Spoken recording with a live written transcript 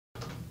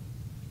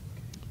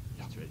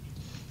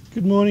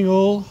Good morning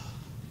all.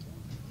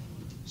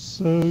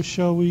 So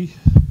shall we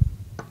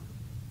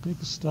make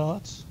a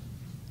start?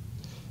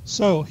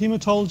 So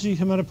hematology,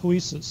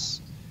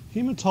 hematopoiesis.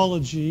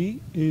 Hematology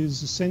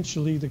is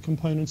essentially the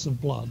components of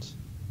blood,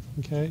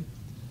 okay?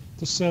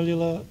 The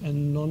cellular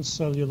and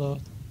non-cellular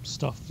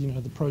stuff,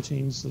 the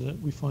proteins that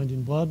we find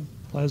in blood,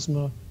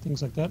 plasma,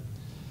 things like that.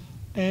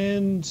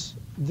 And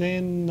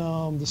then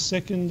the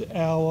second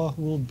hour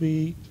will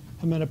be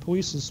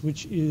hematopoiesis,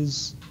 which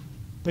is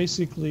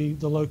basically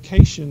the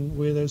location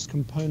where those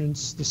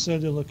components, the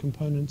cellular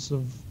components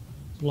of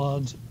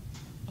blood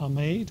are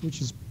made,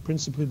 which is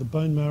principally the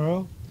bone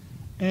marrow,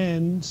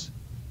 and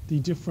the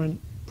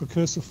different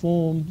precursor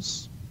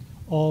forms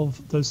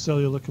of those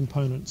cellular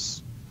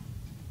components.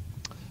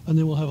 And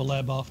then we'll have a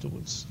lab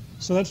afterwards.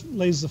 So that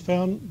lays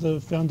the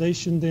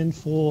foundation then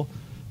for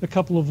a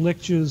couple of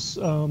lectures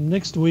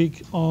next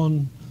week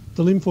on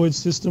the lymphoid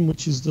system,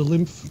 which is the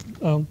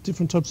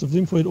different types of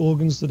lymphoid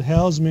organs that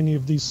house many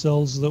of these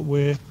cells that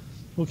we're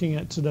looking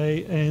at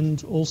today,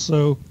 and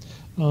also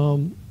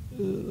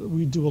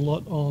we do a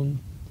lot on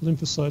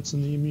lymphocytes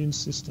and the immune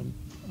system.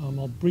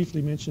 I'll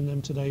briefly mention them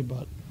today,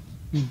 but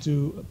we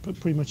do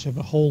pretty much have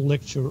a whole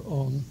lecture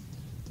on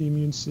the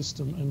immune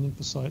system and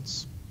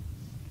lymphocytes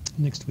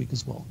next week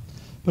as well.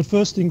 But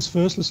first things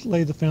first, let's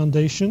lay the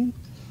foundation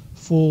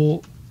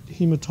for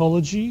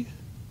hematology.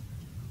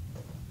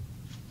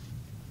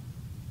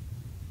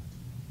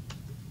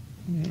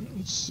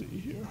 Let's see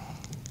here.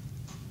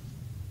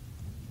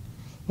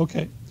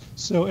 Okay,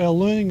 so our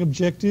learning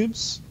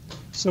objectives.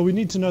 So we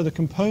need to know the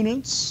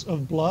components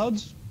of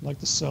blood, like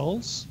the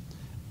cells,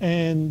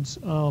 and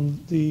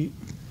the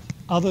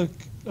other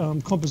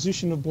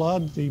composition of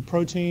blood, the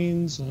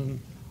proteins and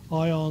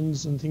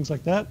ions and things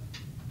like that.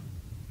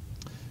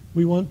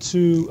 We want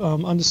to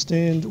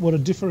understand what a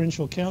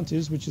differential count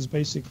is, which is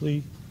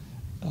basically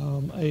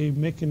a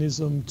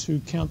mechanism to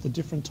count the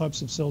different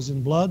types of cells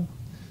in blood,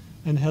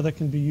 and how that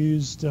can be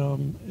used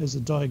as a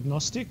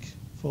diagnostic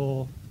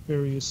for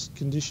various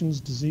conditions,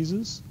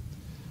 diseases.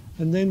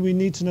 And then we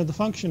need to know the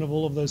function of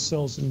all of those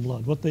cells in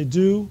blood, what they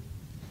do,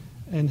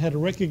 and how to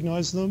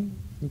recognize them,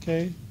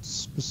 okay,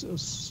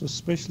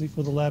 especially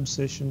for the lab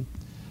session.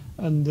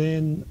 And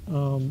then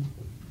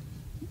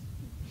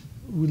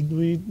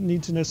we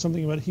need to know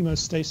something about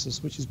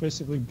hemostasis, which is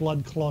basically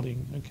blood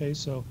clotting, okay,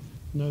 so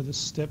know the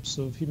steps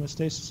of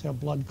hemostasis, how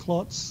blood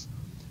clots,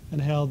 and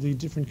how the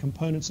different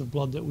components of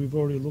blood that we've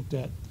already looked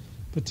at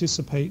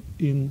participate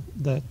in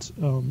that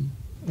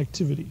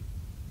activity.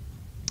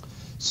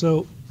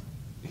 So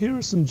here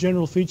are some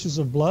general features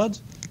of blood.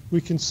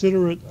 We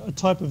consider it a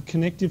type of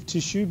connective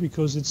tissue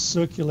because it's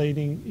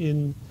circulating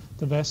in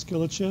the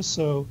vasculature,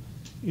 so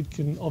it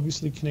can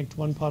obviously connect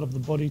one part of the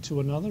body to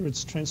another.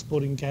 It's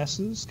transporting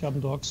gases,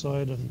 carbon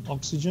dioxide and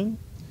oxygen,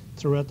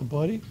 throughout the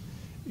body.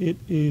 It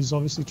is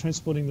obviously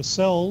transporting the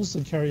cells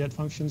that carry out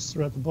functions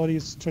throughout the body.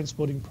 It's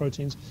transporting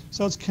proteins.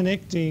 So it's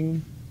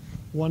connecting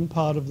one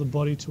part of the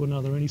body to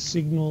another. Any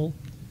signal,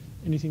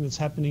 anything that's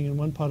happening in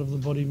one part of the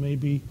body may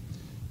be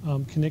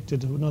connected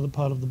to another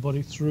part of the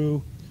body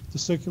through the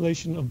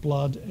circulation of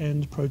blood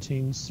and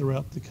proteins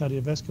throughout the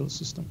cardiovascular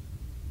system.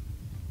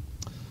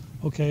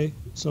 Okay,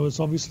 so it's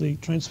obviously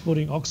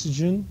transporting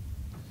oxygen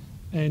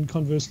and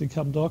conversely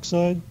carbon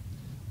dioxide.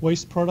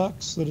 Waste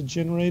products that are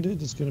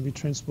generated, it's going to be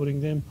transporting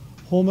them.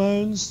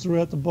 Hormones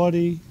throughout the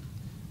body.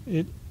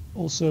 It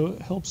also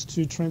helps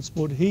to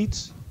transport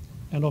heat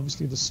and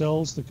obviously the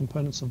cells, the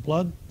components of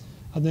blood.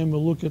 And then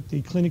we'll look at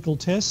the clinical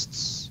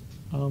tests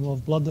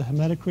of blood, the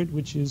hematocrit,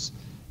 which is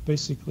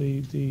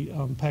basically the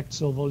packed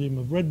cell volume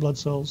of red blood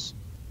cells,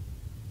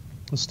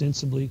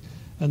 ostensibly,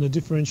 and the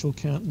differential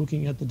count,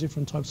 looking at the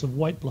different types of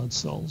white blood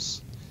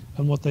cells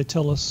and what they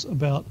tell us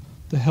about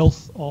the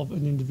health of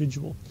an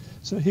individual.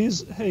 So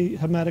here's a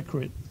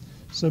hematocrit.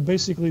 So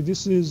basically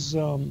this is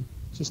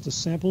just a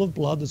sample of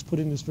blood that's put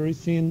in this very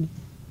thin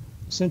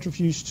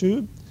centrifuge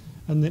tube,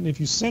 and then if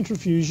you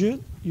centrifuge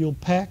it, you'll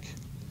pack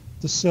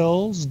the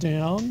cells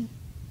down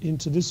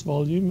into this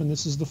volume, and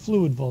this is the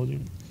fluid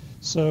volume.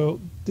 So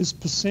this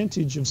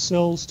percentage of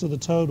cells to the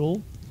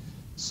total,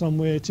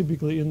 somewhere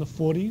typically in the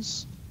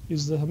 40s,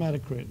 is the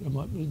hematocrit.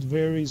 It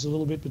varies a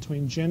little bit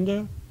between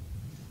gender.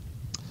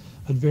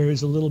 It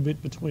varies a little bit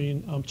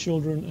between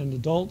children and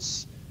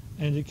adults,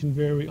 and it can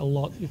vary a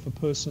lot if a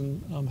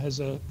person has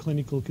a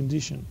clinical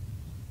condition.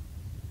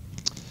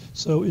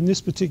 So in this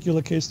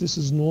particular case, this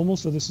is normal,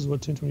 so this is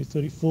what, 10, 20,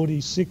 30,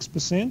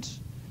 46%.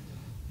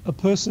 A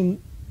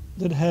person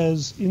that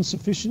has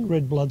insufficient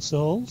red blood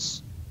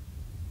cells,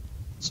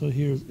 so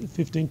here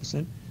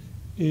 15%,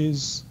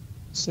 is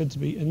said to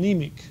be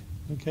anemic,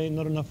 okay,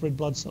 not enough red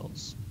blood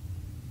cells.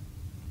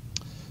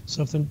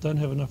 So if they don't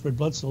have enough red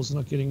blood cells,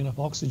 they're not getting enough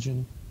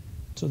oxygen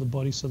to the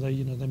body, so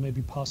they may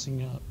be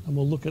passing out. And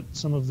we'll look at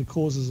some of the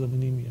causes of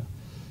anemia.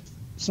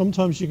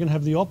 Sometimes you can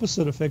have the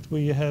opposite effect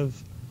where you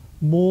have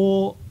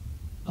more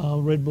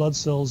red blood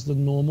cells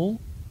than normal,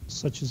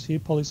 such as here,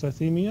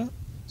 polycythemia.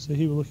 So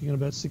here we're looking at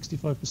about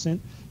 65%.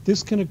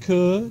 This can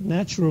occur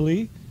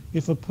naturally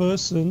if a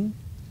person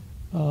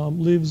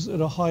lives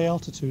at a high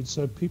altitude.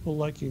 So people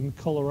like in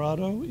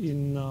Colorado,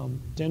 in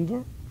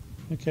Denver,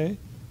 okay,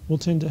 will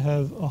tend to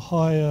have a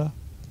higher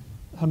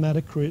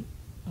hematocrit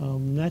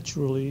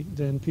naturally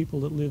than people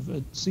that live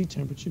at sea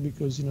temperature,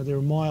 because they're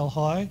a mile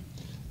high.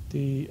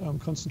 The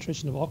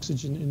concentration of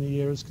oxygen in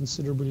the air is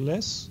considerably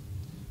less,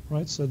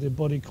 right? So their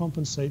body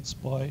compensates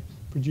by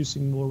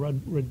producing more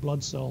red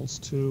blood cells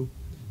to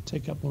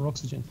take up more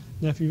oxygen.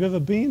 Now, if you've ever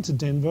been to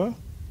Denver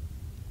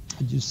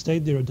and you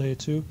stayed there a day or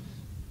two,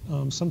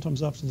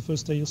 sometimes after the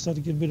first day you'll start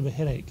to get a bit of a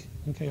headache.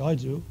 Okay, I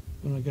do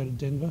when I go to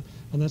Denver,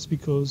 and that's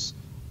because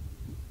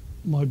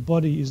my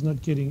body is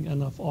not getting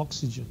enough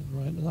oxygen,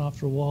 right? And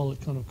after a while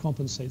it kind of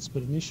compensates,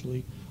 but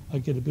initially I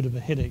get a bit of a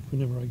headache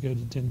whenever I go to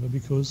Denver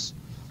because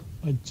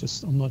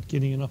I'm not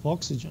getting enough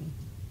oxygen.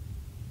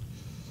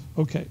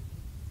 Okay,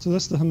 so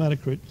that's the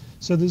hematocrit.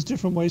 So there's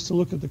different ways to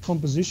look at the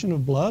composition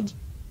of blood.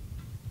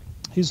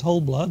 Here's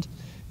whole blood.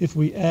 If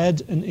we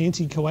add an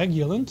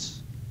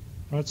anticoagulant,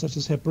 right, such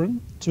as heparin,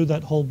 to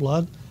that whole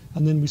blood,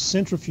 and then we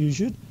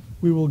centrifuge it,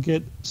 we will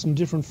get some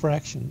different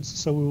fractions.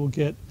 So we will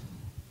get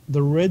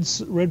the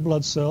red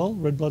blood cell.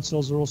 Red blood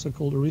cells are also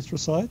called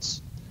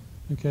erythrocytes.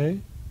 Okay,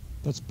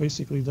 that's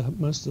basically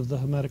most of the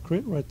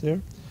hematocrit right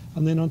there.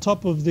 And then on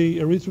top of the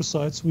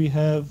erythrocytes, we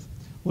have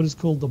what is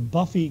called the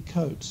buffy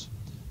coat.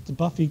 The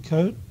buffy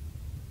coat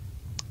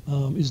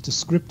is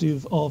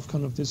descriptive of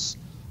kind of this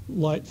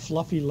light,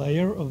 fluffy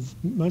layer of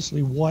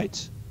mostly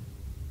white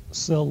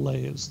cell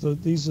layers.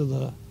 These are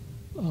the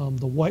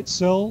white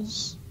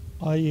cells,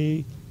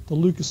 i.e. the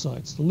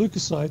leukocytes. The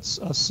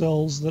leukocytes are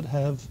cells that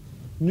have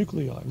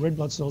nuclei. Red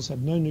blood cells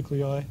have no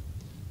nuclei.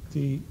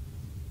 The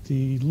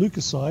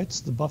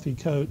leukocytes, the buffy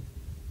coat,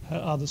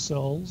 are the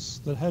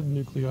cells that have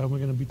nuclei, and we're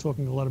going to be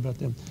talking a lot about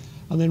them.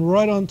 And then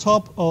right on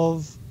top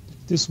of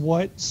this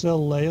white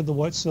cell layer, the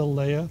white cell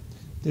layer,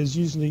 there's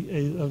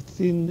usually a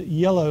thin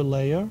yellow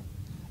layer,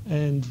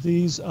 and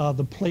these are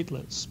the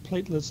platelets.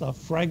 Platelets are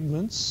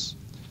fragments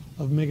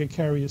of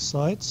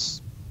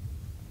megakaryocytes,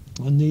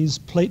 and these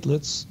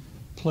platelets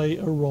play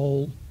a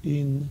role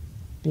in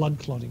blood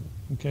clotting.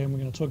 Okay, and we're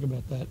going to talk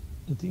about that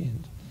at the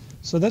end.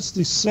 So that's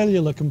the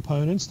cellular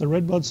components, the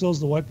red blood cells,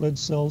 the white blood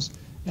cells,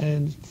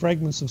 and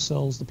fragments of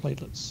cells, the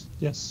platelets.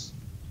 Yes?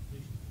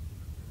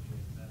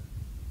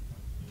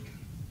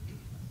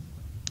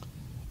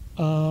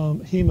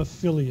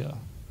 Hemophilia,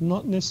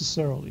 not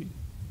necessarily.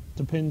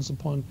 Depends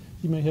upon,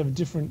 you may have a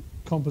different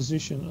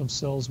composition of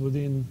cells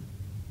within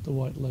the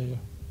white layer.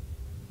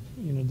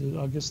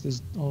 I guess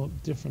there's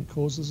different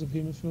causes of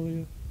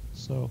hemophilia,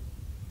 so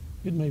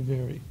it may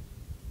vary.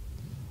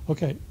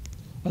 Okay,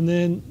 and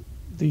then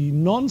the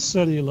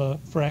non-cellular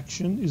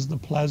fraction is the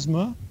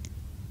plasma.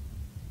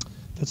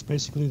 That's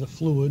basically the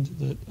fluid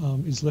that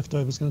is left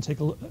over. It's going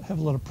to have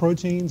a lot of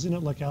proteins in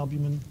it, like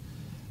albumin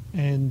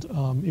and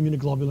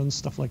immunoglobulins,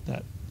 stuff like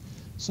that.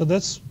 So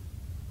that's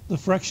the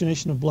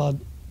fractionation of blood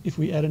if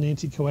we add an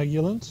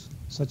anticoagulant,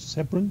 such as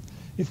heparin.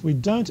 If we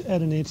don't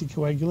add an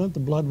anticoagulant, the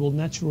blood will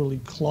naturally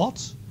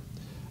clot.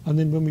 And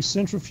then when we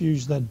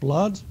centrifuge that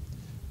blood,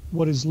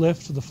 what is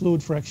left for the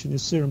fluid fraction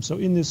is serum. So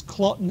in this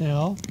clot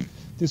now,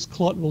 this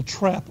clot will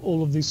trap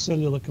all of these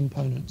cellular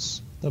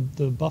components. The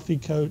buffy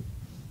coat,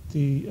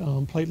 the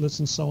platelets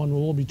and so on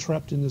will all be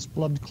trapped in this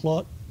blood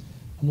clot,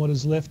 and what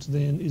is left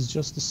then is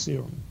just the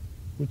serum,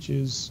 which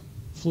is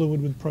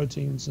fluid with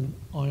proteins and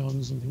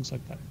ions and things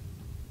like that.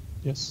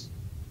 Yes?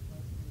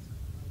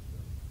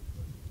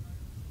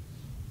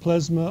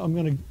 Plasma, I'm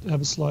going to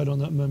have a slide on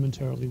that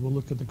momentarily. We'll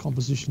look at the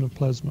composition of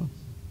plasma.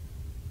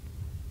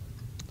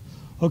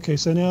 Okay,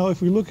 so now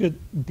if we look at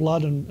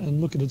blood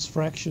and look at its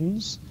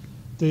fractions,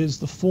 there's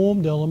the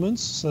formed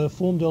elements. So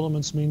formed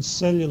elements means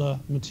cellular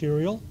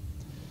material.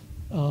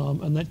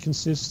 And that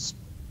consists,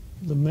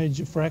 the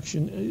major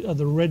fraction are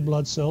the red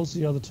blood cells.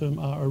 The other term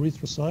are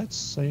erythrocytes.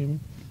 Same,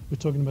 we're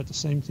talking about the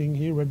same thing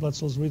here. Red blood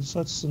cells,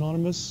 erythrocytes,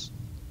 synonymous.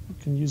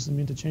 We can use them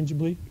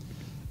interchangeably.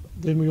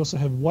 Then we also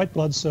have white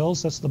blood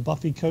cells. That's the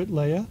buffy coat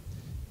layer.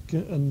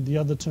 And the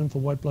other term for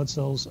white blood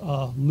cells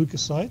are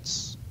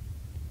leukocytes.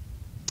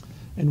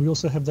 And we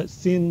also have that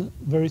thin,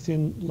 very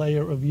thin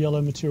layer of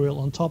yellow material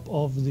on top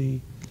of the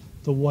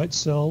white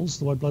cells,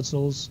 the white blood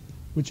cells,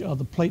 which are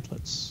the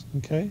platelets.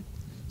 Okay?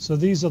 So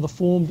these are the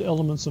formed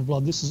elements of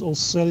blood. This is all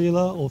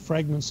cellular or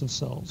fragments of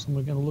cells, and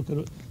we're going to look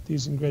at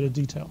these in greater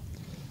detail.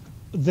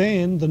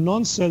 Then the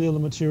non-cellular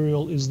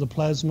material is the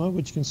plasma,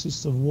 which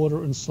consists of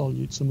water and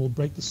solutes, and we'll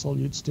break the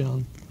solutes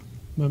down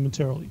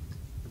momentarily.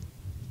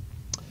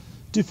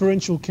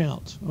 Differential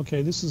count.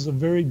 Okay, this is a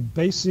very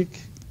basic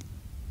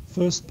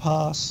first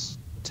pass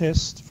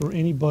test for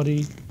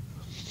anybody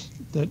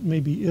that may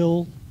be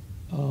ill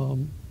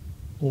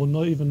or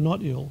not even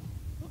not ill,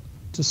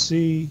 to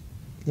see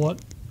what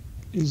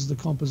is the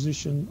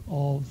composition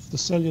of the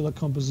cellular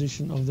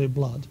composition of their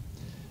blood.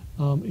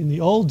 In the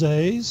old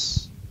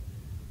days,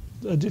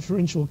 a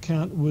differential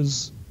count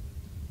was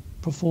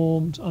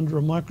performed under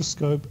a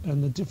microscope,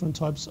 and the different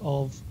types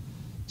of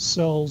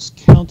cells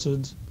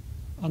counted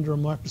under a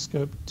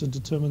microscope to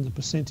determine the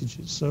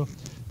percentages. So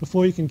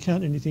before you can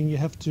count anything, you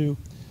have to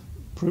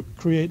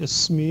create a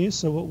smear.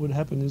 So what would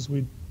happen is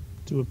we'd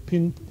do a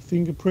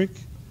finger prick,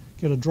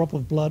 get a drop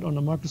of blood on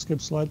a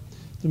microscope slide,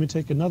 then we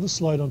take another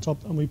slide on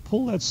top and we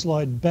pull that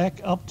slide back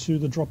up to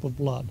the drop of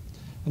blood.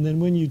 And then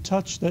when you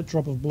touch that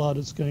drop of blood,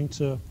 it's going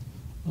to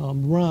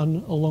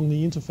run along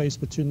the interface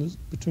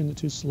between the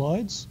two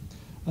slides.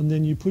 And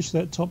then you push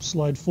that top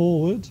slide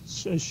forward,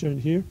 as shown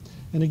here,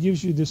 and it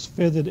gives you this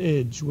feathered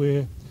edge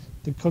where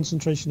the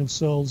concentration of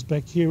cells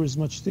back here is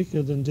much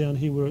thicker than down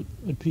here where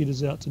it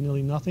peters out to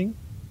nearly nothing.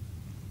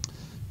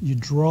 You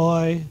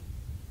dry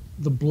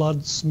the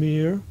blood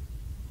smear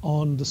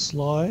on the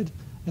slide,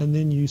 and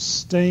then you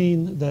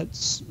stain that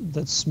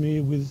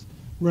smear with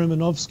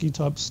Romanovsky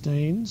type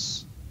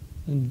stains,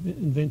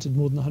 invented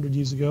more than 100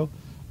 years ago.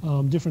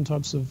 Different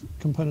types of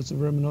components of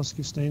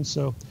Romanovsky stains.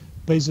 So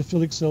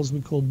basophilic cells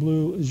we call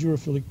blue,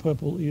 azurophilic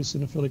purple,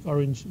 eosinophilic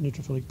orange,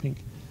 neutrophilic pink.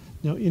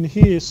 Now in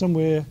here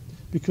somewhere,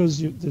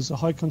 because there's a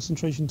high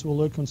concentration to a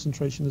low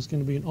concentration, there's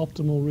going to be an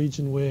optimal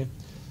region where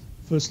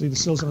firstly the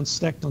cells aren't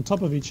stacked on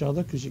top of each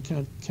other, because you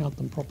can't count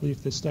them properly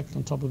if they're stacked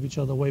on top of each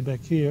other way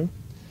back here.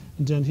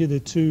 And down here they're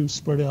too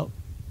spread out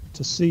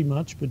to see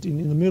much, but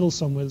in the middle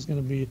somewhere there's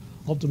going to be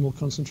optimal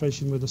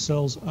concentration where the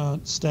cells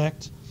aren't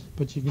stacked,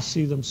 but you can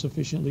see them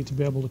sufficiently to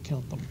be able to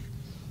count them.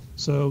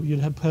 So you'd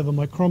have a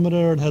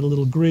micrometer, it had a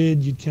little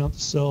grid, you'd count the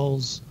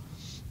cells,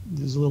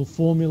 there's a little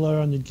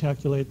formula, and you'd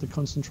calculate the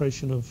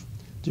concentration of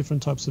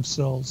different types of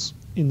cells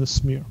in the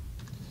smear.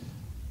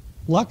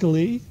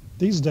 Luckily,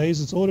 these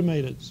days it's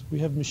automated. We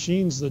have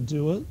machines that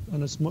do it,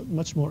 and it's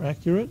much more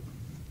accurate.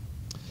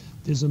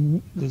 There's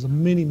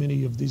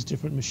many of these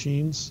different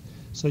machines.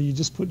 So you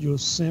just put your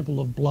sample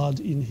of blood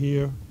in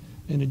here,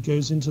 and it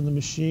goes into the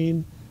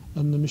machine,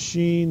 and the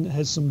machine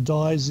has some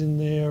dyes in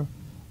there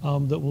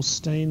that will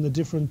stain the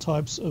different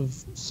types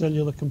of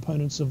cellular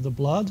components of the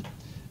blood,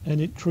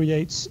 and it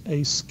creates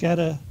a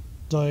scatter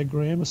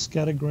diagram, a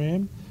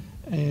scattergram,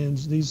 and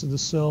these are the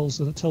cells,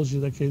 and it tells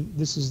you that, okay,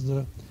 this is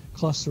the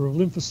cluster of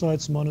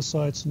lymphocytes,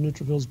 monocytes,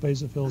 neutrophils,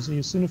 basophils,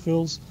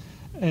 eosinophils,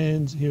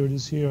 and here it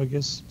is here, I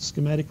guess,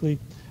 schematically,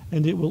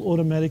 and it will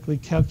automatically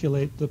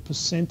calculate the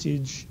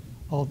percentage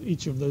of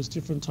each of those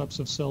different types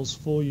of cells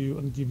for you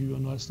and give you a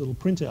nice little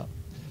printout.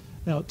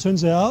 Now, it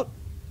turns out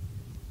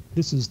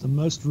this is the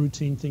most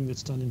routine thing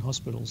that's done in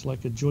hospitals.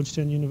 Like at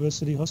Georgetown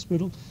University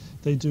Hospital,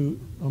 they do,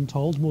 I'm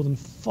told, more than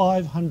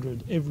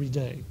 500 every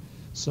day.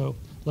 So,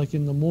 like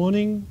in the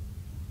morning,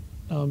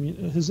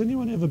 has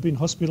anyone ever been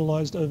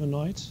hospitalized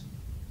overnight?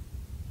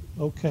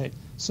 Okay,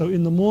 so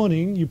in the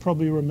morning, you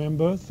probably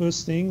remember,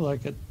 first thing,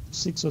 like at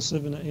 6 or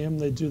 7 a.m.,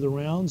 they do the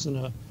rounds,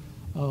 and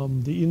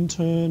the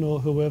intern or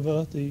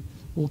whoever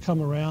will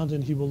come around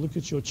and he will look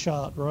at your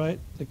chart, right?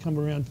 They come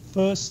around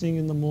first thing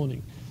in the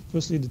morning.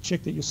 Firstly, to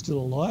check that you're still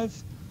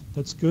alive.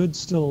 That's good,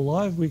 still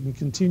alive, we can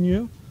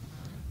continue.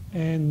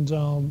 And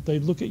they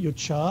look at your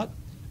chart,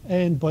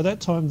 and by that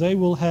time they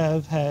will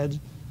have had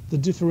the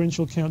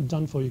differential count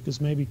done for you,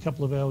 because maybe a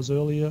couple of hours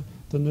earlier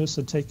the nurse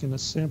had taken a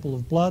sample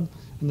of blood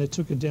and they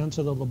took it down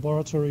to the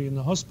laboratory in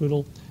the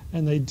hospital,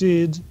 and they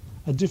did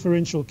a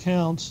differential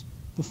count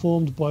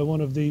performed by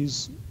one of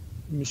these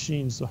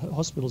machines. The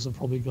hospitals have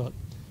probably got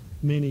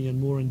many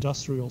and more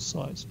industrial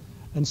size.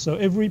 And so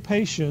every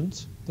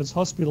patient that's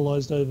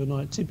hospitalized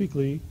overnight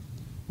typically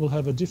will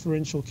have a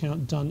differential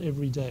count done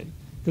every day,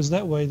 because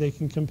that way they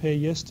can compare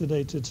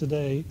yesterday to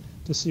today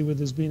to see whether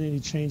there's been any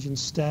change in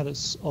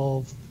status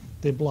of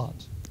their blood,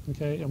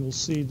 okay? And we'll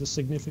see the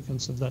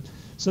significance of that.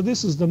 So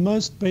this is the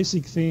most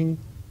basic thing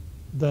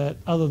that,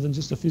 other than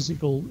just a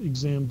physical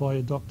exam by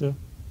a doctor,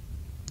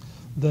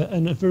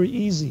 and a very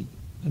easy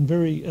and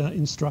very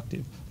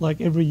instructive. Like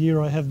every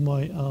year I have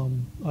my,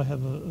 I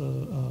have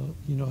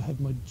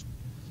my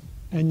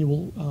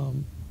annual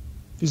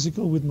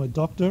physical with my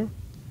doctor,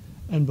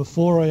 and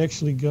before I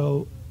actually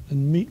go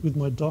and meet with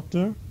my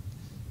doctor,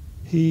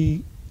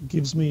 he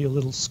gives me a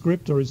little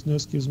script, or his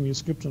nurse gives me a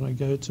script, and I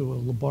go to a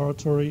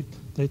laboratory,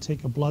 they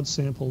take a blood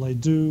sample, they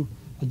do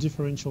a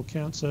differential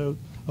count. So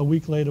a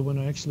week later when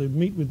I actually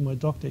meet with my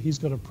doctor, he's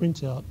got a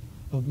printout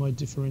of my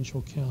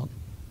differential count.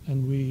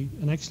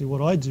 And actually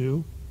what I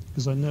do,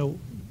 because I know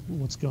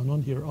what's going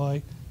on here,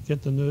 I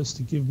get the nurse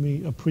to give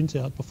me a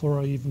printout before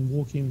I even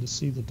walk in to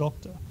see the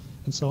doctor.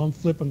 And so I'm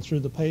flipping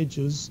through the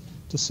pages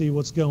to see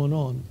what's going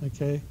on,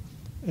 okay?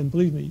 And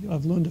believe me,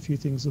 I've learned a few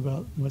things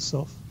about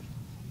myself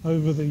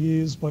over the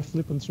years by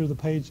flipping through the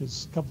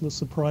pages. A couple of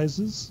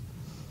surprises,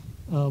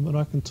 and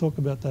I can talk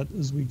about that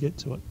as we get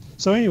to it.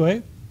 So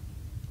anyway,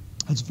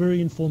 it's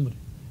very informative.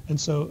 And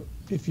so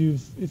if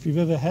you've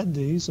ever had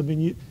these, I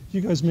mean,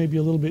 you guys may be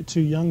a little bit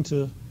too young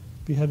to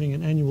be having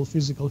an annual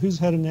physical. Who's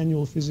had an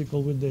annual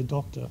physical with their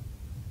doctor?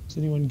 Does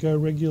anyone go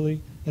regularly?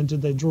 And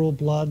did they draw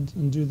blood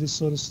and do this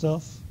sort of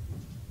stuff?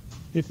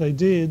 If they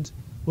did,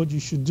 what you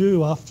should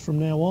do from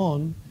now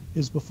on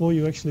is, before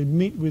you actually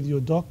meet with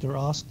your doctor,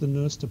 ask the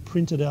nurse to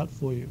print it out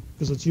for you,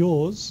 because it's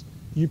yours.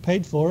 You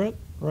paid for it,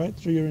 right,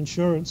 through your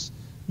insurance.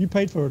 You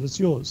paid for it, it's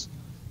yours.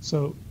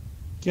 So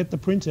get the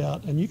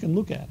printout and you can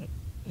look at it,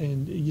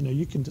 and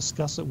you can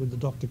discuss it with the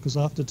doctor, because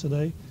after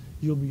today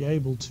you'll be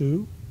able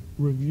to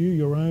review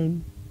your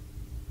own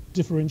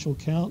differential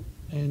count,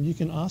 and you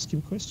can ask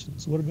him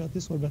questions. What about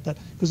this? What about that?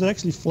 Because it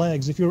actually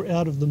flags. If you're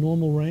out of the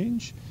normal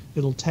range,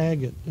 it'll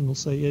tag it and it'll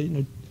say, yeah, you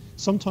know,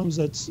 sometimes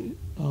that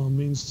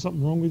means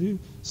something wrong with you,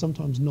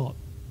 sometimes not.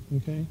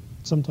 Okay.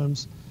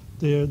 Sometimes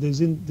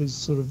there's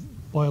sort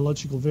of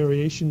biological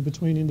variation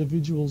between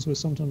individuals where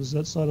sometimes it's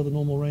outside of the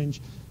normal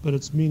range, but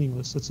it's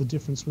meaningless. It's a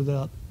difference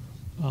without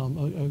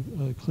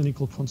a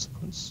clinical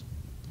consequence.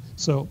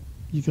 So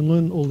you can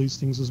learn all these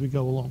things as we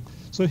go along.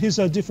 So here's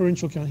our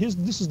differential count.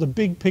 This is the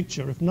big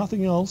picture. If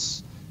nothing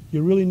else,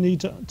 you really need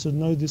to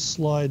know this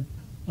slide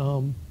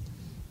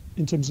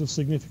in terms of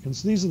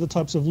significance. These are the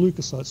types of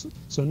leukocytes.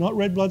 So not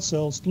red blood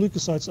cells.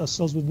 Leukocytes are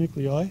cells with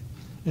nuclei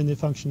and their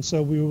function.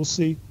 So we will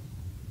see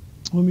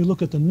when we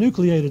look at the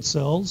nucleated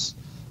cells,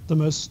 the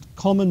most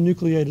common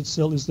nucleated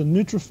cell is the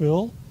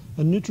neutrophil.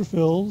 And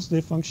neutrophils,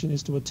 their function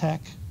is to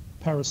attack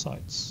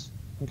parasites.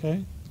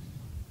 Okay?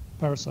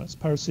 Parasites,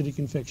 parasitic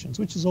infections,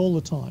 which is all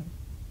the time.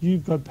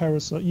 You've got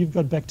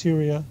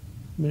bacteria.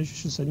 I mean, I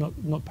should say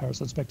not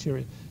parasites,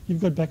 bacteria.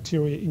 You've got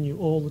bacteria in you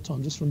all the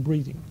time, just from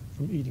breathing,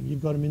 from eating.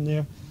 You've got them in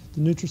there.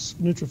 The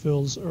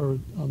neutrophils are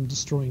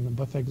destroying them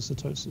by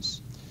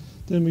phagocytosis.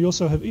 Then we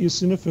also have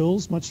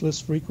eosinophils, much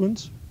less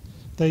frequent.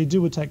 They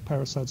do attack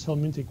parasites,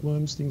 helminthic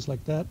worms, things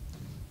like that.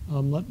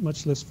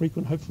 Much less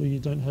frequent. Hopefully you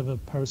don't have a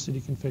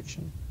parasitic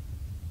infection.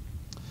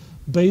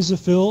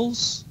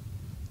 Basophils,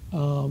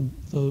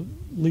 the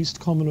least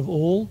common of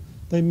all,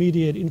 they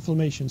mediate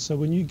inflammation. So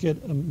when you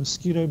get a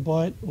mosquito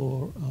bite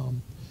or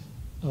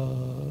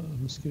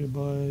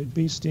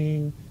bee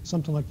sting,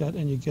 something like that,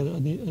 and you get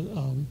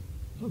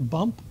a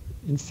bump,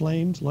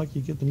 inflamed, like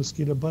you get the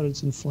mosquito bite,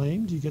 it's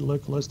inflamed, you get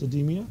localized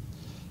edema.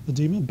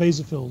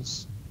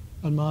 Basophils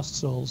and mast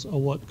cells are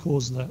what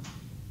cause that.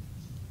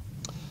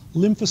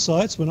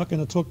 Lymphocytes, we're not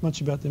going to talk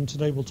much about them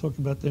today. We'll talk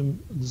about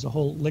them. There's a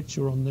whole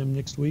lecture on them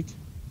next week.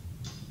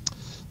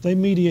 They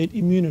mediate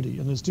immunity,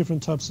 and there's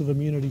different types of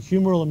immunity.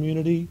 Humoral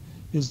immunity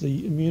is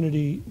the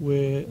immunity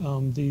where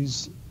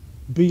these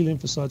B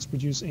lymphocytes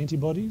produce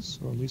antibodies,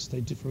 or at least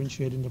they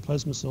differentiate into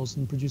plasma cells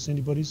and produce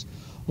antibodies,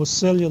 or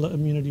cellular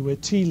immunity where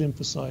T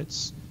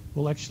lymphocytes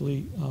will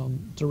actually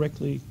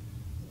directly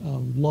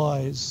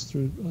lyse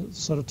through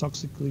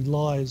cytotoxically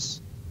lyse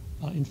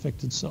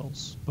infected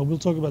cells. But we'll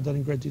talk about that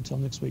in great detail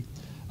next week.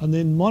 And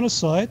then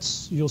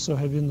monocytes you also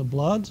have in the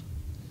blood,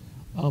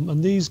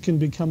 and these can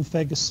become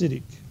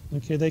phagocytic.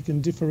 Okay, they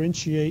can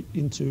differentiate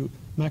into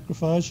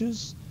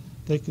macrophages.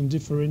 They can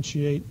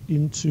differentiate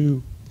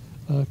into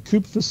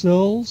Kupffer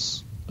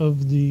cells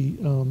of the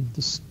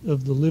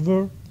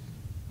liver,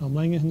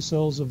 Langerhans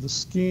cells of the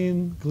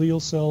skin,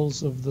 glial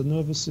cells of the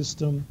nervous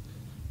system.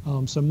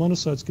 So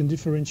monocytes can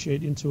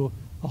differentiate into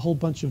a whole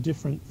bunch of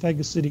different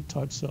phagocytic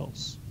type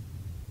cells.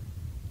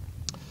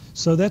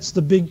 So that's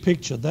the big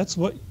picture. That's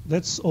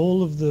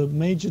all of the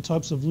major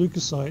types of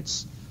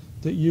leukocytes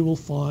that you will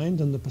find,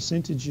 and the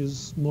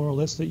percentages more or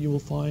less that you will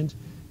find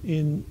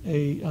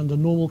under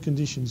normal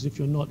conditions if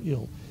you're not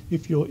ill.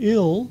 If you're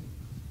ill,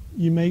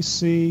 you may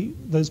see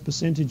those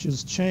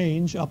percentages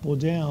change up or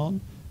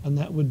down, and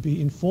that would be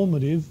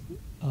informative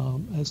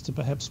as to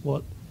perhaps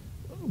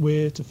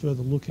where to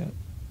further look at.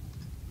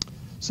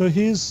 So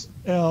here's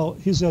our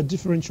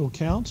differential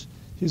count.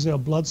 Here's our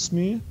blood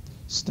smear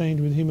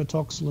stained with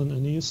hematoxylin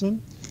and eosin.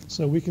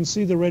 So we can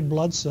see the red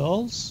blood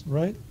cells,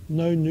 right?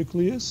 No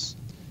nucleus.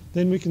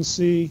 Then we can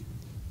see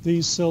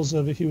these cells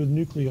over here with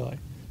nuclei.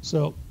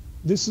 So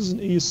this is an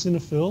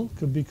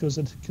eosinophil because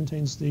it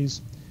contains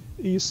these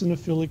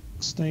eosinophilic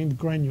stained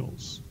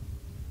granules.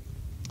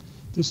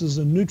 This is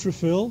a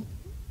neutrophil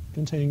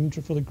containing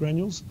neutrophilic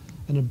granules,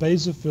 and a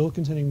basophil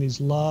containing these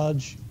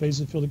large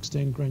basophilic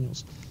stained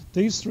granules.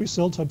 These three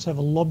cell types have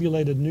a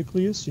lobulated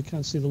nucleus. You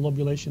can't see the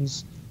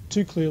lobulations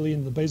too clearly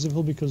in the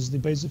basophil because the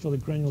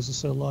basophilic granules are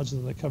so large that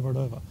they cover it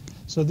over.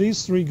 So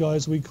these three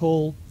guys we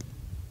call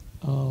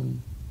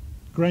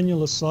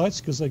granulocytes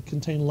because they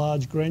contain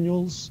large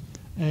granules,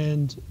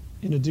 and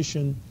in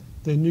addition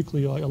their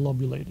nuclei are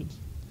lobulated.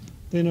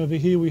 Then over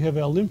here we have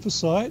our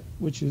lymphocyte,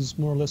 which is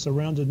more or less a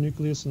rounded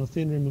nucleus and a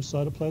thin rim of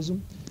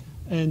cytoplasm,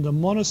 and a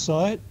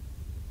monocyte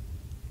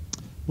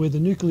where the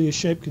nuclear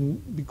shape can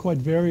be quite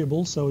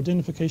variable, so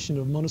identification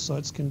of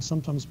monocytes can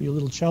sometimes be a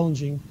little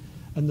challenging,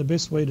 and the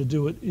best way to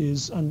do it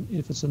is,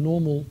 if it's a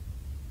normal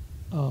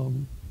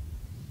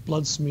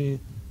blood smear,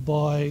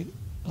 by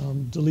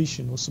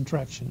deletion or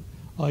subtraction,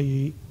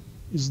 i.e.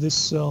 is this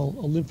cell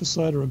a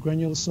lymphocyte or a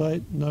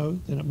granulocyte? No,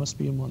 then it must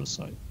be a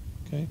monocyte.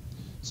 Okay,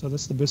 so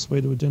that's the best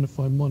way to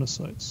identify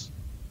monocytes.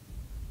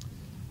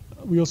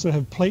 We also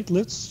have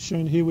platelets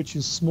shown here, which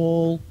is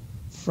small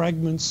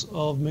fragments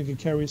of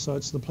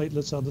megakaryocytes. The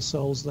platelets are the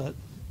cells that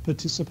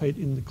participate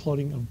in the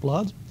clotting of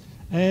blood.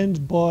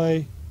 And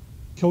by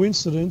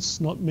coincidence,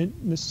 not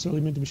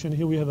necessarily meant to be shown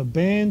here, we have a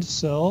band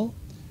cell.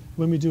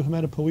 When we do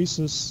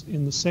hematopoiesis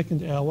in the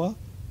second hour,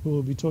 we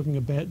will be talking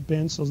about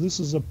band cells. This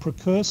is a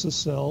precursor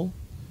cell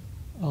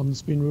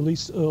that's been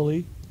released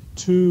early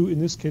to, in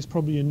this case,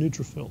 probably a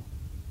neutrophil.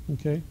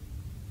 Okay.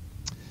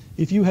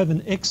 If you have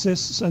an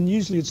excess, and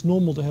usually it's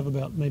normal to have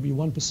about maybe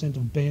 1%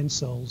 of band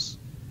cells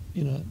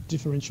in a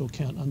differential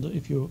count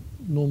if you're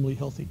normally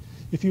healthy.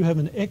 If you have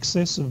an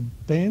excess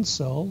of band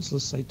cells,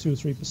 let's say 2 or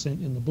 3%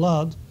 in the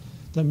blood,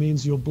 that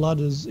means your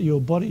body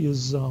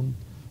is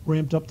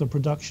ramped up the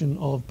production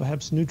of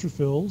perhaps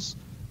neutrophils,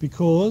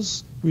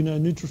 because we know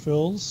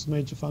neutrophils'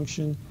 major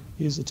function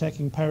is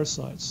attacking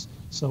parasites.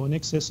 So an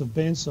excess of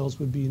band cells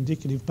would be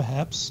indicative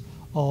perhaps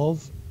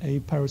of a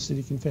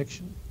parasitic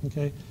infection.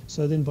 Okay,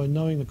 so then by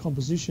knowing the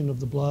composition of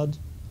the blood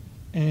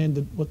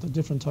and what the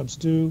different types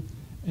do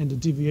and the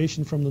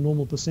deviation from the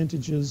normal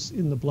percentages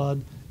in the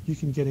blood, you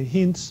can get a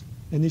hint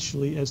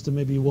initially as to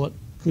maybe what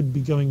could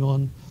be going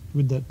on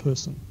with that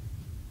person.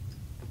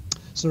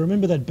 So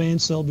remember that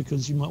band cell,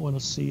 because you might want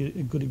to see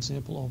a good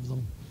example of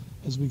them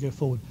as we go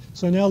forward.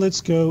 So now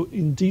let's go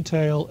in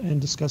detail and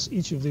discuss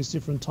each of these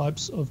different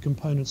types of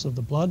components of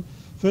the blood.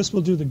 First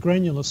we'll do the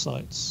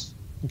granulocytes.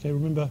 Okay,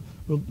 remember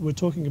we're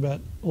talking about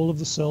all of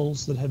the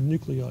cells that have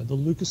nuclei. The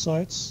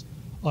leukocytes,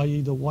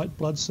 i.e. the white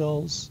blood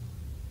cells,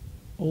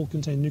 all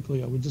contain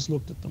nuclei. We just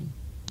looked at them.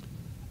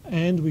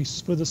 And we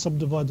further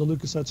subdivide the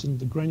leukocytes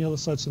into the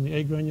granulocytes and the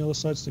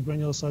agranulocytes. The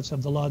granulocytes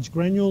have the large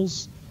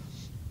granules.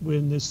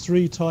 When there's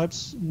 3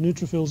 types: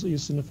 neutrophils,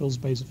 eosinophils,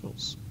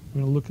 basophils.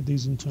 We're going to look at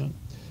these in turn.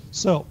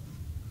 So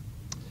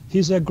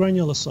here's our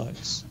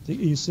granulocytes: the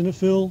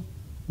eosinophil,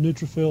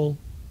 neutrophil,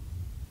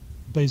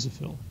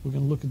 basophil. We're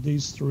going to look at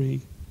these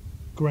 3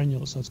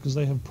 granulocytes because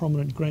they have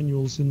prominent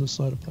granules in the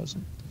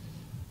cytoplasm.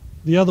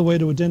 The other way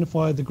to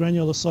identify the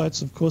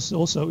granulocytes, of course,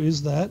 also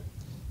is that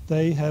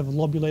they have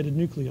lobulated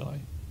nuclei,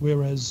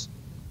 whereas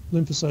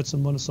lymphocytes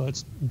and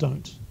monocytes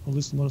don't. At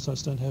least the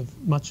monocytes don't have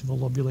much of a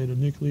lobulated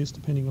nucleus,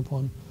 depending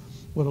upon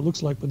what it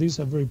looks like, but these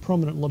have very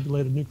prominent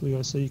lobulated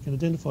nuclei, so you can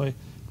identify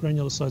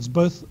granulocytes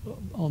both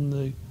on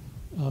the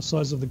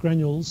size of the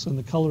granules and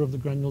the color of the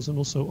granules, and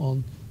also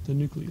on the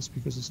nucleus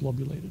because it's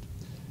lobulated.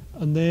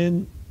 And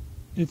then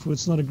if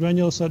it's not a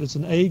granulocyte, it's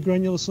an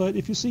agranulocyte.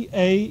 If you see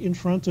A in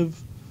front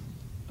of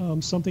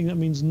something, that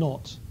means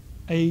not.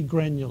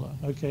 Agranular,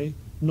 okay?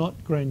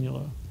 Not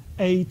granular.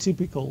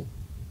 Atypical,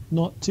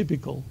 not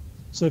typical.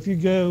 So if you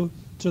go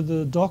to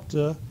the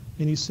doctor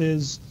and he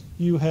says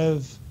you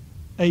have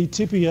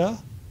atypia,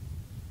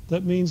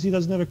 that means he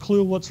doesn't have a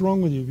clue what's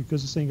wrong with you,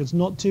 because he's saying it's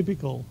not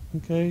typical,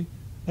 okay?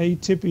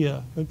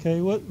 Atypia,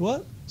 okay?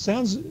 What?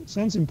 Sounds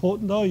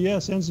important. Oh yeah,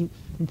 sounds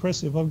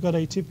impressive. I've got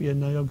atypia.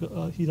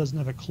 No, he doesn't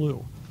have a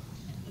clue.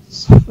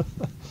 So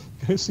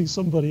go see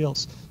somebody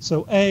else.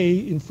 So A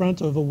in front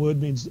of a word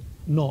means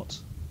not,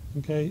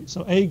 okay?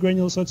 So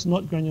agranulocytes,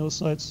 not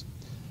granulocytes,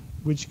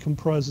 which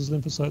comprises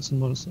lymphocytes and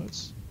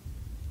monocytes.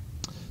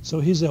 So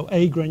here's our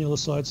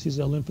agranulocytes, here's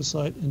our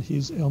lymphocyte, and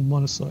here's our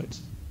monocyte.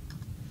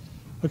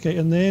 Okay,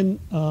 and then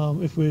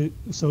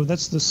so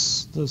that's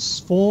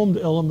the formed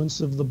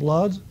elements of the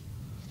blood.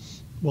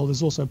 Well,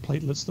 there's also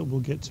platelets that we'll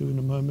get to in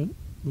a moment,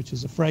 which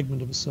is a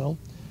fragment of a cell.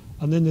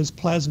 And then there's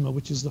plasma,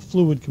 which is the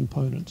fluid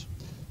component.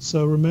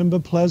 So remember,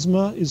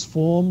 plasma is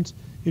formed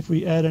if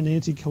we add an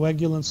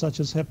anticoagulant such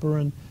as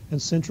heparin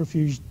and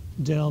centrifuge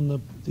down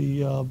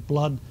the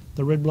blood,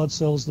 the red blood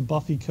cells, the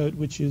buffy coat,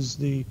 which is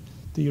the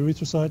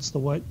erythrocytes, the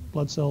white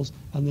blood cells,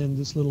 and then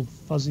this little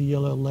fuzzy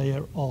yellow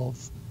layer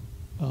of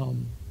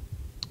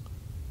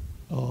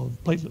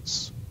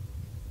platelets.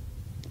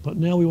 But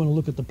now we want to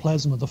look at the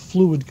plasma, the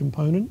fluid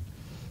component.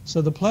 So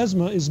the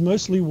plasma is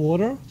mostly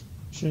water,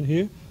 shown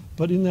here,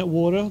 but in that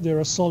water there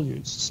are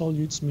solutes.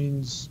 Solutes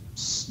means,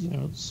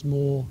 it's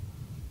more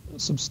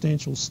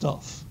substantial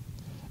stuff.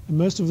 And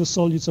most of the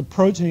solutes are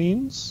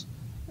proteins,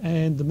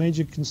 and the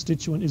major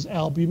constituent is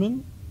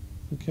albumin,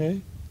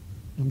 okay?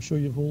 I'm sure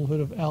you've all heard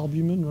of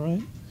albumin,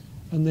 right?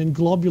 And then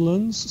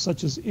globulins,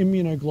 such as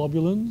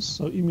immunoglobulins.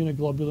 So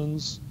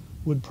immunoglobulins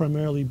would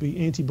primarily be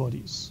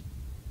antibodies.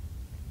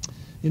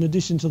 In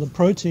addition to the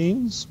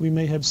proteins, we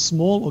may have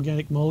small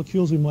organic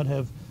molecules. We might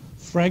have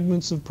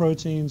fragments of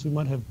proteins. We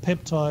might have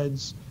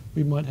peptides.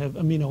 We might have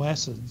amino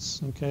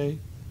acids, okay?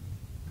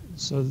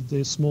 So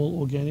they're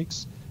small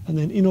organics. And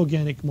then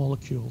inorganic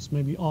molecules,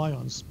 maybe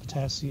ions,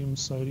 potassium,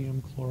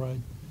 sodium,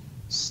 chloride,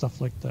 stuff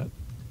like that.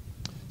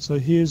 So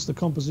here's the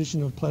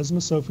composition of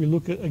plasma. So if we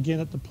look again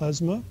at the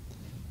plasma,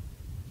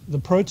 the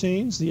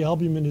proteins, the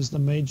albumin is the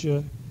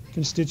major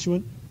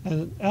constituent,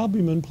 and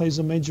albumin plays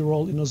a major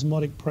role in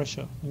osmotic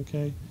pressure,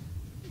 okay?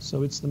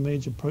 So it's the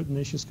major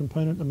proteinaceous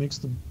component that makes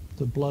the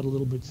blood a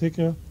little bit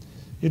thicker.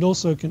 It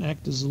also can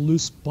act as a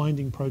loose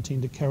binding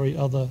protein to carry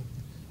other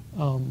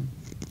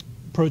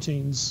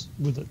proteins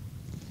with it.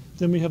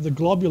 Then we have the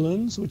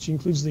globulins, which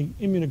includes the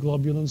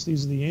immunoglobulins.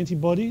 These are the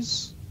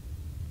antibodies.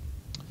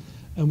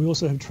 And we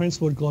also have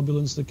transport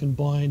globulins that can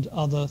bind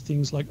other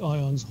things like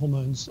ions,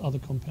 hormones, other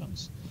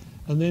compounds.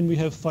 And then we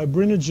have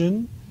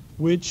fibrinogen,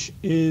 which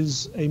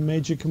is a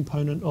major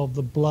component of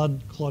the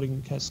blood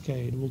clotting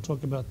cascade. We'll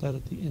talk about that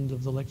at the end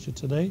of the lecture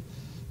today.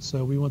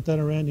 So we want that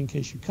around in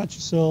case you cut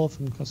yourself,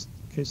 in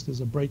case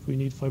there's a break, we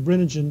need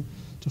fibrinogen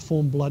to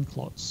form blood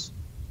clots.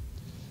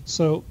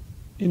 So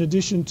in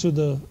addition to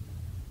the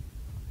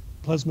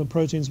plasma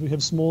proteins, we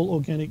have small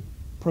organic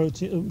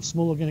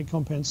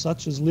compounds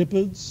such as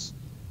lipids,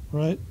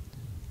 right?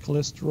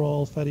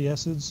 Cholesterol, fatty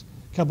acids.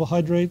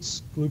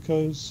 Carbohydrates,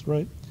 glucose,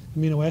 right?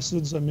 Amino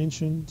acids I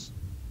mentioned.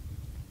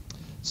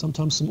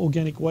 Sometimes some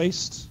organic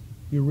waste,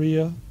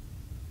 urea,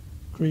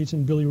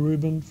 creatine,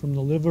 bilirubin from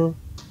the liver.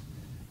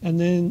 And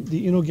then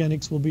the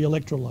inorganics will be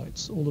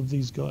electrolytes, all of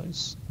these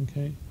guys,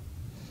 okay?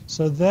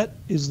 So that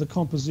is the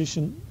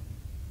composition,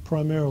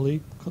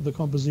 primarily the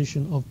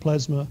composition of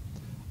plasma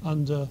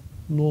under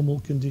normal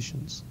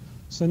conditions.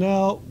 So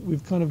now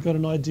we've kind of got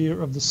an idea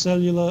of the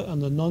cellular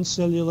and the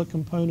non-cellular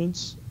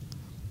components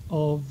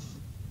of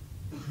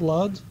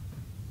blood.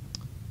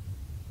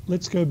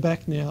 Let's go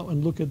back now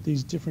and look at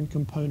these different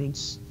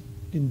components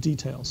in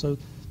detail. So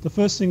the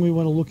first thing we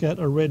want to look at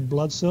are red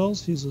blood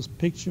cells. Here's a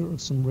picture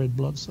of some red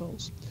blood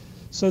cells.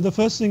 So the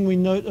first thing we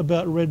note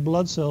about red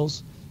blood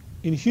cells,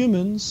 in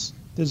humans,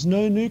 there's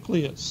no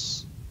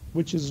nucleus,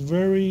 which is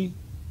very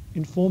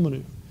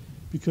informative,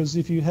 because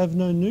if you have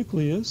no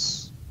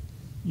nucleus,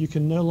 you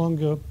can no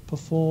longer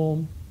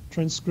perform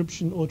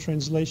transcription or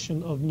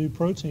translation of new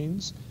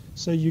proteins,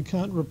 so you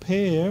can't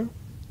repair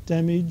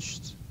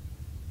damaged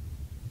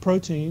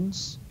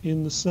proteins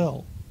in the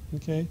cell,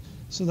 okay?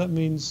 So that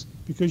means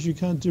because you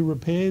can't do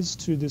repairs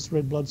to this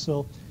red blood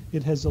cell,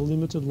 it has a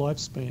limited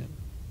lifespan,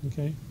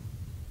 okay?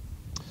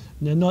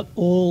 Now, not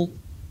all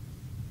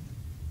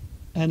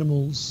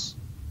animals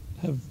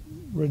have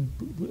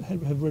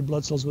red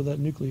blood cells without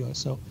nuclei.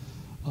 So,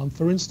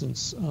 for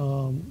instance,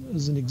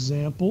 as an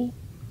example,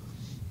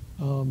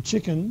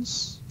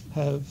 chickens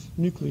have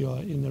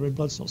nuclei in their red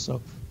blood cells.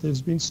 So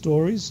there's been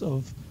stories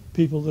of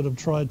people that have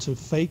tried to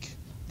fake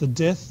the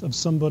death of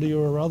somebody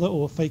or other,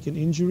 or fake an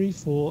injury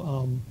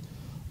for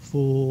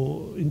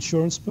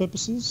insurance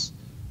purposes.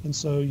 And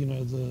so, you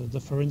know, the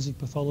forensic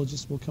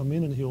pathologist will come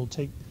in and he will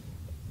take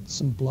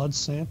some blood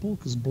sample,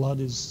 because blood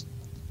is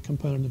a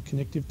component of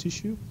connective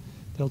tissue.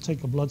 They'll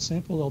take a blood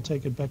sample, they'll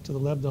take it back to the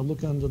lab, they'll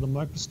look under the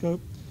microscope,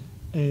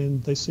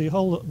 and they see,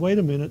 wait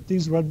a minute,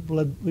 these red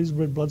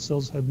blood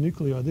cells have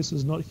nuclei. This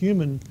is not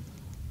human,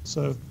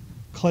 so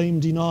claim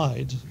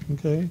denied.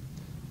 Okay,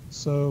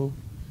 so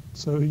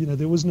you know,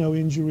 there was no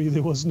injury,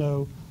 there was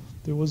no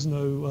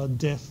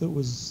death.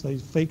 They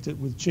faked it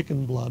with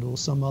chicken blood or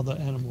some other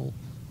animal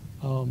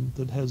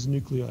that has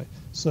nuclei.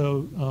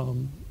 So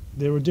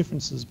there are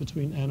differences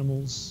between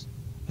animals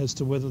as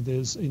to whether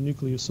there's a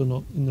nucleus or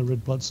not in the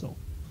red blood cell.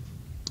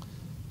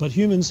 But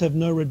humans have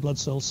no red blood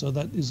cells, so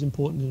that is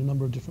important in a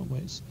number of different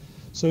ways.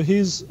 So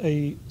here's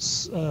an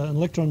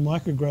electron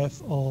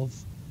micrograph of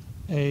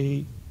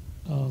a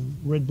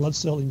red blood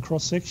cell in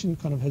cross-section.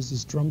 Kind of has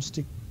this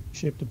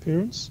drumstick-shaped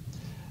appearance.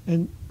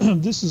 And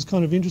this is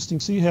kind of interesting.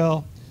 See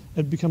how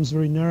it becomes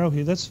very narrow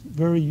here? That's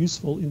very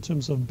useful in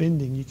terms of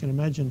bending. You can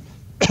imagine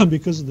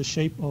because of the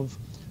shape of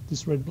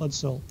this red blood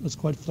cell, it's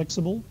quite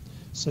flexible.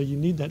 So you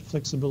need that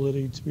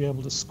flexibility to be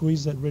able to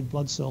squeeze that red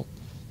blood cell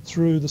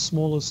through the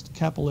smallest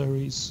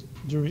capillaries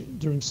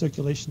during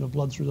circulation of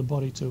blood through the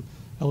body to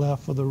allow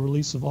for the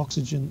release of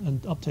oxygen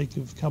and uptake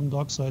of carbon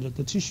dioxide at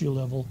the tissue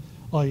level,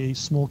 i.e.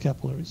 small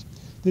capillaries.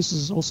 This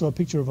is also a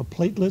picture of a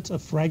platelet, a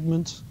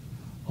fragment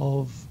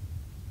of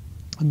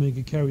a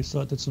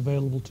megakaryocyte that's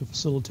available to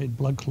facilitate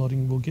blood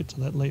clotting. We'll get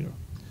to that later.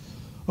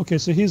 Okay,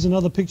 so here's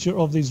another picture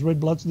of these red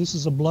bloods. This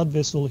is a blood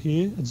vessel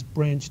here. It's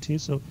branched here.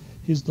 So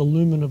here's the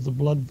lumen of the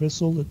blood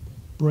vessel that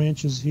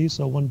branches here.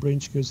 So one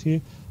branch goes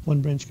here,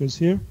 one branch goes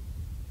here.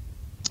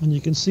 And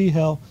you can see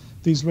how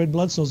these red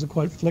blood cells are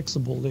quite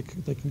flexible. They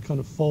can kind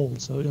of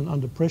fold. So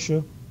under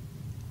pressure,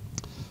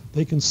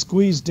 they can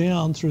squeeze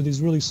down through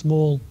these really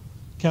small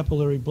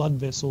capillary blood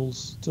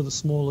vessels to the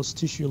smallest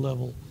tissue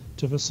level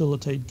to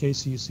facilitate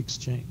gaseous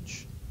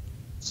exchange.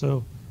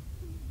 So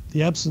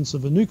the absence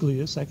of a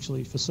nucleus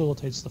actually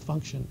facilitates the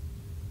function,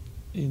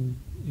 in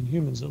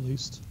humans at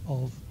least,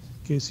 of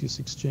gaseous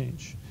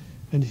exchange.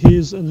 And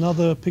here's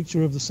another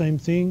picture of the same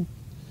thing.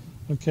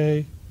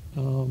 Okay,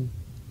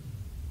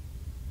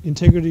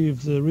 integrity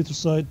of the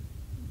erythrocyte,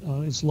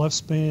 its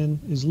lifespan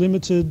is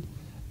limited,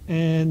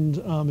 and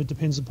it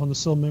depends upon the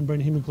cell membrane,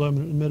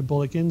 hemoglobin, and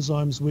metabolic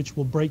enzymes, which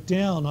will break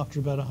down after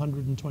about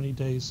 120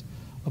 days,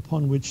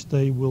 upon which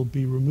they will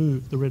be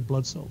removed, the red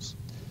blood cells.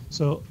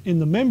 So in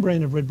the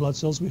membrane of red blood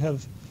cells, we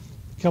have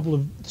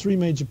three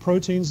major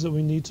proteins that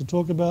we need to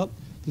talk about.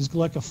 There's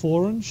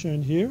glycophorin,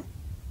 shown here.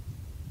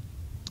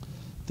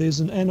 There's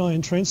an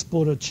anion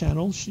transporter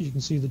channel. You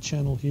can see the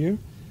channel here.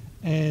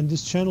 And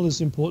this channel is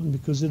important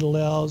because it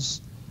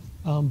allows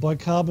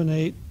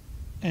bicarbonate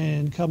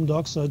and carbon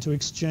dioxide to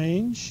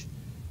exchange,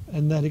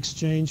 and that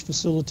exchange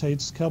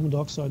facilitates carbon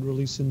dioxide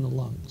release in the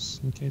lungs.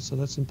 Okay, so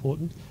that's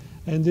important.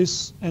 And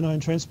this anion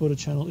transporter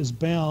channel is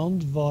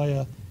bound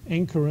via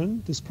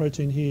ankyrin, this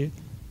protein here,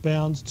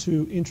 bound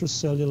to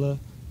intracellular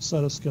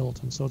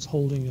cytoskeleton. So it's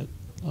holding it,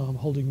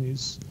 holding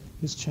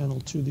this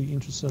channel to the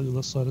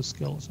intracellular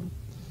cytoskeleton.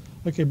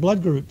 Okay,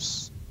 blood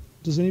groups.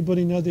 Does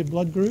anybody know their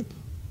blood group?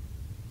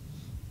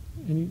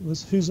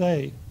 Who's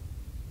A?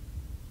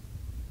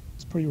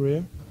 It's pretty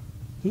rare.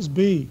 Who's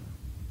B?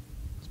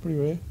 It's pretty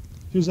rare.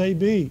 Who's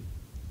AB?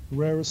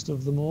 Rarest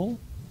of them all.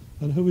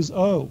 And who is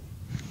O?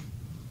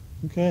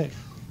 Okay,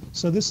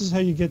 so this is how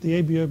you get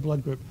the ABO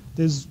blood group.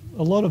 There's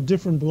a lot of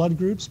different blood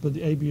groups, but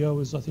the ABO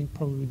is, I think,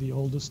 probably the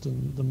oldest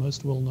and the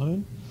most well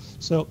known.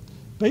 So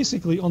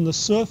basically on the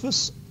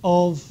surface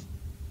of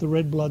the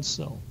red blood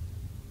cell,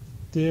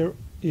 there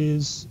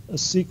is a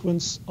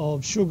sequence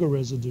of sugar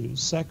residues,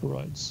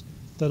 saccharides,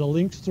 that are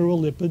linked through a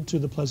lipid to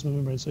the plasma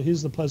membrane. So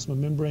here's the plasma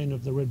membrane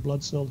of the red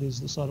blood cell,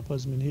 here's the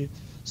cytoplasm in here.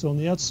 So on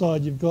the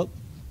outside you've got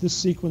this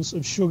sequence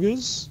of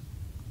sugars,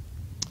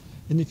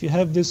 and if you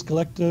have this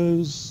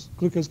glucose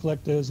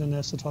galactose and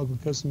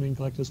acetylglucosamine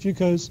galactose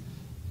fucose,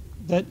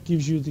 that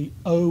gives you the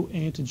O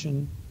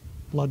antigen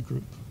blood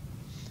group.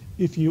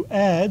 If you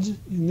add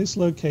in this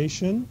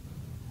location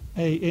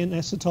a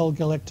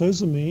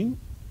N-acetylgalactosamine,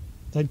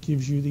 that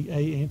gives you the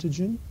A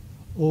antigen.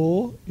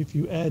 Or if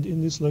you add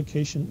in this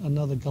location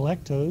another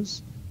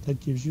galactose, that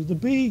gives you the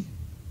B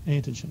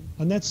antigen.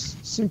 And that's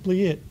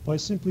simply it. By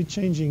simply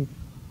changing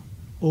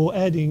or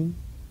adding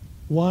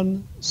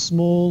one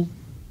small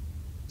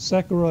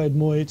saccharide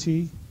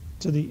moiety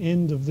to the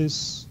end of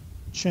this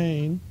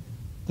chain,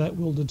 that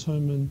will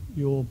determine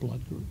your blood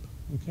group.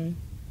 Okay?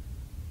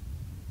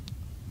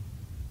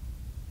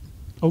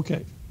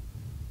 Okay.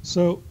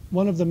 So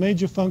one of the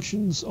major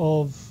functions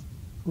of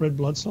red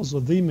blood cells,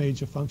 or the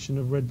major function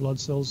of red blood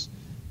cells,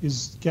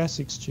 is gas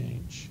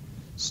exchange.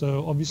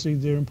 So obviously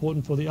they're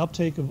important for the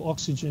uptake of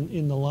oxygen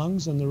in the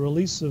lungs and the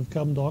release of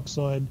carbon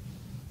dioxide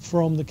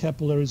from the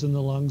capillaries in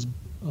the lungs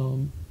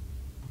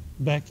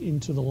back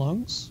into the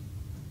lungs.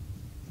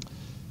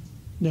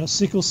 Now,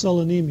 sickle cell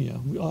anemia.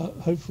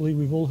 Hopefully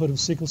we've all heard of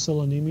sickle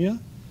cell anemia.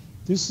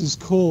 This is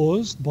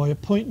caused by a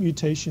point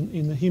mutation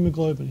in the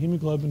hemoglobin.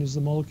 Hemoglobin is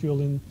the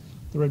molecule in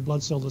the red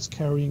blood cell that's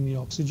carrying the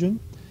oxygen.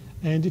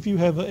 And if you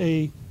have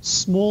a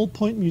small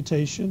point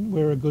mutation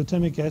where a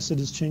glutamic acid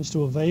is changed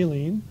to a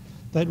valine,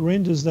 that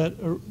renders that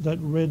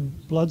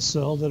red blood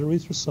cell, that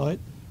erythrocyte,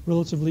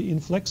 relatively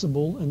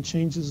inflexible and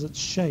changes its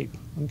shape.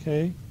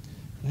 Okay,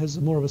 it has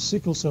more of a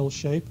sickle cell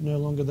shape, no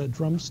longer that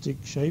drumstick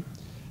shape.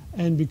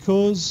 And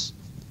because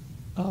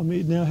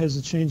it now has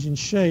a change in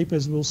shape,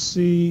 as we'll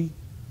see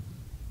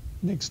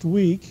next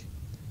week,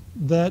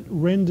 that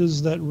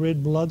renders that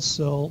red blood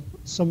cell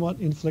somewhat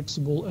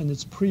inflexible, and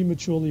it's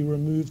prematurely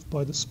removed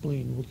by the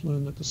spleen. We'll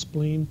learn that the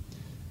spleen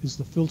is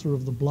the filter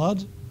of the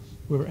blood,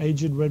 where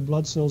aged red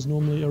blood cells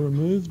normally are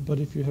removed. But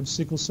if you have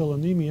sickle cell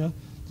anemia,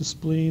 the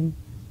spleen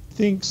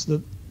thinks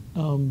that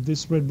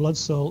this red blood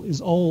cell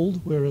is old,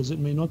 whereas it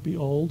may not be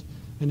old,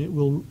 and it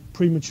will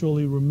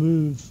prematurely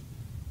remove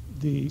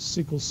the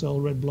sickle cell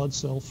red blood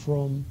cell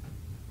from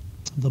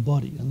the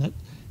body. And that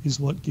is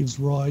what gives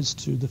rise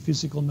to the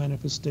physical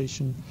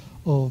manifestation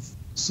of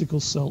sickle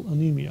cell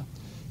anemia.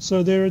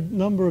 So there are a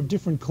number of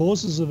different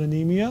causes of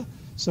anemia.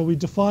 So we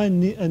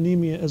define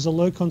anemia as a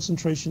low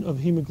concentration of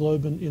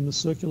hemoglobin in the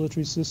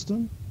circulatory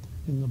system,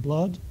 in the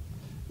blood.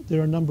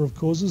 There are a number of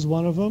causes.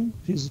 One of them,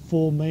 here's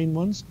 4 main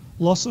ones: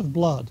 loss of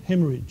blood,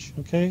 hemorrhage,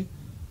 okay?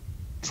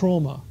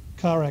 Trauma,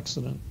 car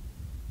accident,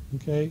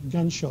 okay?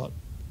 Gunshot.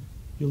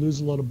 You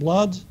lose a lot of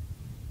blood,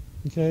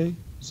 okay?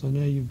 So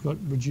now you've got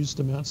reduced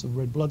amounts of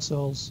red blood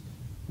cells,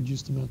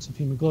 reduced amounts of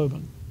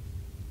hemoglobin.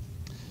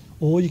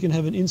 Or you can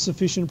have an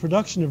insufficient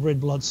production of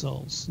red blood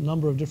cells. A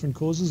number of different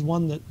causes.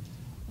 One that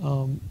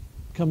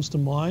comes to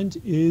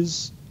mind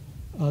is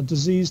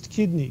diseased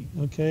kidney,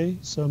 okay?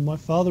 So my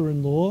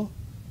father-in-law,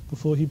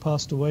 before he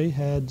passed away,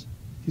 had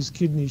his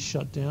kidneys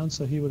shut down,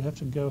 so he would have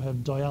to go have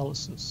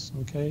dialysis,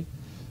 okay?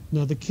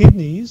 Now the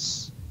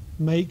kidneys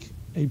make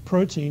a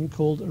protein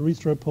called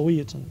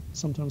erythropoietin,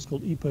 sometimes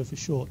called EPO for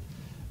short.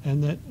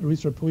 And that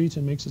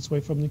erythropoietin makes its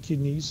way from the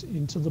kidneys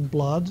into the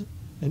blood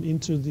and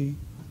into the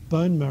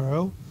bone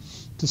marrow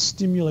to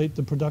stimulate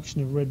the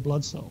production of red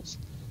blood cells.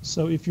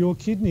 So if your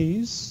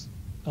kidneys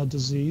are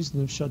diseased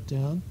and have shut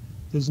down,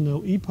 there's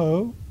no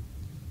EPO,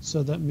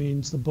 so that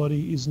means the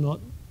body is not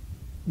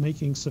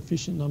making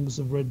sufficient numbers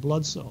of red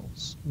blood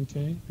cells,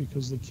 okay,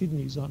 because the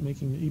kidneys aren't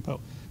making the EPO.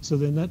 So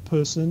then that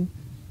person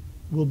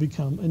will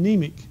become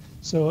anemic.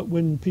 So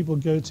when people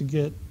go to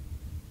get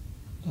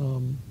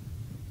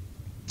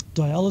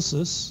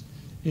dialysis,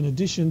 in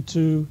addition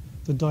to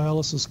the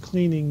dialysis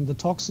cleaning the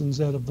toxins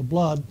out of the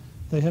blood,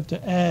 they have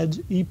to add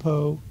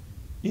EPO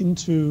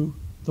into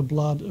the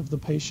blood of the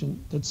patient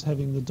that's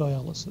having the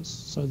dialysis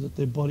so that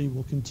their body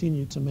will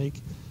continue to make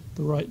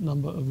the right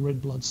number of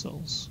red blood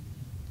cells.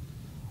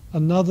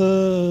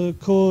 Another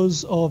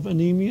cause of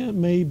anemia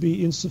may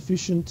be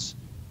insufficient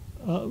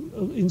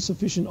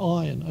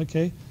iron,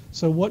 okay?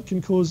 So what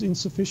can cause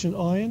insufficient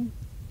iron?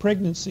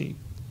 Pregnancy.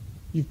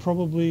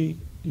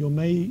 You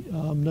may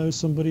know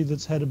somebody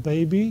that's had a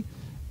baby,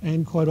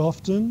 and quite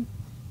often,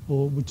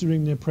 or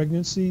during their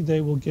pregnancy,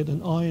 they will get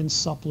an iron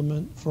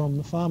supplement from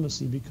the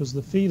pharmacy because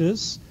the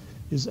fetus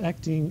is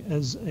acting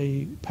as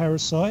a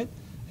parasite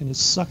and is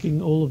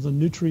sucking all of the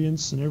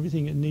nutrients and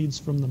everything it needs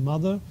from the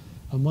mother.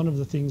 And one of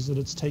the things that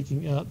it's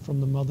taking out from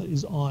the mother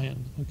is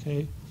iron,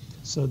 okay?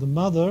 So the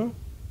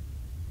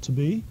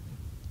mother-to-be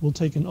will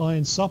take an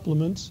iron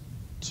supplement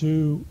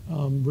to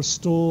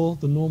restore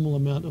the normal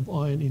amount of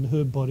iron in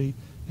her body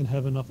and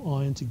have enough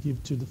iron to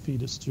give to the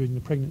fetus during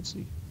the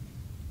pregnancy.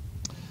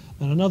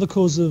 And another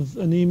cause of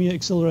anemia,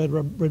 accelerated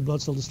red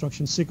blood cell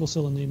destruction, sickle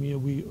cell anemia.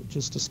 We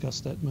just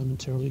discussed that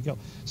momentarily ago.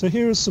 So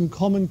here are some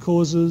common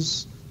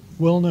causes,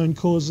 well-known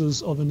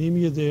causes of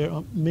anemia. There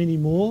are many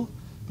more,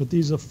 but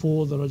these are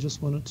 4 that I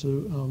just wanted to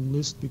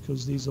list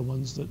because these are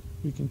ones that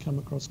we can come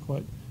across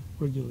quite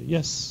regularly.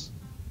 Yes?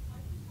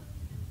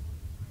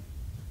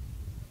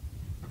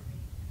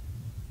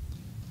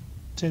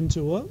 Tend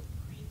to what?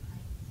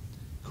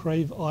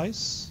 Crave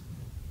ice.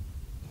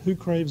 Who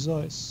craves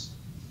ice?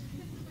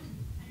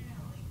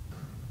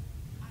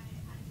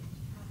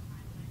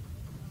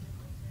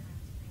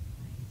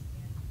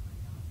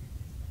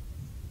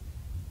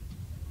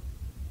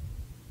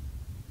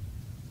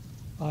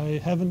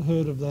 I haven't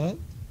heard of that.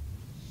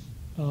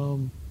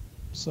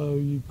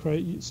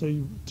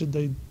 Did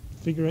they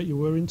figure out you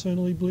were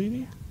internally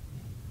bleeding?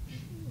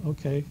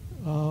 Okay.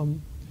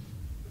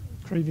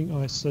 Craving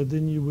ice. So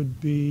then you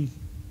would be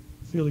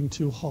feeling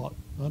too hot.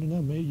 I don't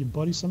know. Maybe your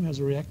body somehow is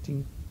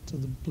reacting to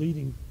the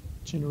bleeding,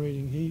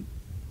 generating heat.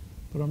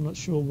 But I'm not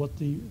sure what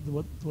the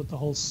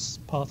whole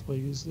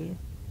pathway is there.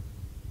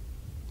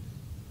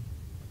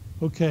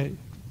 Okay.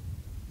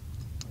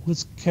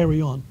 Let's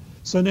carry on.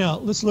 So now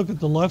let's look at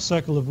the life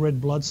cycle of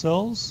red blood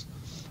cells.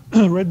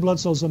 Red blood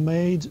cells are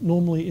made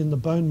normally in the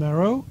bone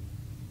marrow.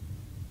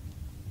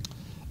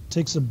 It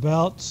takes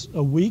about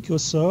a week or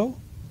so,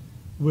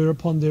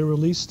 whereupon they're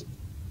released,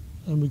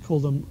 and we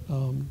call them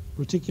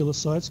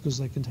reticulocytes because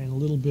they contain a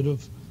little bit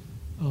of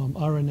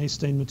RNA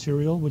stained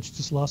material, which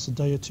just lasts a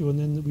day or two, and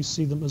then we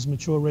see them as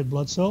mature red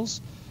blood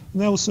cells.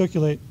 And they will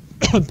circulate,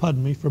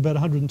 pardon me, for about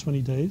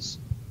 120 days.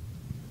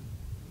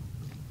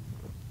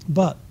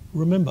 But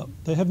remember,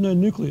 they have no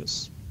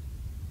nucleus,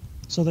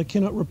 so they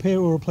cannot repair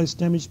or replace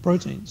damaged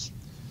proteins.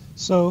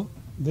 So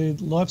their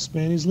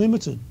lifespan is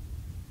limited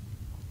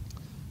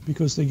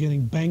because they're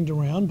getting banged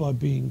around by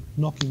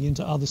knocking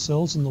into other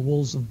cells in the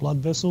walls of blood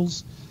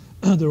vessels.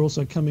 They're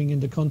also coming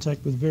into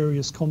contact with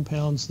various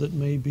compounds that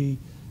may be,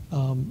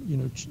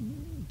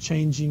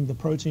 changing the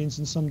proteins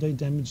and someday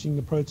damaging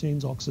the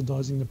proteins,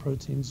 oxidizing the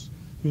proteins,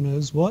 who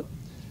knows what.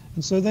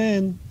 And so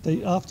then,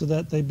 after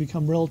that, they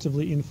become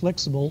relatively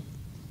inflexible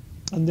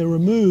and they're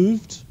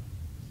removed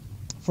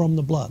from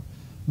the blood.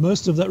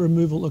 Most of that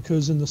removal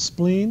occurs in the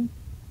spleen,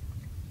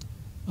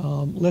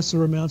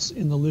 lesser amounts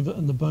in the liver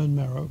and the bone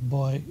marrow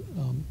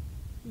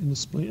in the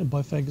spleen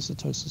by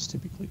phagocytosis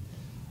typically.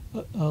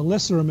 A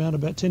lesser amount,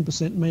 about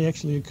 10%, may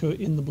actually occur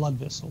in the blood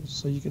vessels.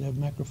 So you could have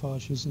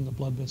macrophages in the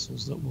blood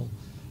vessels that will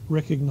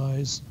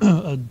recognize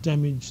a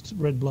damaged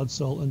red blood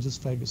cell and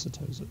just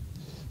phagocytose it.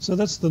 So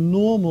that's the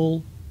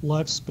normal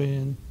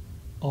lifespan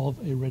of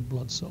a red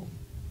blood cell.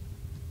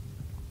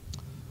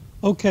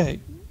 Okay,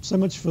 so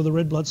much for the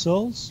red blood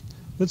cells.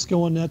 Let's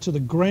go on now to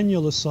the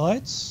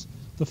granulocytes.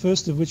 The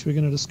first of which we're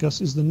going to discuss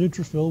is the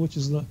neutrophil, which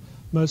is the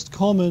most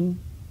common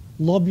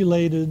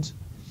lobulated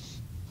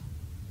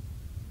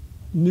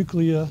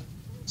nuclear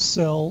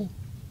cell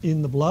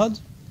in the blood.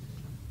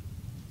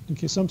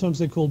 Okay, sometimes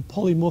they're called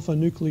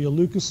polymorphonuclear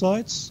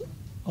leukocytes,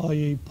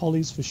 i.e.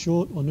 polys for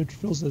short, or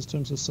neutrophils. Those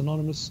terms are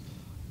synonymous.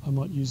 I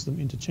might use them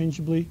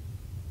interchangeably.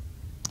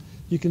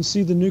 You can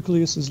see the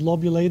nucleus is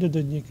lobulated,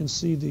 and you can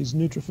see these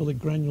neutrophilic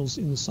granules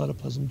in the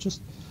cytoplasm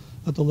just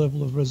at the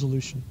level of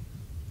resolution.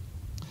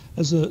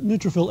 As a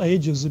neutrophil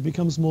ages, it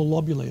becomes more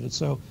lobulated.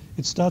 So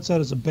it starts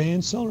out as a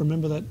band cell.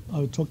 Remember that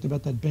I talked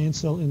about that band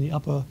cell in the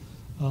upper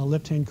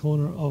left-hand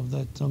corner of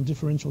that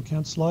differential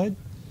count slide.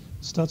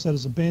 It starts out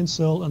as a band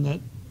cell, and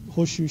that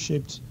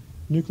horseshoe-shaped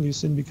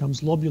nucleus then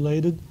becomes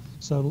lobulated.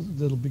 So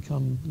that'll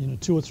become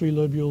 2 or 3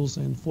 lobules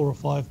and 4 or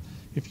 5.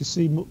 If you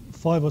see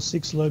 5 or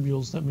 6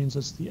 lobules, that means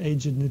that's the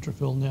aged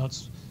neutrophil. Now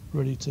it's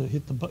ready to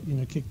hit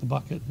kick the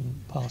bucket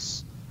and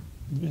pass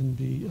and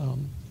be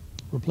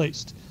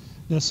replaced.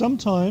 Now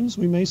sometimes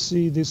we may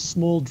see this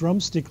small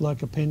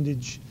drumstick-like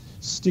appendage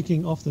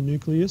sticking off the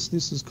nucleus.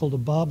 This is called a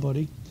bar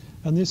body,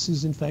 and this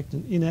is in fact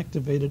an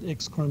inactivated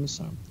X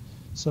chromosome.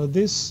 So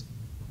this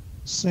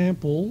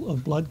sample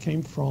of blood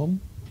came from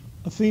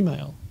a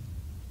female,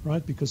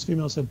 right? Because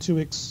females have 2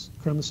 X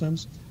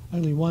chromosomes.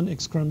 Only 1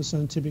 X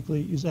chromosome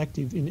typically is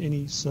active in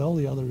any cell.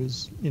 The other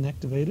is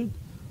inactivated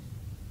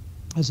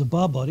as a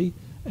bar body.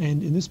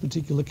 And in this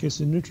particular case,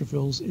 in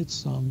neutrophils,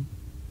 it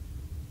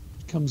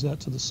comes out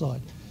to the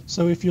side.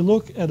 So if you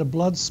look at a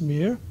blood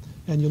smear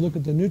and you look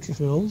at the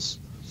neutrophils,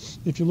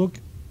 if you look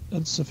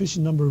at a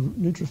sufficient number of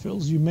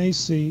neutrophils, you may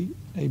see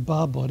a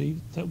bar body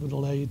that would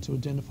allow you to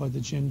identify the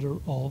gender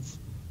of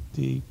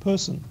the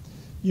person.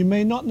 You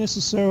may not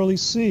necessarily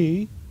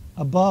see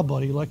a bar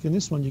body, like in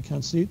this one you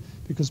can't see it,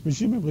 because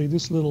presumably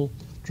this little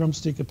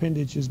drumstick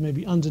appendage is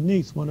maybe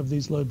underneath one of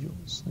these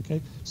lobules.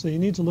 Okay, so you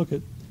need to look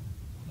at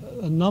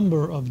a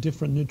number of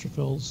different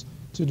neutrophils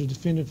to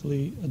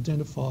definitively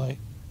identify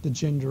the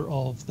gender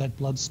of that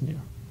blood smear.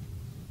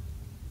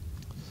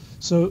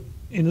 So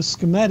in a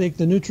schematic,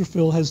 the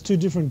neutrophil has 2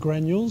 different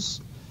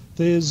granules.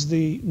 There's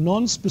the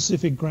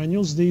non-specific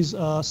granules. These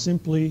are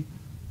simply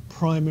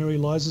primary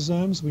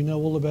lysosomes. We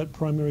know all about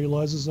primary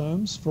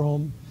lysosomes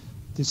from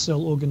the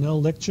cell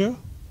organelle lecture,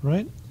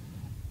 right?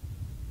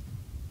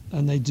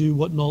 and they do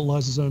what null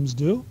lysosomes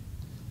do.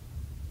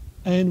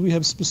 And we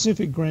have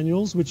specific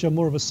granules, which are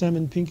more of a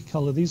salmon pink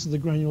color. These are the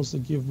granules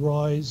that give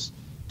rise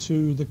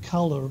to the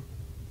color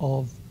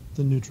of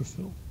the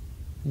neutrophil.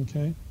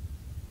 Okay.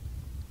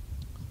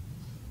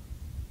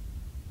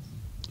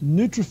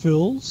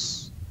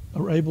 Neutrophils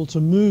are able to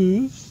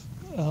move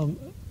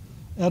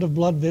out of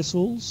blood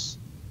vessels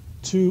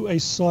to a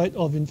site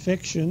of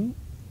infection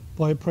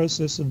by a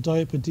process of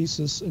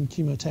diapedesis and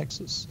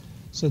chemotaxis.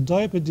 So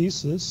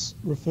diapedesis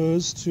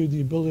refers to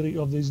the ability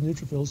of these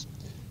neutrophils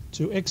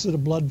to exit a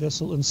blood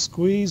vessel and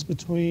squeeze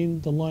between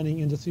the lining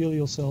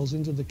endothelial cells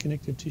into the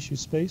connective tissue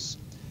space.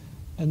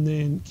 And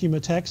then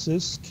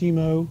chemotaxis,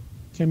 chemo,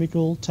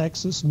 chemical,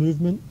 taxis,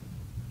 movement,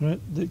 right?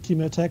 The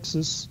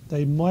chemotaxis,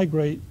 they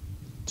migrate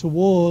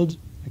toward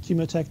a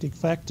chemotactic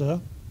factor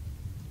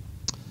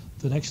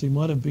that actually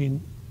might have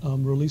been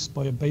released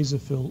by a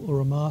basophil or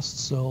a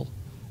mast cell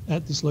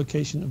at this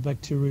location of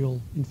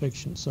bacterial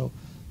infection. So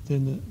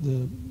then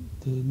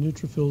the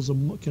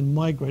neutrophils can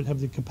migrate, have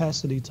the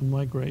capacity to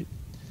migrate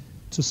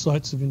to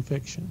sites of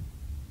infection.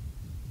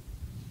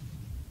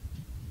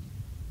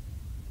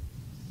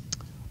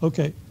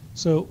 Okay,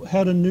 so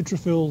how do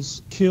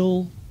neutrophils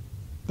kill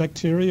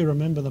bacteria?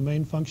 Remember, the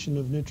main function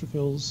of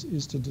neutrophils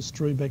is to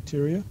destroy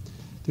bacteria.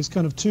 There's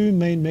kind of two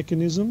main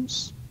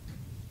mechanisms.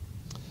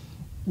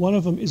 One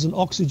of them is an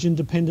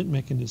oxygen-dependent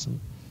mechanism.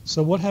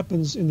 So what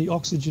happens in the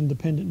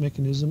oxygen-dependent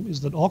mechanism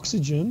is that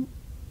oxygen,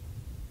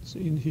 so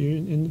in here,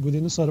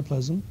 within the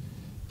cytoplasm,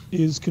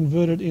 is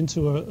converted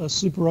into a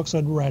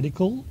superoxide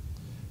radical,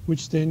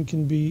 which then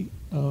can be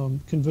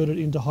converted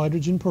into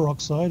hydrogen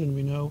peroxide, and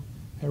we know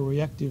how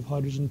reactive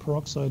hydrogen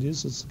peroxide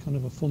is. It's kind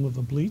of a form of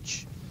a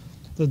bleach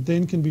that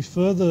then can be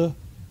further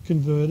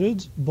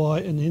converted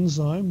by an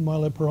enzyme,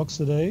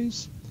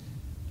 myeloperoxidase,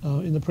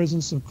 in the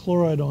presence of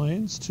chloride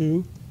ions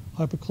to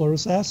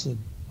hypochlorous acid.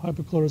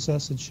 Hypochlorous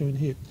acid shown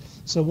here.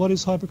 So what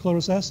is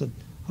hypochlorous acid?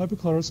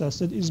 Hypochlorous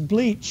acid is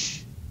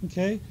bleach.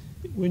 Okay,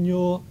 when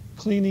you're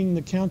cleaning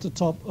the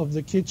countertop of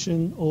the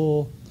kitchen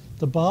or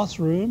the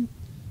bathroom,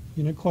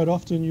 you know, quite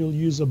often you'll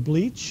use a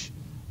bleach,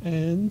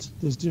 and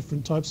there's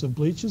different types of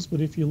bleaches,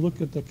 but if you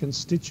look at the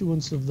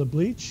constituents of the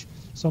bleach,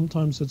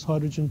 sometimes it's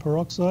hydrogen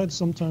peroxide,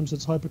 sometimes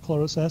it's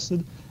hypochlorous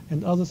acid,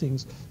 and other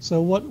things. So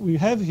what we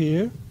have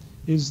here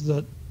is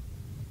that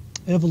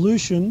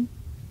evolution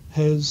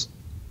has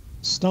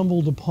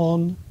stumbled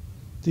upon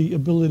the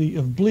ability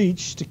of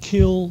bleach to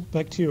kill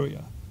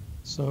bacteria.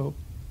 So,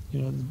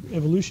 you know,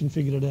 evolution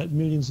figured it out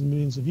millions and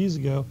millions of years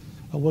ago.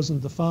 It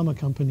wasn't the pharma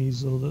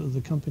companies or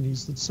the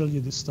companies that sell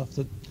you this stuff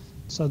that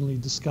suddenly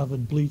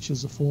discovered bleach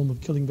as a form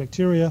of killing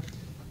bacteria.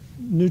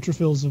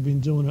 Neutrophils have been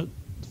doing it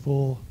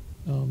for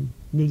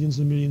millions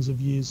and millions of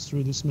years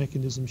through this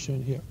mechanism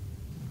shown here.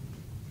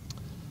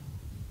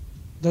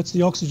 That's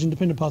the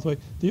oxygen-dependent pathway.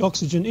 The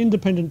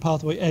oxygen-independent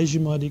pathway, as you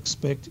might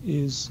expect,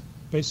 is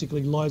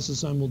basically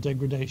lysosomal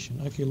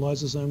degradation. Okay,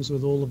 lysosomes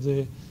with all of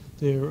their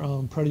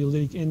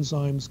proteolytic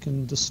enzymes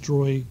can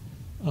destroy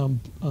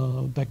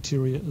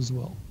bacteria as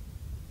well.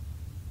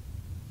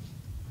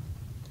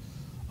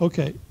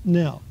 Okay,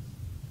 now,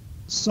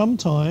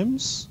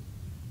 sometimes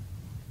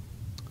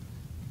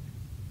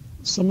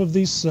some of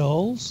these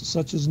cells,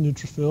 such as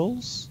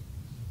neutrophils,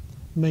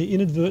 may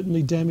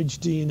inadvertently damage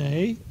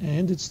DNA,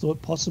 and it's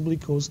thought possibly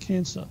cause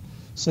cancer.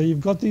 So you've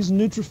got these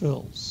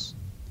neutrophils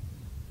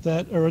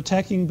that are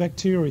attacking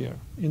bacteria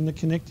in the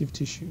connective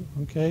tissue,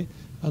 okay?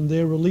 And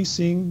they're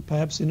releasing,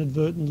 perhaps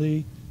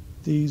inadvertently,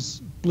 these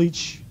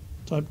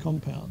bleach-type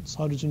compounds,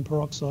 hydrogen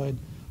peroxide,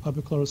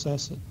 hypochlorous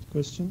acid.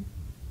 Question?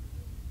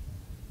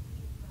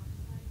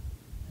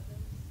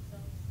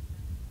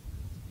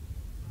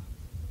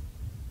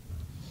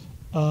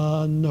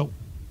 No.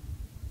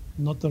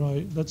 Not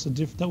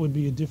that that would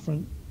be a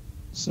different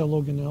cell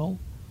organelle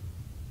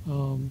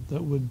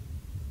that would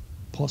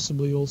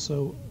possibly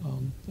also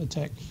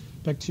attack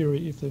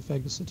bacteria if they're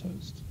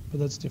phagocytosed, but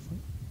that's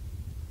different.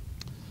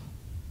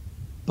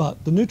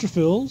 But the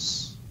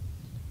neutrophils,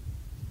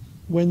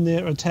 when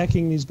they're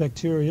attacking these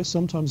bacteria,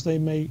 sometimes they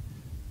may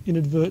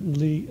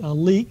inadvertently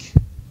leak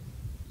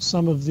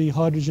some of the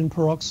hydrogen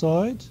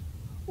peroxide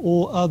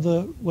or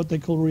other what they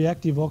call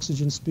reactive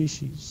oxygen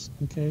species,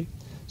 okay?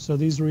 So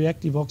these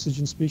reactive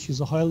oxygen species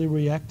are highly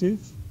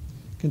reactive,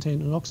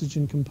 contain an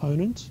oxygen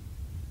component,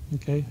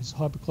 okay, it's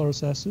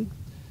hypochlorous acid,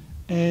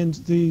 and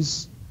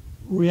these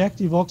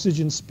reactive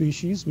oxygen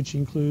species, which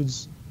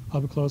includes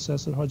hypochlorous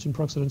acid, hydrogen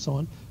peroxide, and so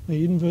on,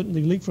 may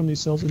inadvertently leak from these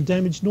cells and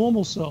damage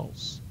normal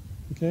cells,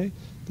 okay?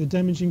 They're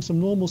damaging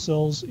some normal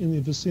cells in the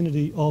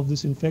vicinity of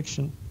this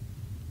infection.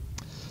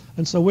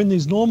 And so when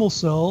these normal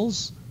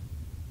cells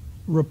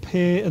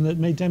repair, and that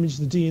may damage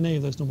the DNA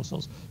of those normal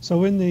cells. So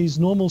when these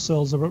normal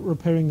cells are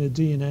repairing their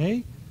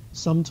DNA,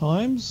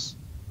 sometimes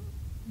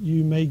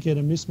you may get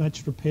a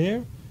mismatched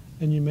repair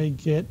and you may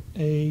get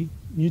a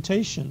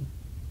mutation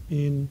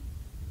in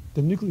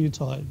the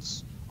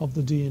nucleotides of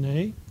the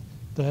DNA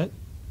that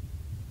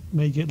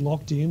may get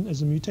locked in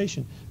as a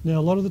mutation. Now,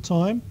 a lot of the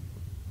time,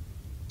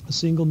 a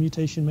single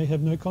mutation may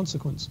have no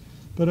consequence.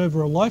 But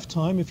over a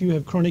lifetime, if you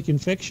have chronic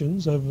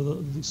infections over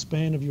the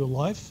span of your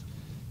life,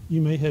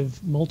 you may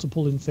have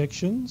multiple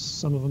infections.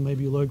 Some of them may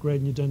be low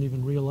grade and you don't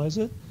even realize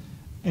it.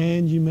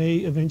 And you may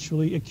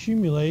eventually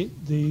accumulate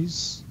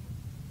these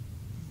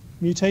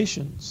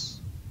mutations.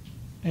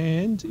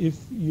 And if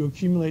you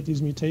accumulate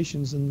these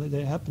mutations and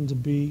they happen to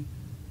be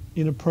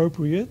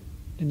inappropriate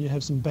and you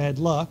have some bad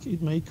luck,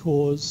 it may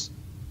cause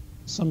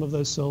some of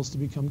those cells to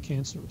become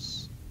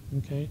cancerous.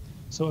 Okay?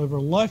 So over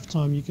a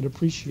lifetime, you could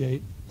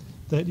appreciate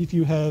that if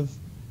you have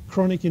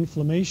chronic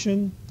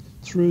inflammation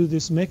through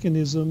this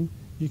mechanism,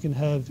 you can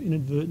have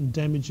inadvertent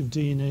damage of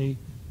DNA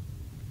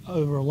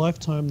over a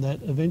lifetime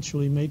that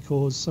eventually may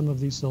cause some of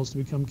these cells to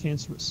become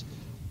cancerous.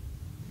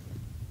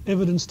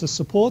 Evidence to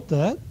support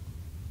that,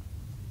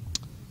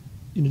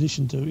 in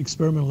addition to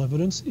experimental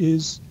evidence,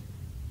 is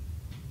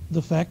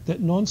the fact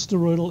that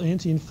non-steroidal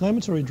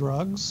anti-inflammatory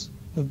drugs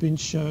have been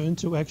shown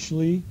to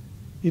actually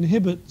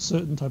inhibit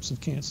certain types of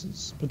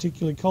cancers,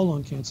 particularly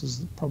colon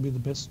cancers, probably the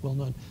best well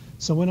known.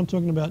 So when I'm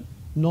talking about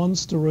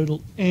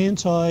non-steroidal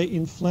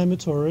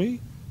anti-inflammatory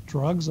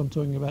drugs, I'm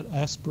talking about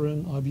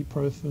aspirin,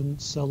 ibuprofen,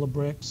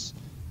 Celebrex,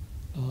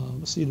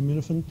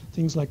 acetaminophen,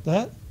 things like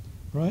that,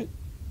 right?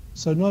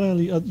 So not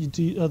only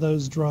are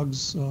those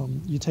drugs,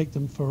 you take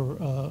them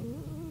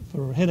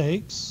for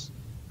headaches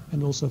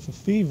and also for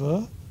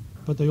fever,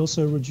 but they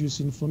also reduce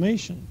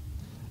inflammation.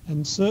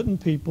 And certain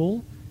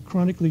people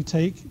chronically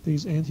take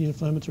these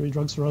anti-inflammatory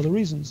drugs for other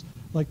reasons,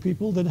 like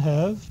people that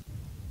have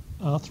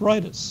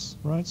arthritis,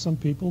 right? Some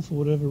people, for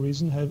whatever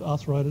reason, have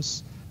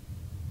arthritis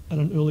at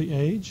an early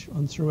age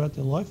and throughout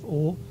their life,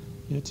 or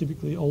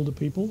typically older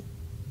people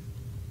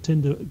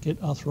tend to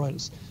get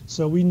arthritis.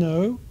 So we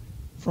know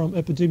from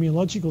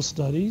epidemiological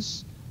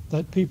studies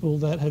that people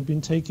that have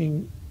been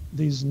taking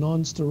these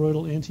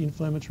non-steroidal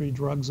anti-inflammatory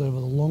drugs over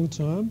the long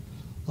term,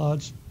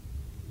 large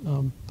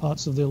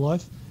parts of their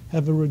life,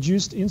 have a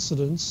reduced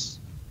incidence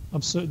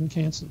of certain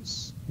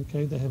cancers.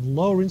 Okay, they have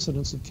lower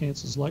incidence of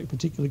cancers, like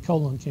particularly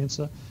colon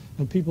cancer,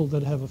 and people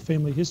that have a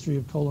family history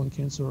of colon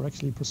cancer are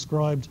actually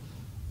prescribed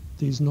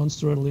these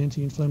non-steroidal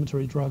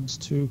anti-inflammatory drugs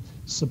to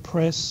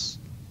suppress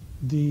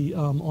the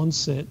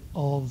onset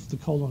of the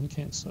colon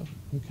cancer.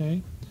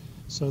 Okay,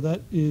 so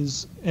that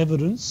is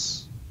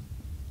evidence,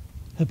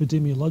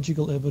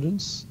 epidemiological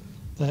evidence,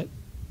 that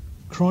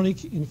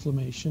chronic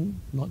inflammation,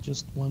 not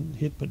just one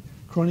hit, but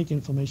chronic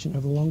inflammation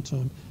over the long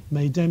term,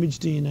 may damage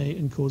DNA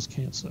and cause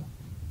cancer.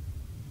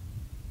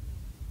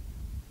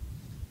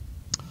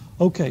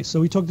 Okay, so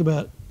we talked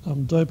about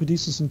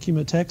diapedesis and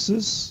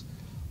chemotaxis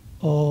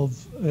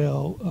of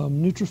our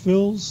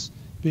neutrophils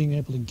being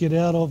able to get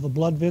out of a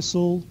blood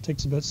vessel,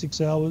 takes about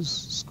 6 hours,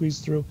 squeeze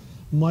through,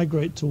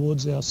 migrate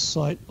towards our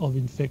site of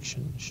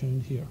infection,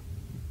 shown here.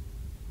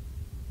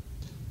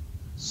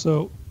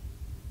 So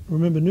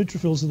remember,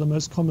 neutrophils are the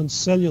most common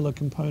cellular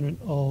component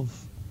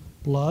of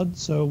blood.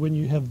 So when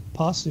you have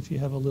pus, if you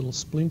have a little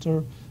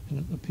splinter and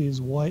it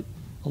appears white,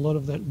 a lot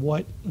of that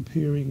white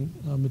appearing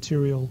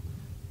material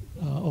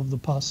of the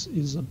pus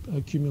is an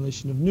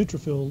accumulation of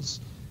neutrophils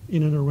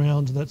in and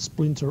around that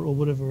splinter or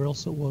whatever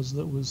else it was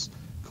that was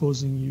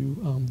causing you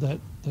that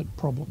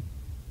problem.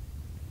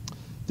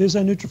 There's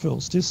our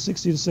neutrophils, just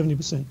 60 to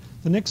 70%.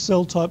 The next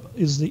cell type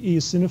is the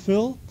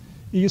eosinophil.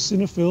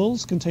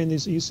 Eosinophils contain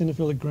these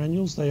eosinophilic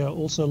granules. They are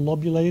also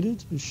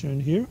lobulated, as shown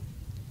here,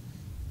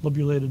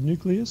 lobulated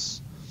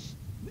nucleus.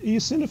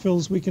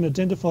 Eosinophils we can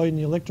identify in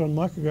the electron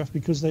micrograph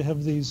because they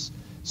have these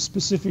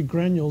specific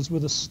granules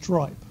with a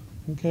stripe,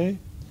 okay?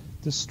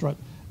 This stripe.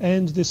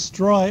 And this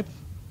stripe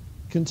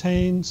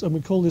contains, and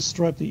we call this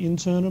stripe the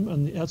internum,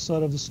 and the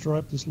outside of the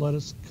stripe, this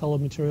lightest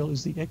colored material,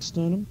 is the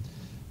externum.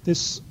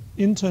 This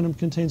internum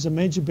contains a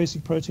major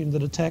basic protein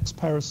that attacks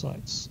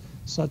parasites,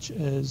 such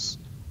as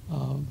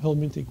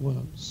helminthic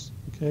worms,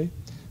 okay?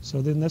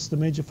 So then that's the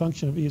major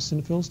function of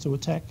eosinophils, to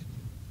attack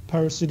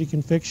parasitic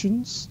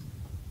infections.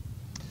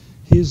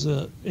 Here's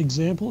an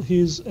example.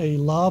 Here's a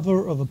larva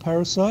of a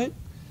parasite,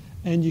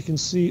 and you can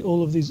see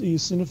all of these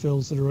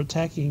eosinophils that are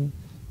attacking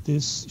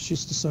this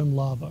schistosome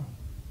larva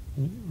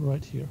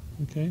right here,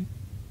 okay?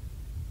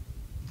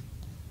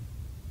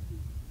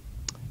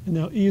 And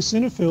now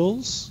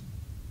eosinophils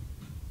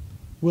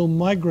will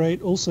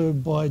migrate also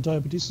by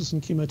diapedesis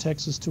and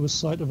chemotaxis to a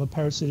site of a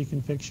parasitic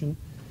infection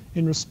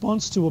in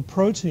response to a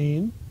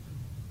protein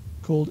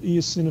called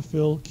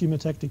eosinophil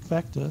chemotactic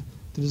factor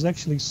that is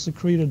actually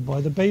secreted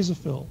by the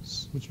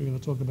basophils, which we're going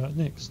to talk about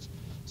next.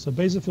 So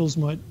basophils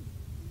might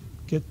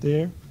get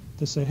there.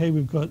 They say, hey,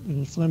 we've got an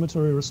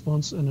inflammatory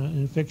response and an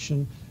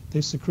infection.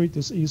 They secrete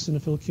this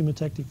eosinophil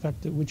chemotactic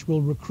factor, which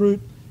will recruit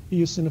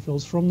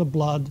eosinophils from the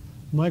blood,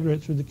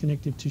 migrate through the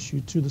connective tissue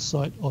to the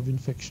site of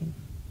infection.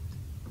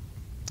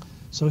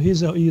 So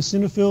here's our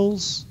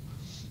eosinophils.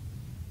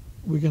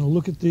 We're going to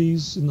look at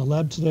these in the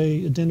lab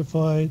today,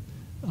 identify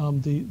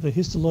the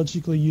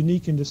histologically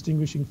unique and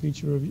distinguishing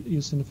feature of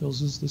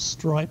eosinophils is this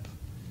stripe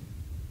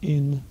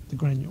in the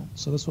granule.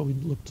 So that's what we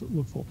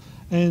look for.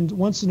 And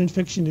once an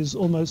infection is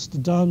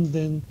almost done,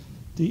 then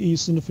the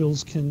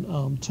eosinophils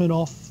can turn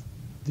off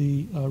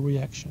the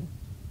reaction.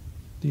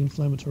 the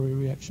inflammatory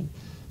reaction.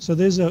 So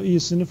there's our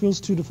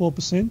eosinophils, 2 to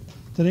 4%.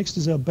 The next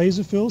is our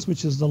basophils,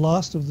 which is the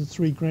last of the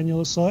 3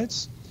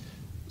 granulocytes.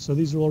 So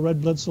these are all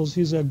red blood cells.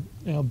 Here's our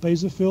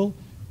basophil.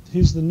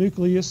 Here's the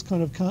nucleus.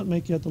 Kind of can't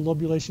make out the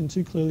lobulation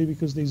too clearly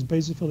because these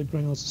basophilic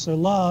granules are so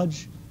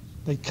large,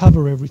 they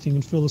cover everything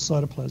and fill the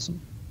cytoplasm.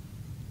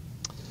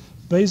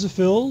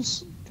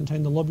 Basophils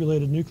contain the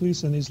lobulated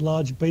nucleus and these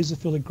large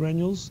basophilic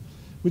granules,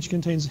 which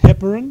contains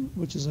heparin,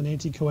 which is an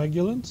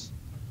anticoagulant,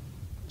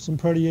 some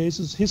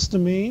proteases,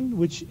 histamine,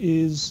 which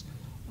is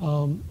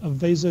a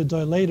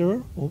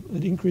vasodilator, or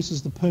it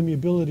increases the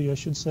permeability, I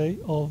should say,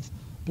 of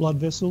blood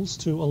vessels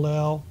to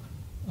allow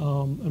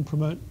and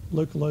promote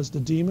localized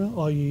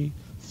edema, i.e.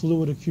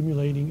 fluid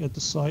accumulating at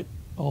the site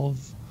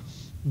of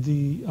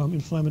the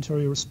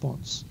inflammatory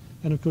response.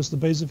 And of course the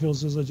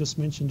basophils, as I just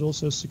mentioned,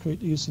 also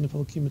secrete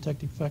eosinophil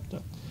chemotactic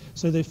factor.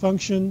 So they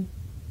function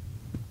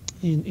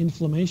in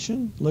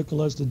inflammation,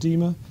 localized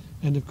edema,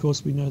 and of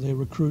course we know they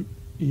recruit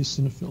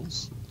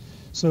eosinophils.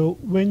 So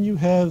when you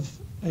have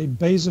a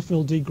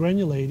basophil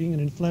degranulating, an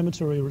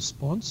inflammatory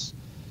response,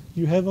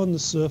 you have on the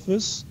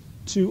surface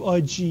 2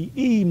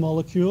 IgE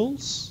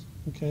molecules,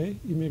 okay,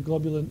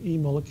 immunoglobulin E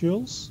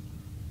molecules,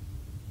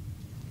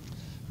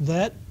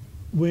 that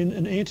when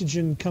an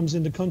antigen comes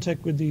into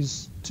contact with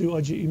these 2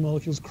 IgE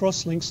molecules,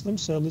 cross-links them.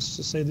 So let's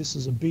just say this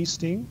is a bee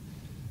sting,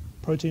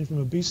 protein from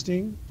a bee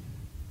sting.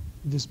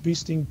 This bee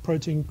sting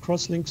protein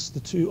cross-links the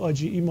 2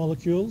 IgE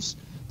molecules.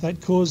 That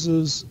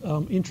causes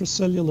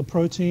intracellular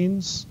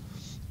proteins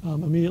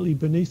immediately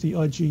beneath the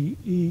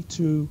IgE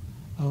to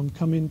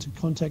come into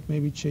contact,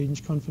 maybe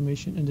change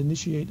conformation, and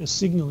initiate a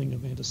signaling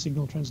event, a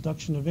signal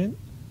transduction event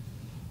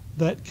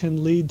that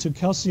can lead to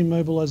calcium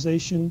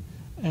mobilization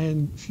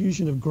and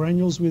fusion of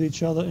granules with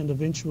each other and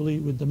eventually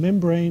with the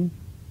membrane,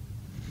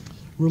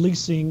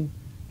 releasing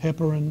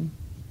heparin,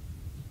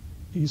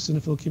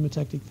 eosinophil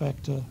chemotactic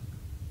factor,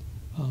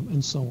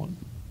 and so on.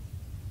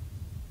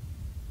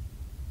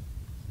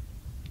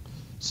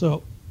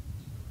 So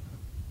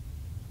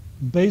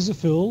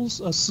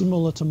basophils are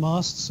similar to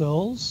mast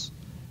cells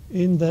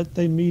in that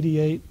they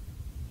mediate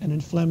an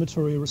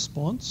inflammatory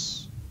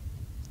response.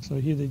 So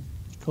here they're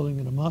calling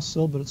it a mast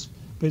cell, but it's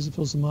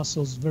basophils and mast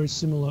cells are very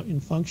similar in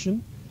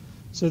function.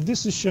 So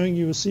this is showing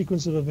you a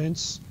sequence of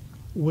events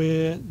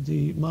where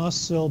the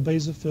mast cell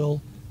basophil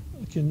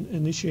can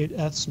initiate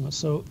asthma.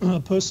 So a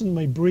person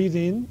may breathe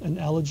in an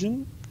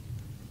allergen.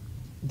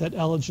 That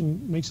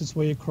allergen makes its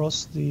way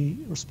across the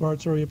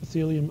respiratory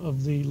epithelium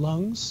of the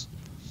lungs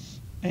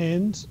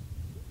and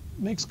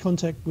makes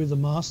contact with a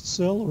mast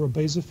cell or a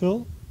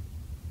basophil.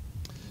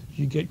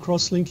 You get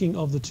cross-linking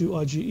of the 2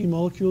 IgE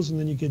molecules, and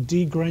then you get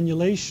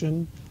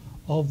degranulation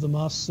of the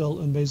mast cell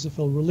and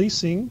basophil,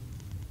 releasing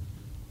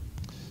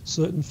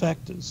certain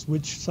factors,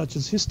 which, such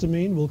as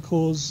histamine, will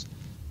cause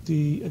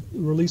the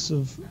release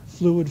of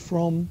fluid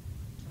from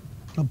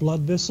a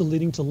blood vessel,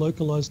 leading to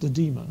localized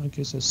edema.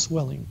 Okay, so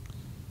swelling,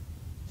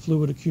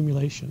 fluid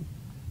accumulation.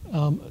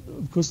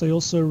 Of course, they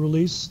also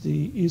release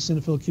the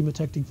eosinophil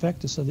chemotactic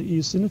factor, so the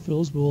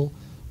eosinophils will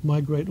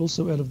migrate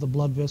also out of the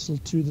blood vessel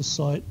to the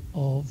site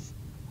of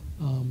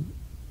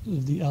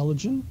the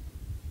allergen.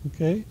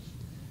 Okay,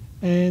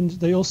 and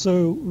they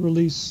also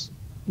release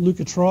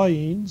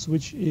leukotrienes,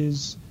 which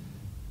is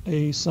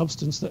a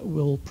substance that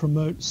will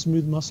promote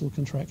smooth muscle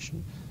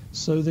contraction.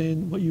 So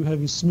then what you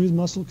have is smooth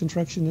muscle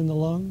contraction in the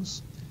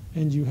lungs,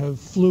 and you have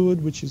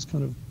fluid which is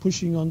kind of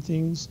pushing on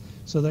things,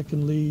 so that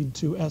can lead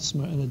to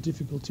asthma and a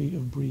difficulty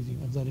of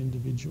breathing of that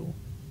individual.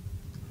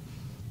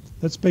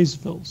 That's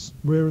basophils,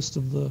 rarest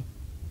of the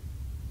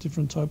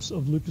different types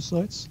of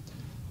leukocytes.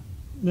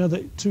 Now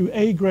the 2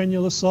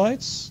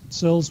 agranulocytes,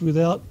 cells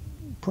without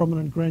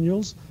prominent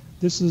granules,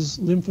 this is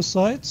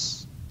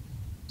lymphocytes,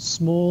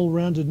 small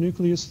rounded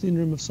nucleus, thin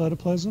rim of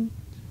cytoplasm.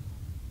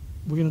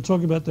 We're going to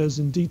talk about those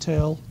in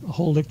detail, a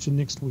whole lecture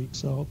next week.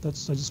 So I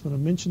just want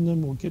to mention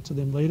them. We'll get to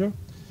them later.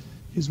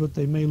 Here's what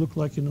they may look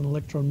like in an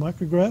electron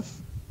micrograph.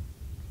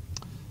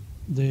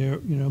 They're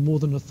more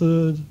than a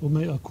third, or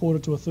maybe a quarter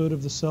to a third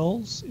of the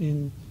cells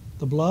in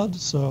the blood.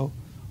 So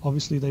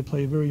obviously they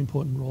play a very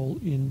important role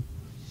in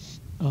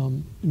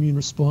immune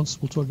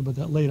response. We'll talk about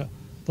that later.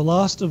 The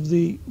last of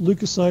the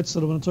leukocytes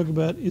that I want to talk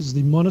about is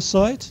the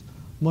monocyte.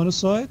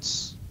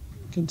 Monocytes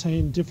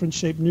contain different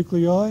shaped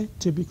nuclei.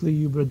 Typically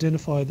you would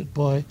identify that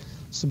by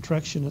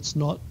subtraction it's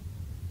not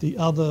the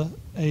other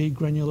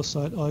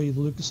agranulocyte, i.e.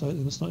 the leukocyte,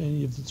 and it's not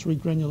any of the 3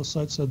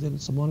 granulocytes, so then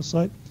it's a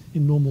monocyte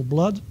in normal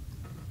blood.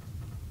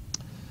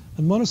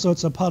 And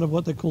monocytes are part of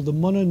what they call the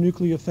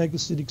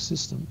mononucleophagocytic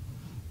system,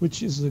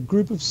 which is a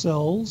group of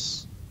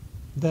cells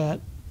that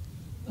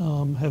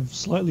have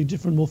slightly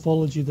different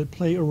morphology that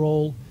play a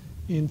role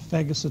in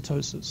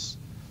phagocytosis.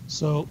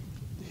 So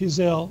here's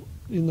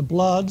in the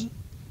blood,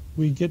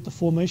 we get the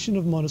formation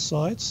of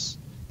monocytes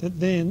that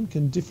then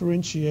can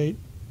differentiate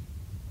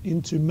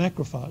into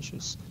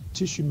macrophages,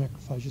 tissue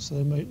macrophages. So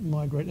they may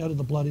migrate out of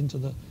the blood into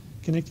the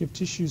connective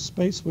tissue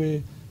space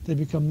where they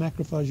become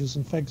macrophages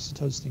and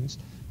phagocytose things.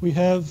 We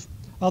have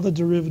other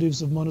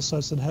derivatives of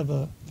monocytes that have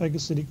a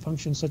phagocytic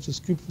function, such as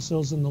Kupffer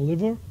cells in the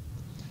liver.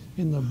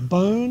 In the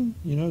bone,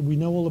 you know, we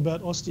know all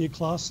about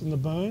osteoclasts in the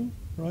bone,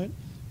 right?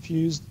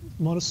 Fused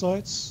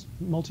monocytes,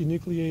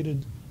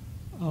 multinucleated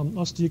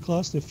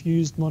osteoclasts, they're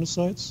fused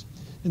monocytes.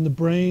 In the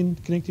brain,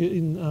 connected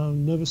in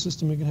nervous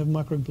system, we can have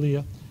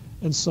microglia,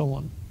 and so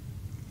on.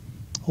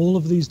 All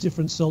of these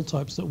different cell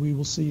types that we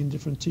will see in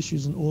different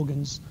tissues and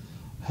organs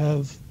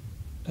have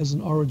as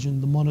an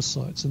origin the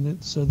monocytes.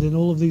 And so then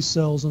all of these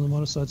cells and the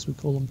monocytes, we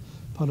call them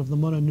part of the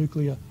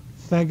mononuclear,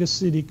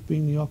 phagocytic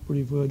being the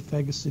operative word,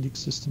 phagocytic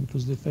system,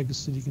 because they're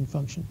phagocytic in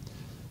function.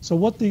 So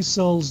what these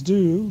cells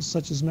do,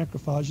 such as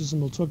macrophages,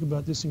 and we'll talk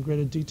about this in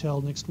greater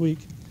detail next week,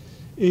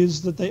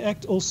 is that they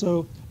act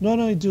also, not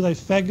only do they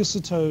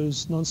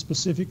phagocytose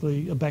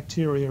non-specifically a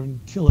bacteria and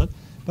kill it,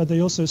 but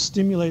they also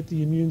stimulate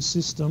the immune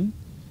system,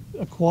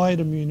 acquired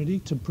immunity,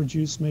 to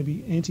produce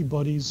maybe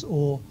antibodies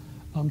or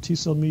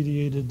T-cell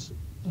mediated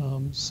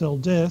cell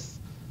death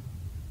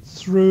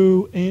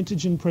through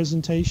antigen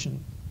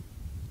presentation.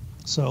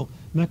 So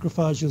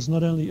macrophages,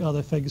 not only are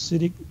they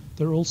phagocytic,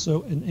 they're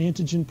also an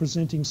antigen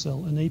presenting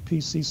cell, an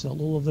APC cell.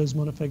 All of those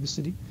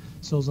monophagocytic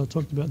cells I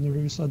talked about in the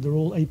previous slide, they're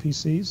all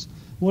APCs.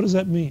 What does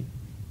that mean?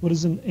 What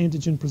is an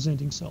antigen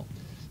presenting cell?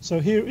 So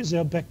here is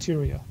our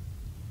bacteria,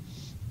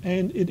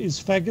 and it is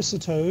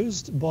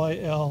phagocytosed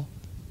by our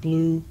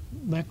blue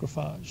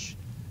macrophage.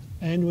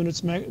 And when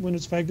it's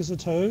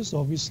phagocytosed,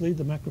 obviously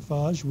the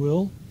macrophage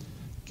will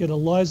get a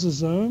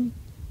lysosome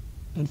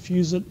and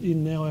fuse it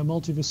in now our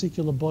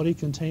multivesicular body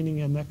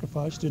containing our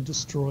macrophage to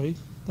destroy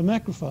the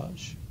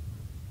macrophage.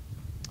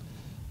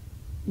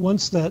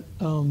 Once that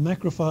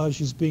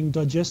macrophage is being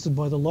digested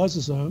by the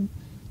lysosome,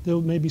 there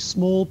may be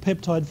small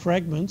peptide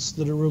fragments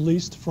that are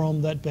released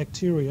from that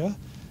bacteria,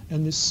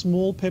 and this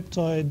small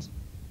peptide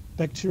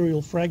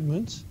bacterial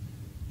fragment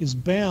is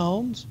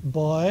bound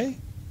by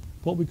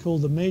what we call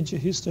the major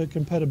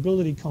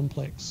histocompatibility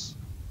complex,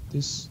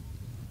 this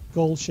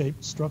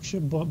goal-shaped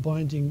structure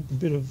binding a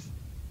bit of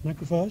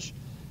macrophage,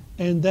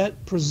 and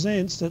that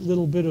presents that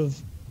little bit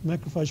of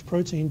macrophage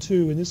protein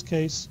to, in this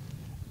case,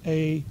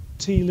 a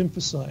T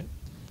lymphocyte.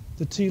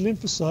 The T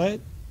lymphocyte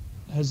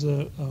has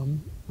a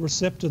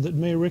receptor that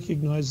may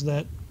recognize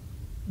that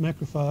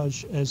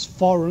macrophage as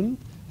foreign,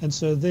 and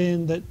so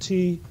then that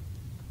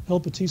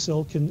helper T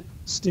cell can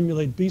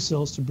stimulate B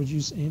cells to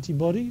produce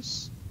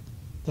antibodies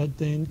that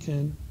then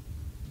can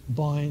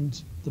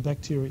bind the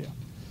bacteria.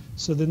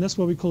 So then that's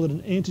why we call it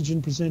an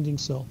antigen presenting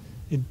cell.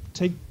 It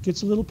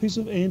gets a little piece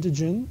of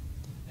antigen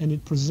and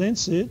it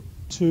presents it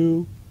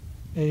to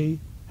a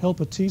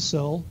helper T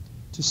cell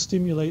to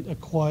stimulate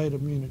acquired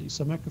immunity.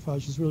 So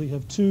macrophages really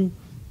have two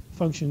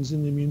functions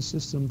in the immune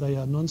system. They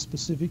are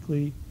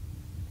non-specifically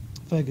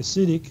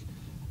phagocytic,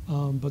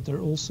 but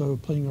they're also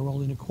playing a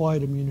role in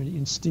acquired immunity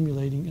in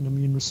stimulating an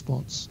immune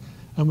response.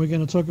 And we're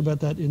going to talk about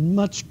that in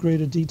much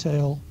greater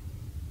detail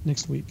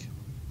next week.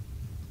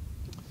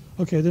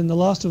 Okay, then the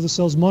last of the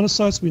cells,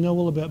 monocytes. We know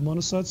all about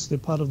monocytes. They're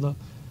part of the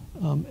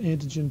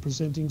antigen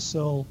presenting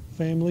cell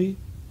family.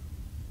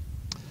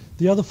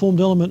 The other formed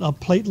element are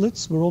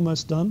platelets. We're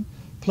almost done.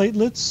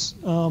 Platelets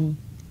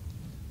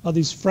are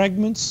these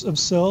fragments of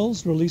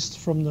cells released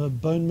from the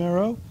bone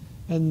marrow.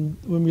 And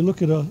when we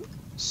look at a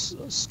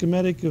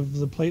schematic of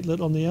the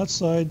platelet on the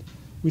outside,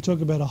 we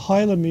talk about a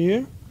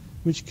hyalomere,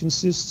 which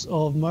consists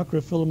of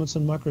microfilaments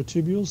and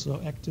microtubules, so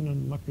actin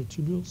and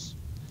microtubules.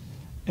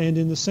 And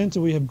in the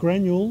center we have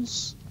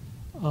granules.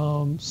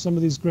 Some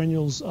of these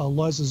granules are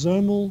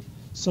lysosomal.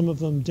 Some of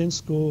them dense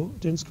core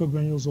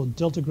granules or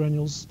delta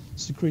granules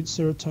secrete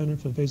serotonin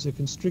for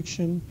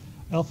vasoconstriction.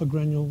 Alpha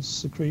granules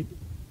secrete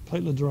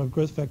platelet-derived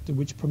growth factor,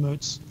 which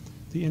promotes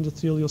the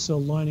endothelial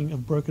cell lining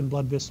of broken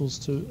blood vessels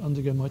to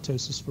undergo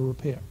mitosis for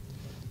repair.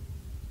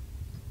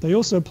 They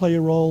also play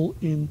a role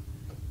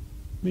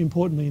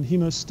importantly in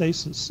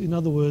hemostasis, in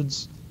other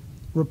words,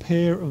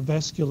 repair of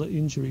vascular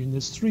injury. And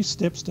there's 3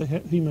 steps to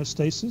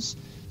hemostasis.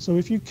 So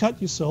if you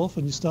cut yourself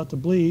and you start to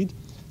bleed,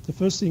 the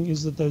first thing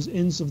is that those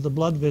ends of the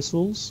blood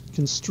vessels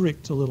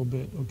constrict a little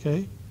bit,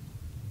 okay?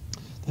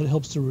 That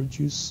helps to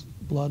reduce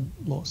blood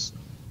loss.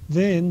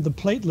 Then the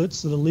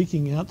platelets that are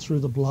leaking out through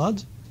the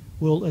blood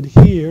will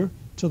adhere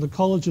to the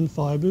collagen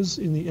fibers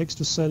in the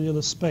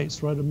extracellular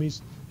space, right?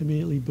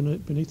 Immediately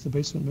beneath the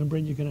basement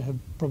membrane, you're going to have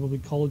probably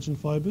collagen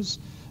fibers.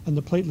 And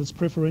the platelets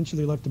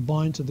preferentially like to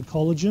bind to the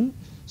collagen.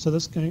 So the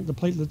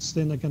platelets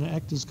then are going to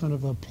act as kind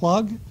of a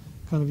plug,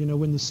 kind of, you know,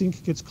 when the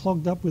sink gets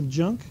clogged up with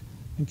junk,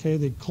 okay,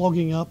 they're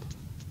clogging up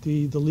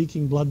the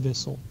leaking blood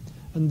vessel.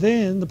 And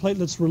then the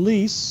platelets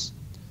release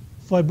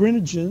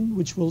fibrinogen,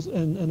 which will,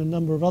 and a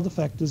number of other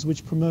factors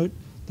which promote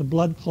the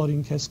blood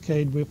clotting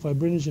cascade, where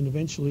fibrinogen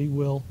eventually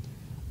will,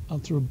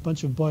 through a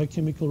bunch of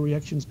biochemical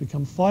reactions,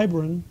 become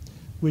fibrin,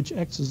 which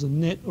acts as a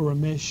net or a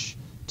mesh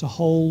to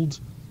hold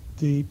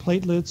the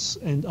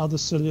platelets and other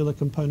cellular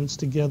components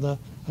together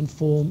and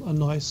form a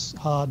nice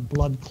hard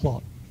blood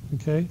clot,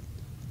 okay?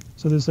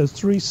 So there's those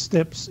 3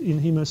 steps in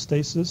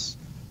hemostasis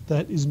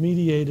that is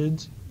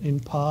mediated in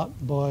part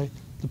by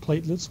the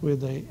platelets, where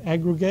they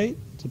aggregate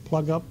to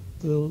plug up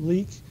the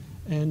leak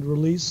and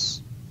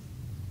release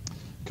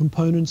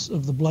components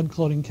of the blood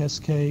clotting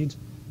cascade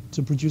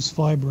to produce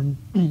fibrin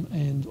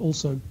and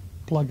also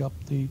plug up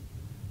the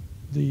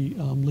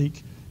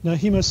leak. Now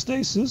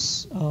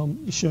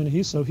hemostasis is shown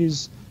here. So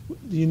here's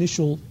the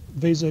initial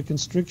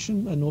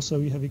vasoconstriction, and also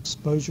you have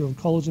exposure of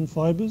collagen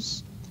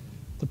fibers.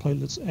 The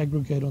platelets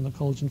aggregate on the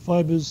collagen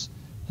fibers,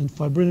 and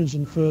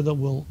fibrinogen further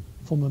will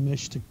form a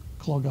mesh to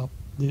clog up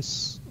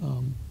this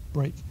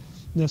break.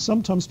 Now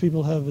sometimes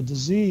people have a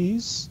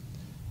disease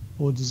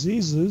or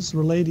diseases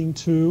relating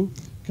to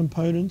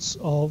components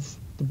of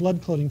the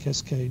blood clotting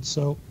cascade.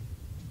 So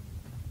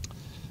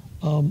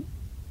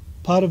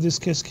part of this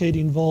cascade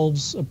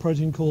involves a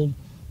protein called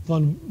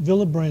von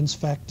Willebrand's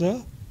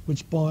factor,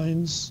 which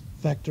binds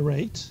factor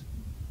VIII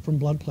from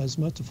blood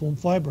plasma to form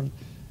fibrin.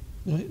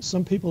 Now,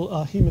 some people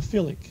are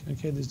hemophilic.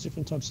 Okay, there's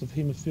different types of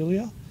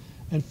hemophilia,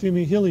 and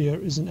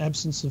hemophilia is an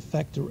absence of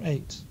factor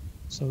VIII.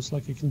 So it's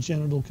like a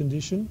congenital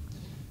condition.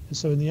 And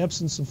so in the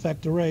absence of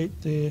factor VIII,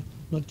 they're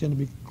not going to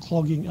be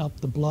clogging up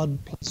the blood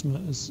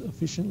plasma as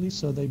efficiently,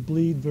 so they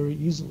bleed very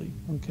easily.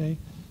 Okay,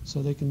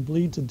 so they can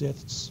bleed to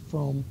deaths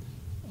from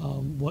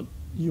what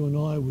you and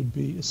I would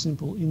be a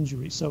simple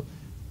injury. So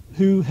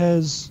who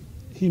has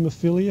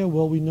hemophilia?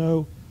 Well, we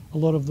know a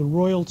lot of the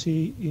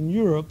royalty in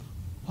Europe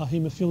are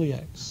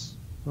hemophiliacs,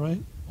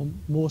 right? Or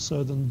more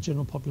so than the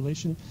general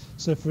population.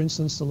 So for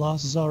instance, the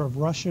last Tsar of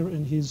Russia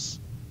and his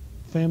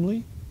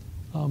family,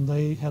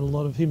 they had a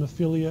lot of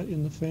hemophilia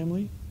in the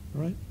family,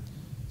 right?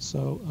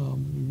 So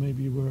you may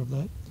be aware of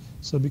that.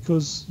 So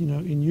because, you know,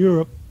 in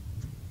Europe,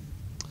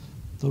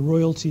 the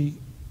royalty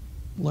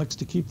likes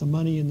to keep the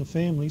money in the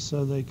family,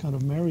 so they kind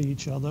of marry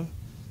each other.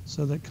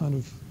 So that kind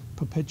of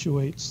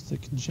perpetuates the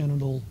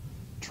congenital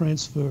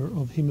transfer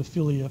of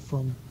hemophilia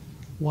from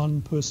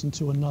one person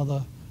to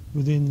another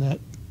within that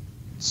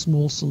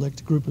small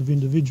select group of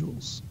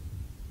individuals.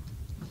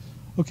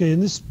 Okay,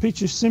 and this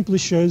picture simply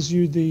shows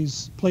you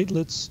these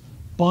platelets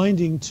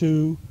binding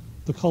to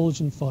the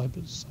collagen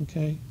fibers,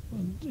 okay,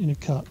 in a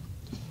cut.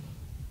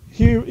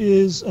 Here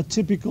is a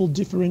typical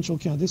differential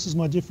count. This is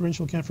my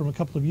differential count from a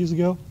couple of years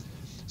ago.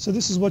 So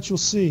this is what you'll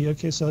see.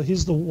 Okay, so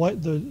here's the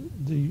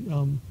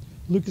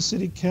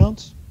leukocytic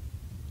count,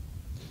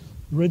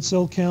 red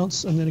cell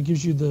counts, and then it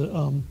gives you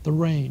the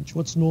range,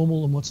 what's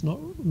normal and what's not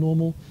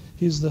normal.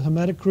 Here's the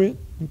hematocrit,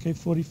 okay,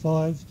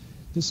 45.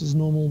 This is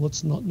normal,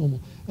 what's not normal.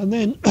 And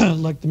then,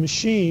 like the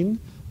machine,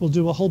 will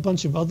do a whole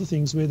bunch of other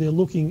things where they're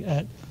looking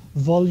at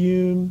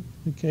volume,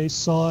 okay,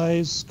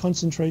 size,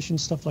 concentration,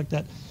 stuff like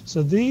that.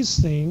 So these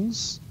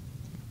things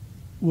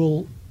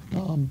will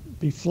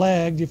be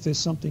flagged if there's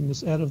something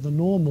that's out of the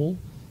normal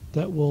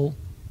that will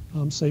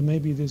say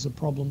maybe there's a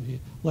problem here.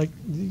 Like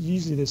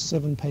usually there's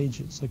 7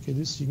 pages. Okay,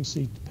 this you can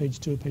see page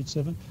 2 or page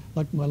 7.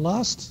 Like my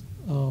last,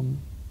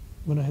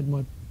 when I had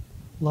my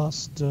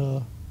last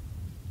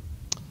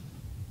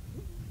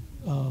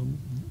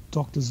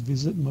doctor's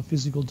visit, my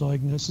physical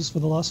diagnosis, for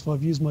the last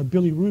 5 years my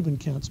bilirubin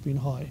count's been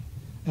high,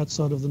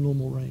 outside of the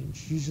normal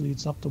range. Usually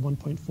it's up to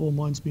 1.4,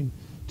 mine's been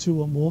 2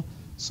 or more.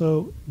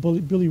 So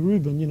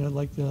bilirubin, you know,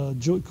 like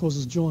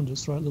causes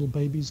jaundice, right? Little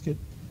babies get,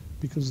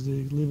 because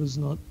the liver's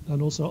not,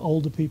 and also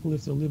older people,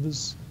 if their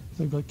livers, if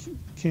they've got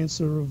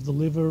cancer of the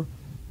liver,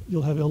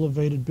 you'll have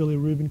elevated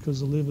bilirubin because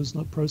the liver's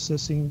not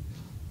processing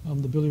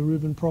the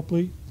bilirubin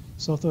properly.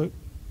 So I thought,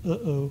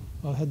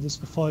 I had this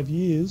for 5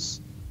 years,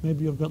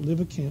 maybe I've got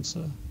liver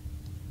cancer.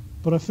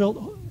 But I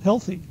felt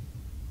healthy,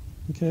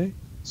 okay?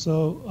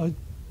 So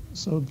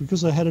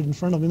because I had it in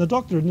front of me, and the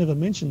doctor had never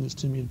mentioned this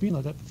to me. It had been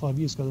like that for 5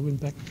 years, because I went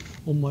back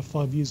all my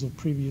 5 years of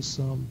previous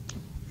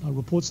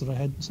reports that I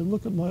had and said,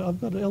 look at I've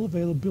got an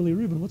elevated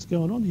bilirubin, what's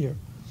going on here?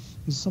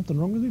 Is something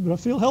wrong with me? But I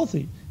feel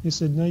healthy. He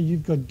said, no,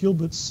 you've got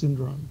Gilbert's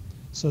syndrome.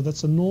 So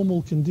that's a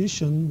normal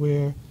condition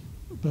where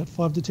about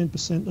 5 to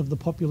 10% of the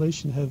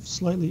population have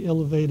slightly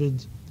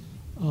elevated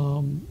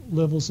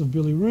levels of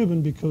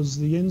bilirubin, because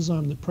the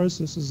enzyme that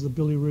processes the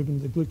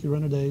bilirubin, the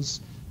glucuronidase,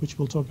 which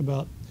we'll talk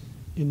about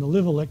in the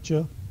liver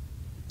lecture,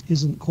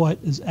 isn't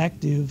quite as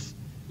active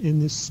in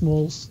this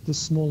smaller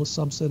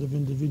subset of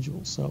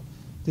individuals. So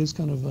there's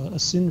kind of a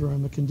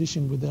syndrome, a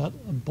condition without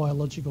a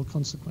biological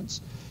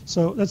consequence.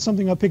 So that's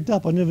something I picked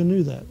up. I never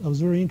knew that. It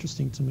was very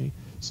interesting to me.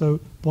 So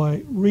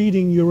by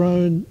reading your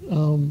own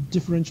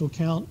differential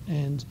count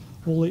and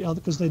all the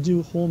other, because they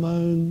do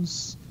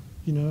hormones,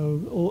 you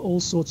know, all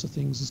sorts of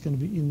things is going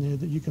to be in there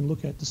that you can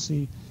look at to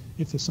see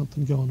if there's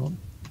something going on.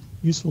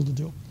 Useful to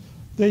do.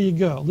 There you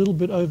go, a little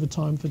bit over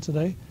time for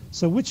today.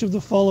 So which of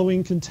the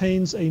following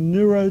contains a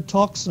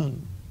neurotoxin?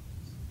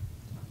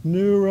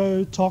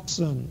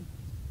 Neurotoxin.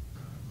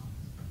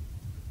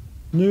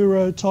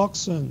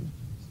 Neurotoxin.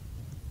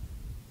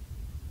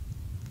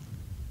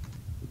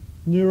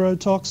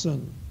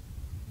 Neurotoxin.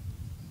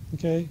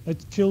 Okay,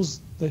 it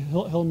kills the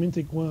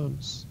helminthic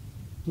worms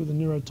with a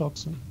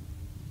neurotoxin.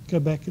 Go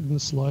back in the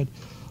slide.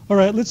 All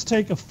right, let's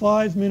take a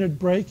 5-minute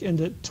break, and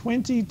at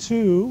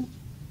 22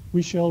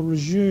 we shall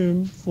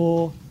resume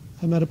for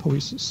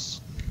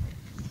hematopoiesis.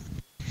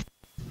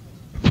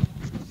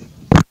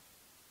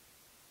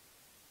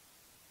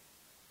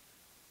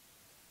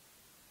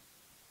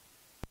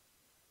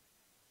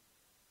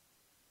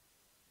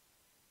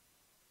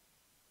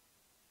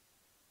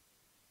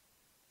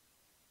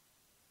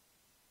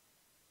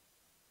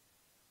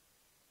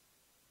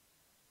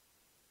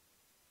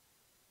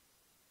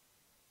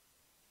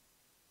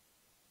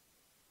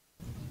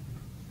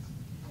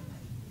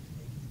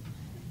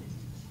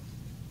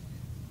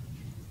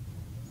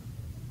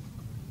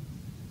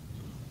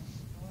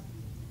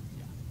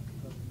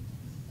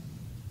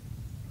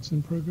 It's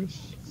in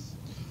progress.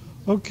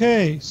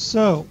 Okay,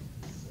 so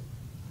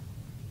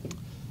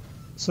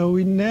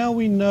we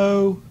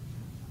know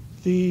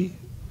the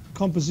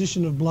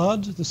composition of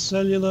blood, the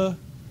cellular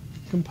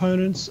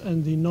components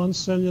and the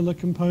non-cellular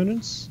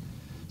components.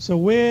 So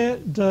where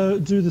do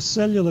the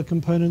cellular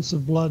components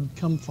of blood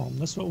come from?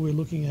 That's what we're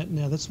looking at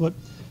now. That's what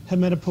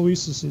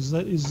hematopoiesis is.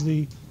 That is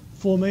the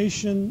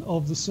formation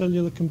of the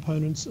cellular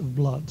components of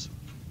blood.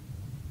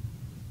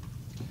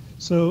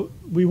 So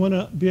we want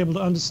to be able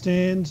to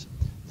understand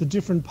the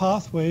different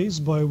pathways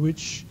by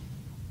which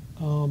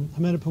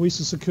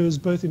hematopoiesis occurs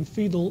both in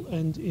fetal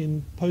and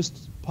in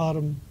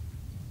postpartum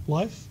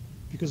life,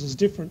 because it's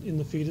different in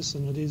the fetus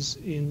than it is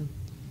in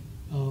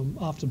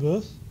after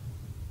birth.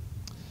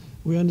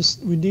 We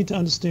need to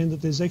understand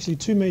that there's actually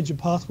two major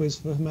pathways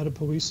for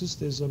hematopoiesis.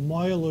 There's a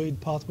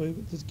myeloid pathway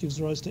that gives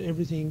rise to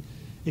everything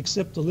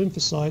except the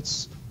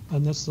lymphocytes,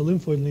 and that's the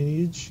lymphoid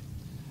lineage.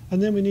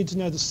 And then we need to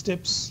know the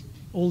steps,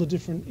 all the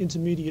different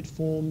intermediate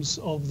forms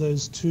of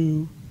those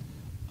two,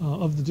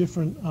 of the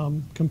different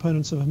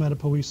components of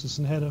hematopoiesis,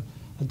 and how to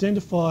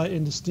identify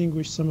and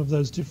distinguish some of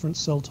those different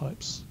cell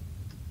types.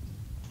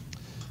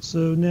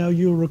 So now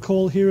you'll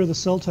recall here are the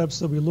cell types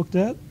that we looked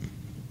at.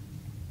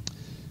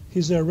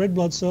 Here's our red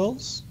blood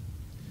cells.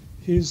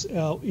 Here's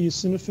our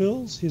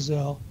eosinophils. Here's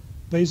our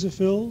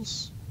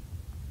basophils.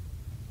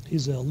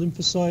 Here's our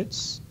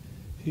lymphocytes.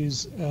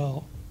 Here's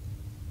our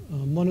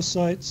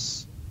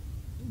monocytes,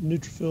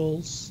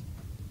 neutrophils,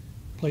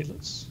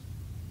 platelets.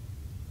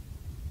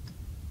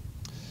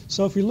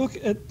 So if we look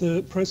at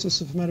the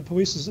process of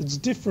hematopoiesis, it's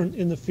different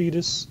in the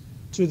fetus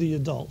to the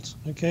adult,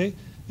 okay?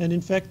 And in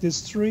fact, there's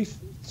three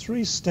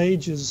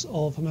stages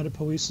of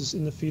hematopoiesis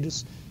in the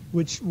fetus,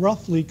 which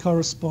roughly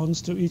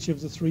corresponds to each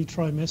of the 3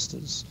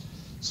 trimesters.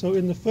 So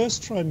in the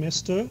first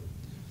trimester,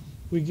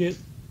 we get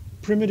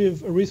primitive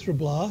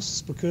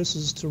erythroblasts,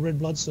 precursors to red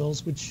blood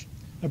cells, which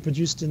are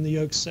produced in the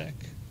yolk sac.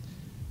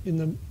 In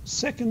the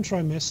second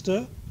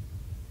trimester,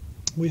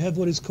 we have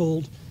what is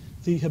called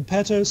the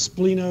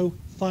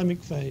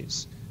hepatospleenothymic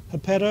phase.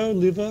 Hepato,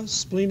 liver,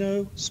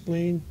 spleno,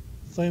 spleen,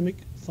 thymic,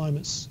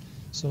 thymus.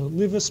 So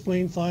liver,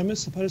 spleen,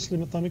 thymus,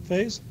 hepatospleenothymic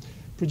phase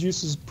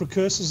produces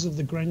precursors of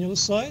the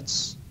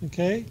granulocytes,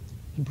 okay,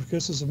 and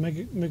precursors of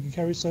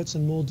megakaryocytes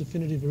and more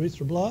definitive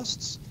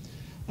erythroblasts.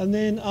 And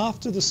then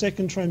after the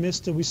second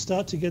trimester, we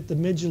start to get the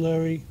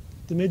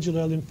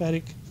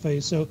medullolymphatic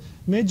phase. So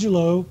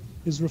medullo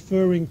is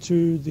referring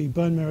to the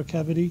bone marrow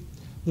cavity.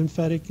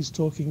 Lymphatic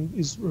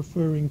is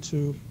referring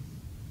to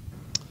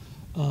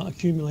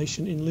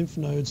accumulation in lymph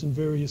nodes in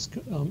various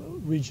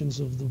regions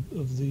of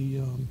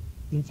the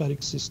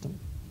lymphatic system.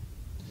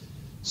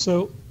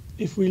 So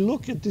if we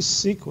look at this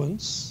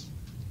sequence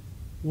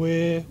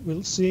where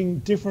we're seeing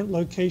different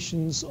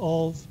locations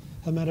of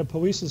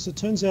hematopoiesis, it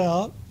turns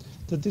out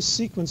that this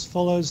sequence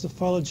follows the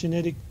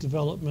phylogenetic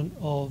development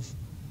of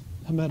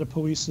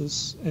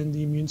hematopoiesis and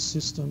the immune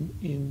system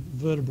in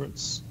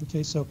vertebrates.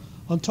 Okay, so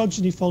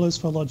ontogeny follows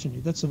phylogeny.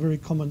 That's a very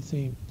common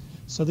theme.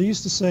 So they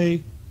used to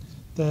say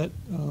that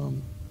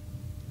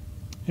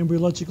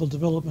embryological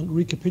development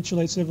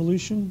recapitulates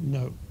evolution.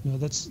 No,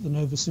 that's an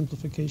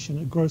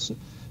oversimplification. It grows,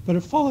 but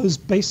it follows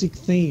basic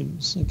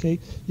themes. Okay,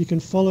 you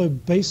can follow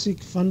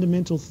basic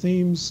fundamental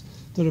themes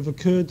that have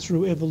occurred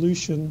through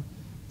evolution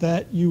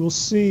that you will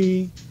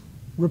see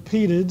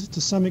repeated to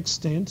some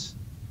extent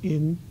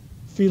in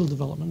fetal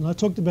development. And I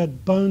talked about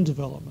bone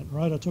development,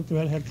 right? I talked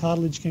about how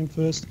cartilage came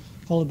first,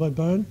 followed by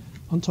bone.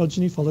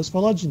 Ontogeny follows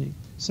phylogeny.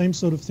 Same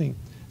sort of thing.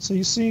 So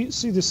you see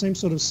the same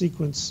sort of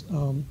sequence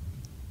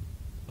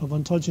of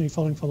ontogeny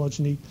following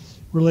phylogeny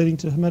relating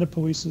to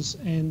hematopoiesis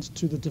and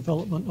to the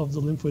development of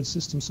the lymphoid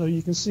system. So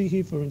you can see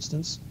here, for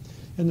instance,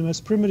 in the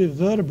most primitive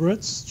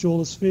vertebrates,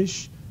 jawless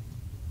fish,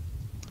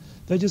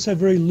 they just have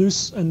very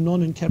loose and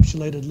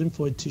non-encapsulated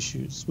lymphoid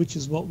tissues, which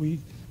is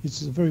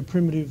it's a very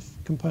primitive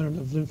component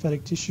of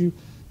lymphatic tissue.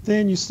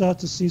 Then you start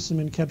to see some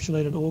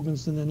encapsulated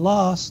organs, and then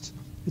last,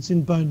 it's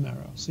in bone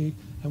marrow, see?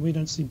 And we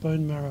don't see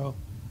bone marrow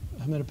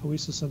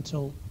hematopoiesis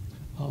until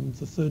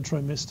the third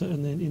trimester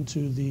and then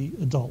into the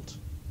adult.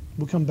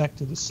 We'll come back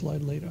to this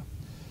slide later.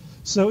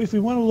 So if we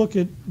want to look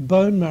at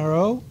bone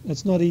marrow,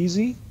 it's not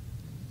easy.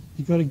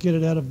 You've got to get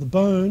it out of the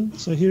bone.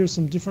 So here are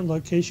some different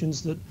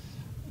locations that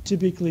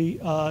typically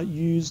are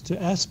used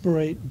to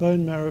aspirate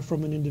bone marrow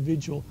from an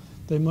individual.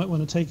 They might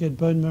want to take out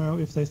bone marrow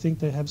if they think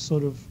they have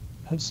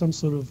some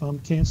sort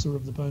of cancer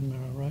of the bone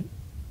marrow, right?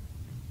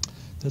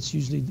 That's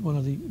usually one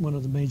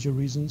of the major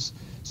reasons.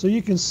 So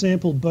you can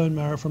sample bone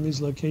marrow from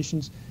these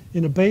locations.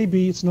 In a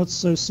baby, it's not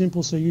so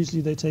simple, so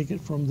usually they take it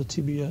from the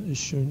tibia, as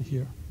shown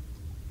here.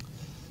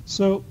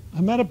 So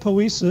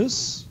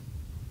hematopoiesis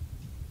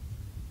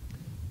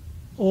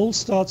all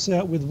starts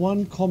out with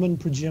one common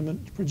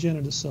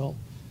progenitor cell,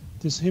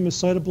 this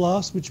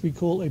hemocytoblast, which we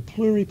call a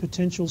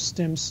pluripotential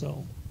stem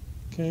cell.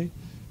 Okay,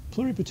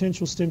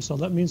 pluripotential stem cell.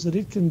 That means that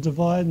it can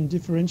divide and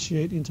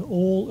differentiate into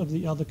all of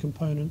the other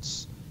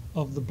components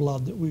of the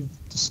blood that we've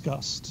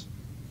discussed.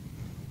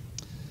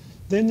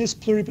 Then this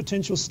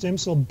pluripotential stem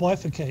cell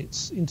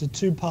bifurcates into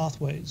 2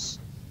 pathways.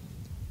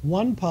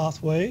 One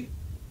pathway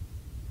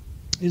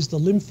is the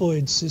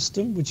lymphoid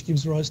system, which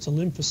gives rise to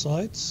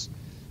lymphocytes.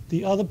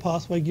 The other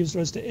pathway gives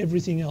rise to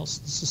everything else.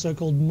 This is the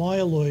so-called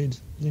myeloid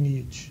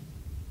lineage.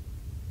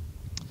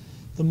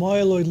 The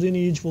myeloid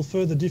lineage will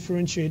further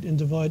differentiate and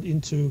divide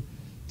into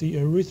the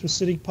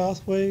erythrocytic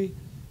pathway,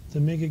 the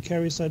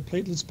megakaryocyte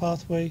platelets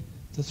pathway,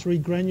 the 3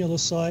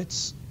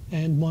 granulocytes,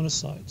 and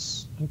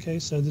monocytes. Okay,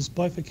 so this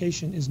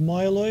bifurcation is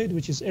myeloid,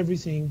 which is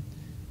everything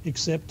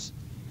except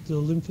the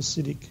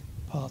lymphocytic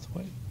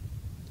pathway.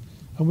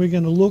 And we're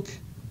going to look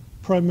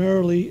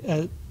primarily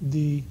at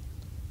the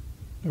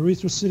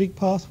erythrocytic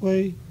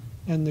pathway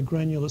and the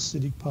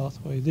granulocytic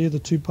pathway. They're the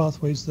 2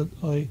 pathways that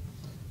I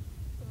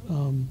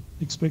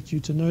expect you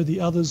to know. The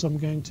others I'm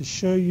going to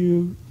show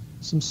you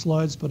some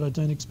slides, but I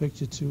don't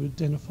expect you to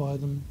identify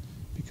them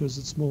because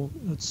it's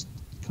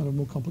kind of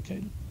more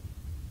complicated.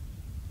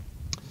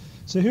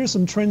 So here are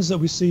some trends that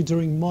we see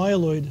during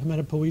myeloid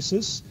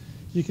hematopoiesis.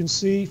 You can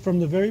see from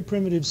the very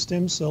primitive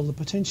stem cell, the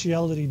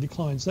potentiality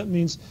declines. That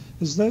means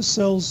as those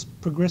cells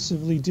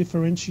progressively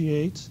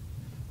differentiate,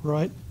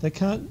 right, they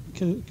can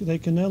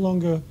no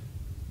longer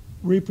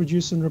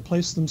reproduce and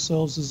replace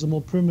themselves as a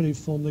more primitive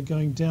form. They're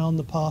going down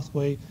the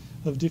pathway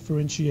of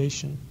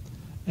differentiation.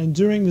 And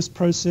during this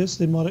process,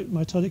 their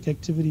mitotic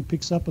activity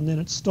picks up and then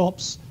it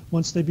stops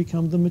once they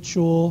become the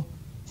mature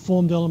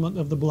formed element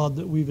of the blood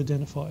that we've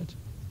identified,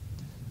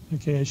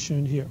 okay, as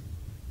shown here.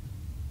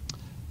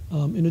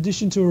 In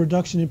addition to a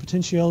reduction in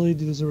potentiality,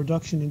 there's a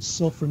reduction in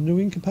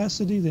self-renewing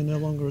capacity. They're no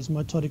longer as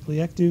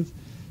mitotically active.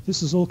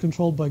 This is all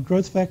controlled by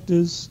growth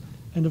factors.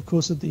 And of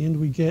course, at the end,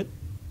 we get,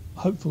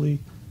 hopefully,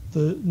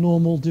 the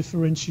normal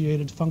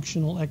differentiated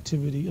functional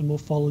activity and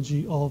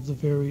morphology of the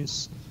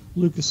various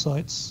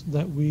leukocytes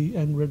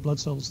and red blood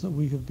cells that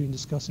we have been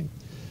discussing.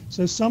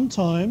 So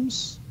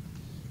sometimes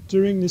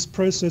during this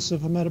process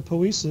of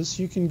hematopoiesis,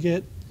 you can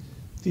get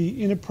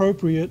the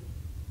inappropriate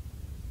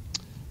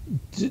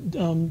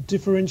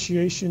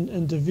differentiation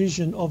and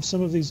division of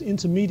some of these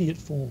intermediate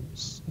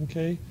forms,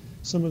 okay?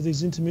 Some of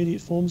these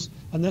intermediate forms,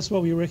 and that's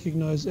what we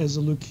recognize as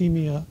a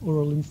leukemia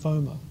or a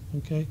lymphoma,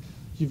 okay?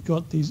 You've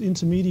got these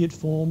intermediate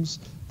forms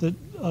that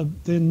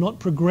they're not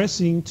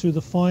progressing to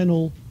the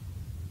final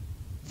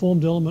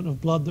formed element of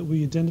blood that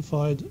we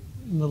identified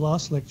in the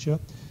last lecture.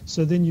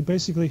 So then you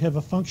basically have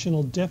a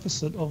functional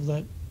deficit of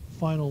that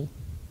final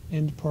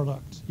end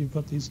product. You've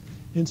got these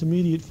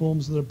intermediate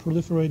forms that are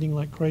proliferating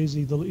like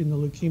crazy in the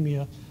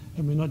leukemia,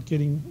 and we're not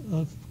getting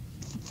a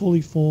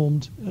fully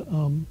formed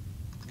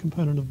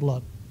component of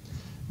blood.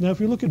 Now, if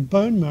we look at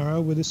bone marrow,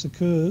 where this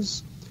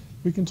occurs,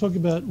 we can talk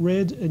about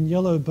red and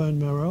yellow bone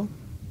marrow.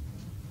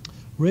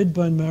 Red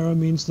bone marrow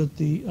means that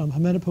the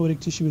hematopoietic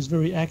tissue is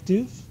very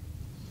active.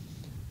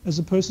 As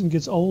a person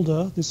gets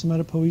older, this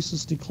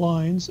hematopoiesis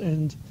declines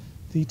and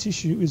the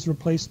tissue is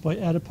replaced by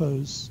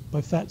adipose,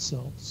 by fat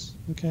cells,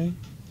 okay?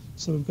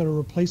 So we've got a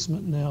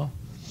replacement now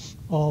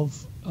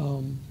of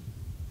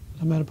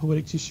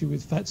hematopoietic tissue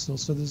with fat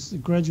cells. So there's a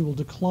gradual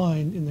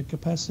decline in the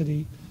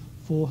capacity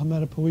for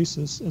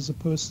hematopoiesis as a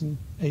person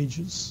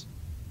ages.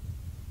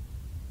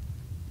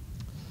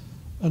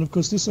 And of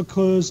course this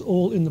occurs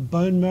all in the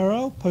bone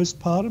marrow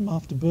postpartum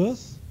after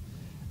birth.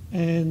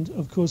 And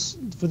of course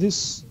for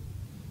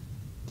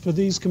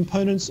these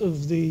components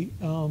of the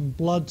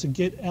blood to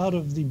get out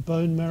of the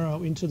bone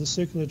marrow into the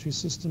circulatory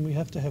system, we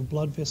have to have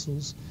blood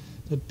vessels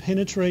that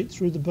penetrate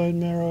through the bone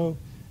marrow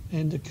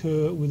and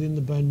occur within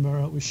the bone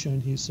marrow, as shown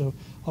here. So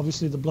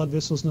obviously the blood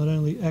vessels not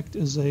only act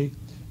as a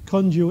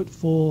conduit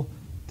for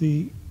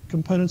the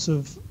components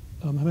of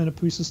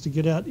hematopoiesis to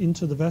get out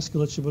into the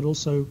vasculature, but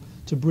also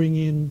to bring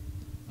in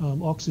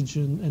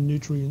oxygen and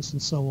nutrients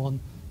and so on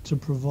to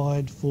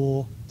provide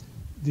for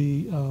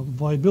the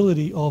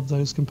viability of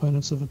those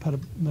components of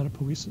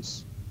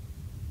hematopoiesis.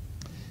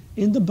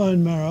 In the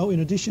bone marrow,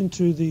 in addition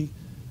to the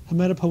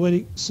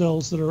hematopoietic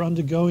cells that are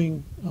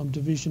undergoing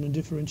division and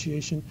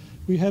differentiation,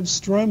 we have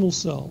stromal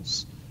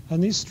cells.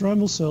 And these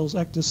stromal cells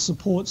act as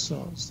support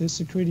cells. They're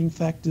secreting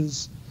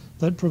factors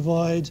that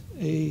provide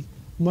a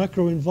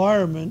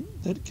microenvironment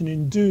that can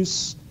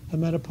induce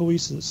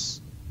hematopoiesis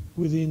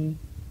within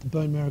the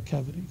bone marrow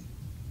cavity.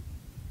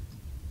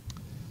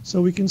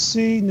 So we can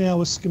see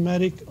now a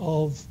schematic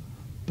of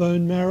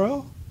bone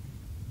marrow.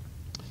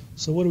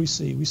 So what do we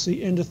see? We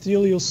see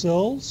endothelial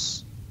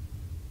cells,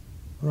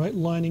 right,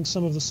 lining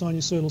some of the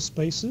sinusoidal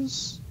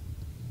spaces.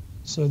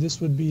 So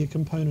this would be a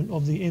component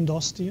of the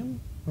endosteum,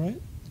 right?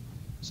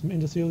 Some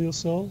endothelial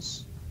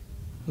cells,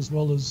 as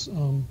well as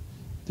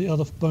the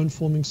other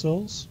bone-forming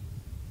cells.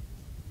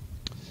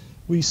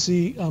 We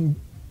see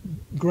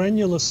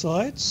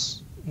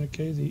granulocytes,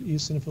 okay, the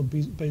eosinophil,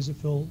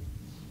 basophil,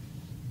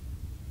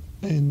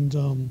 and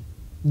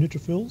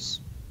neutrophils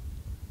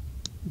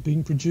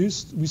being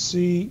produced. We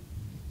see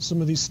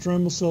some of these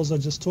stromal cells I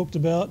just talked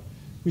about.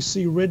 We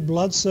see red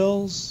blood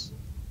cells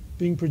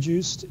being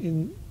produced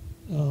in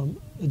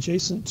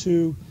adjacent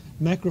to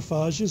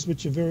macrophages,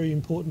 which are very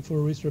important for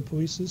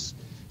erythropoiesis.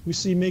 We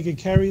see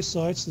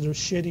megakaryocytes that are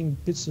shedding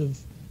bits of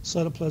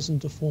cytoplasm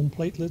to form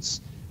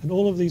platelets, and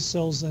all of these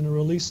cells then are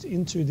released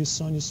into this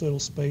sinusoidal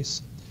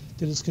space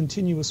that is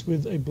continuous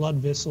with a blood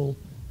vessel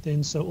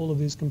then so all of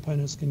these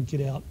components can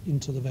get out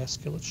into the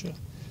vasculature.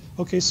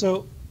 Okay,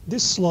 so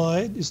this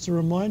slide is to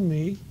remind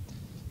me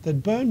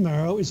that bone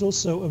marrow is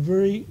also a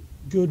very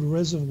good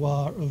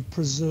reservoir of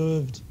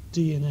preserved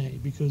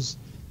DNA, because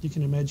you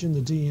can imagine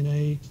the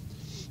DNA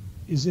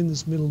is in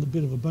this middle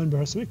bit of a bone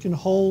marrow, so it can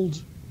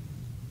hold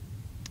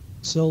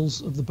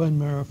cells of the bone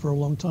marrow for a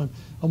long time.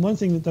 And one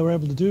thing that they were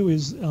able to do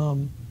is,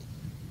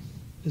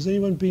 has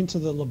anyone been to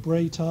the La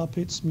Brea Tar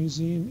Pits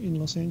Museum in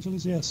Los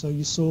Angeles? Yeah, so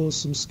you saw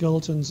some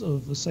skeletons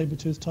of the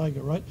saber-toothed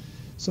tiger, right?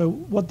 So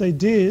what they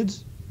did,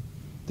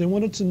 they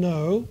wanted to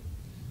know,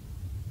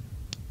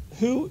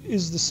 who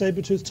is the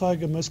saber-toothed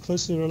tiger most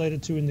closely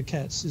related to in the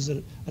cats? Is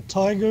it a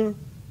tiger?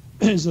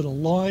 Is it a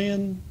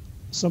lion?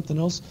 Something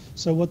else?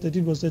 So what they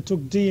did was they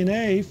took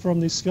DNA from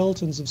these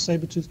skeletons of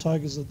saber-toothed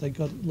tigers that they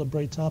got at La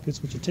Brea Tar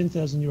Pits, which are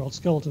 10,000-year-old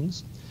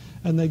skeletons,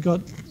 and they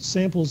got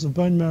samples of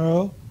bone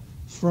marrow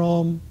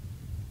from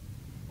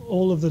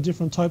all of the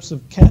different types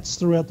of cats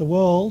throughout the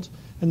world,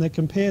 and they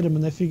compared them,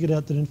 and they figured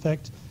out that in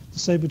fact the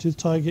saber-toothed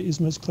tiger is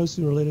most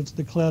closely related to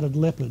the clouded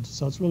leopard.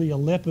 So it's really a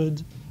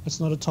leopard. It's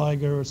not a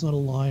tiger. It's not a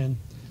lion.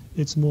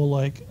 It's more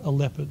like a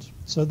leopard.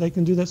 So they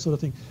can do that sort of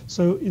thing.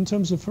 So in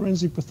terms of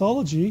forensic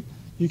pathology,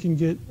 you can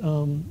get,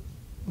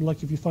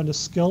 like if you find a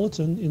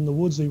skeleton in the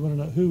woods, or you want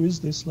to know who is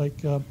this,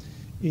 like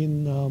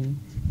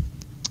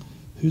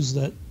who's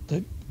that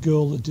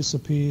girl that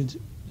disappeared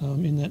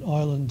in that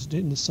island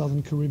in the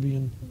southern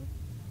Caribbean?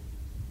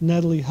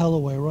 Natalie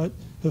Holloway, right?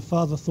 Her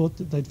father thought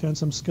that they'd found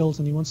some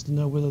skeleton. He wants to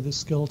know whether this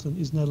skeleton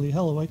is Natalie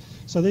Holloway.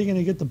 So they're going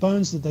to get the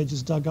bones that they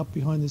just dug up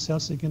behind this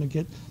house. They're going to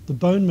get the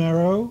bone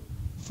marrow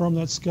from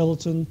that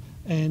skeleton,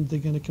 and they're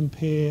going to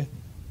compare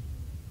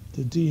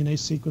the DNA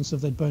sequence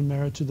of that bone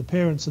marrow to the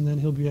parents, and then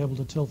he'll be able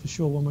to tell for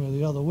sure one way or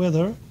the other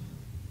whether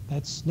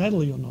that's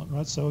Natalie or not,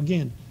 right? So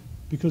again,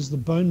 because the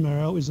bone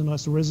marrow is a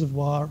nice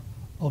reservoir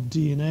of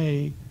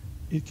DNA,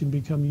 it can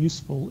become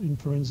useful in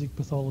forensic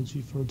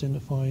pathology for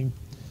identifying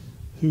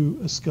who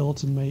a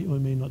skeleton may or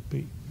may not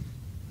be.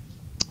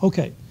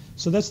 Okay,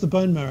 so that's the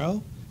bone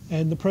marrow,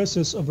 and the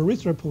process of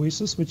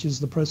erythropoiesis, which is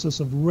the process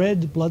of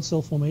red blood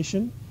cell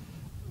formation,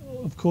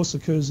 of course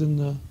occurs in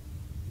the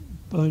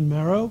bone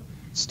marrow.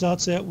 It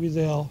starts out with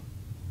our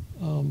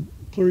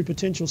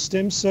pluripotential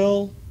stem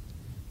cell,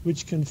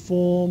 which can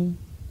form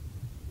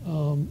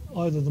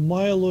either the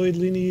myeloid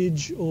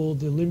lineage or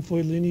the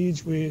lymphoid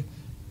lineage. We're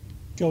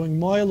going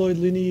myeloid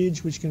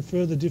lineage, which can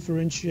further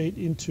differentiate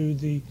into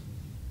the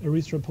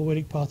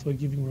erythropoietic pathway,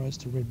 giving rise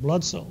to red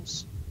blood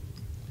cells.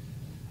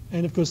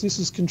 And of course this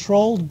is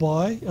controlled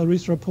by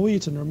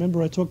erythropoietin.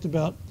 Remember I talked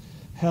about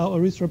how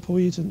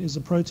erythropoietin is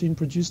a protein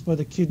produced by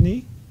the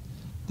kidney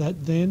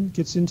that then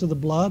gets into the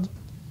blood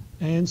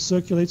and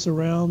circulates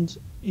around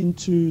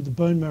into the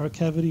bone marrow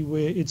cavity,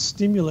 where it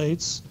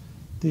stimulates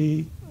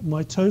the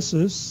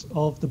mitosis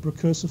of the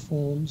precursor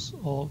forms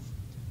of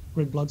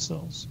red blood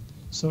cells.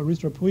 So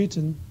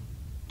erythropoietin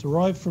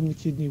derived from the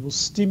kidney will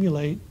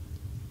stimulate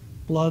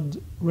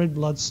red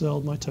blood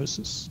cell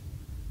mitosis.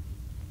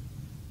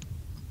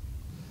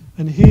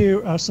 And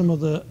here are some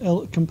of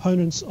the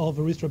components of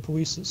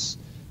erythropoiesis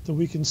that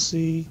we can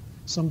see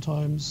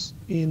sometimes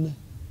in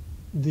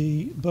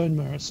the bone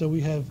marrow. So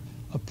we have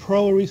a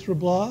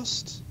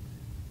proerythroblast.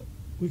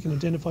 We can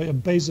identify a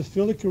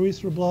basophilic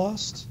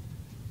erythroblast,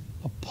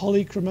 a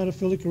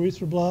polychromatophilic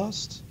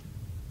erythroblast,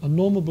 a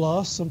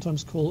normoblast,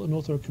 sometimes called an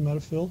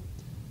orthochromatophil,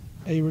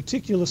 a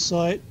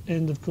reticulocyte,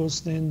 and of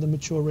course then the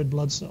mature red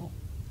blood cell.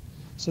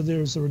 So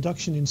there is a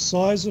reduction in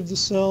size of the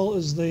cell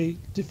as they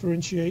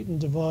differentiate and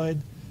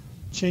divide,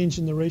 change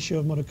in the ratio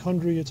of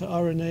mitochondria to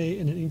RNA,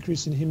 and an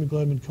increase in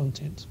hemoglobin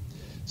content.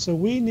 So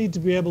we need to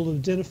be able to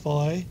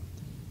identify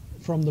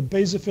from the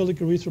basophilic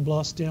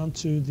erythroblast down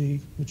to the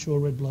mature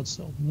red blood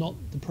cell, not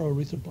the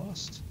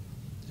proerythroblast.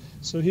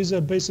 So here's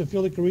a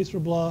basophilic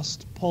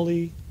erythroblast,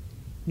 poly,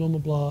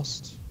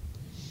 normoblast,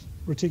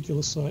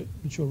 reticulocyte,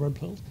 mature red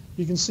blood.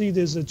 You can see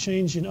there's a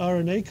change in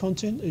RNA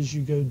content as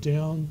you go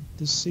down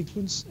this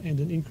sequence, and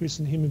an increase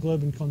in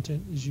hemoglobin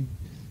content as you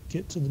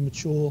get to the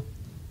mature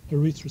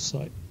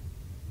erythrocyte.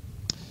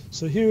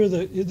 So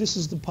this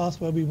is the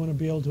pathway we want to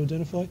be able to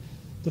identify.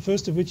 The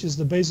first of which is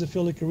the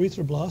basophilic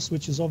erythroblast,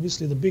 which is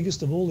obviously the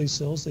biggest of all these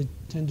cells. They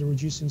tend to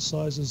reduce in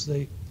size as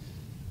they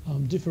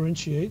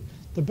differentiate.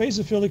 The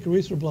basophilic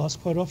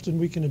erythroblast, quite often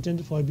we can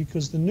identify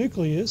because the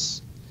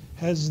nucleus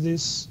has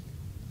this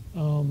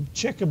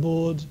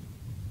checkerboard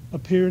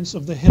appearance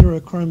of the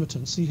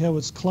heterochromatin. See how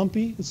it's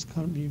clumpy? It's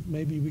kind of,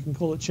 maybe we can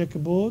call it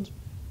checkerboard,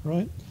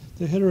 right?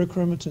 The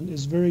heterochromatin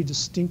is very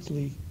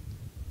distinctly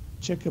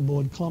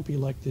checkerboard, clumpy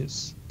like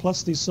this.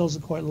 Plus these cells are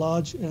quite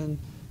large, and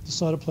the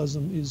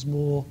cytoplasm is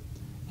more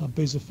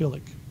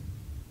basophilic.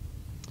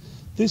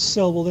 This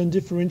cell will then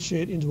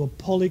differentiate into a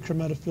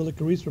polychromatophilic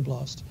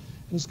erythroblast.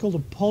 And it's called a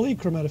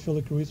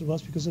polychromatophilic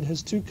erythroblast because it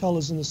has two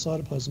colors in the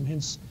cytoplasm,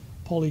 hence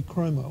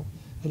polychromo.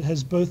 It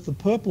has both the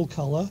purple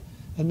color,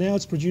 and now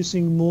it's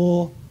producing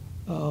more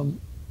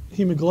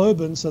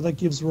hemoglobin, so that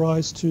gives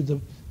rise to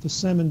the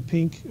salmon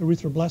pink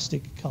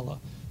erythroblastic color.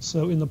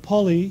 So in the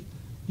poly,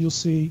 you'll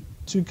see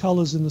two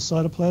colors in the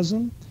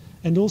cytoplasm,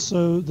 and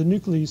also the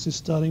nucleus is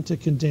starting to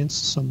condense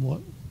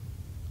somewhat.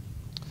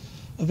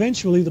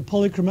 Eventually, the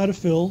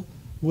polychromatophil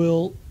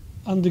will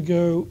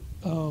undergo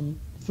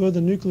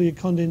further nuclear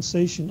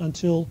condensation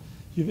until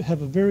you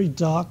have a very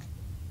dark,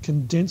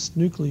 condensed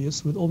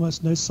nucleus with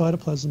almost no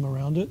cytoplasm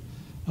around it,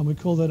 and we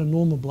call that a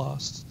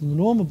normoblast. And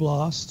the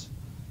normoblast,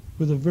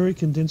 with a very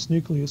condensed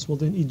nucleus, will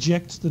then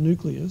eject the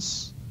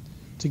nucleus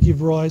to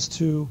give rise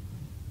to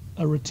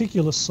a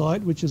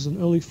reticulocyte, which is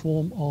an early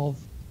form of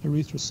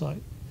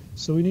erythrocyte.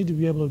 So we need to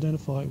be able to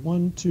identify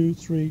 1, 2,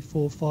 3,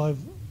 4, 5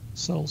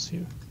 cells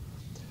here.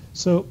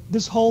 So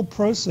this whole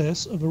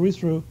process of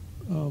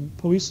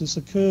erythropoiesis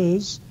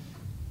occurs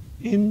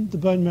in the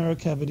bone marrow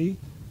cavity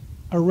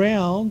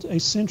around a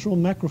central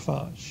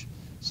macrophage.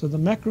 So the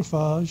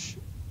macrophage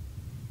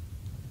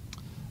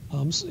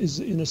is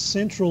in a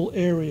central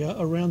area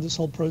around this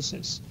whole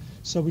process.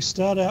 So we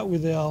start out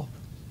with our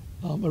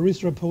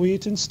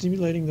erythropoietin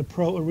stimulating the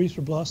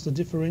pro-erythroblast to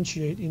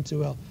differentiate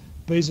into our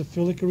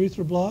basophilic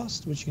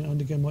erythroblast, which can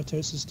undergo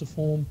mitosis to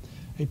form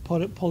a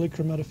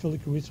polychromatophilic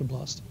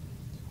erythroblast.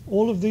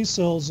 All of these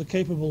cells are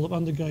capable of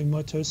undergoing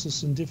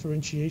mitosis and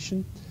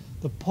differentiation.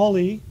 The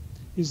poly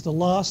is the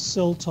last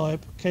cell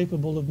type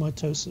capable of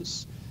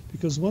mitosis,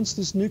 because once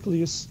this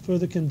nucleus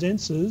further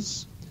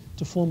condenses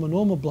to form a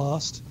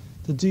normoblast,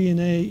 the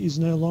DNA is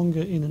no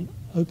longer in an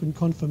open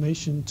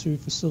conformation to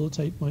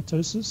facilitate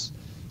mitosis.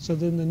 So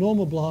then the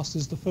normoblast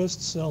is the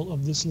first cell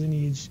of this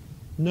lineage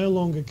no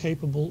longer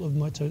capable of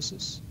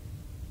mitosis.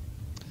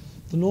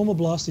 The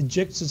normoblast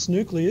ejects its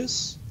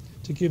nucleus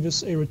to give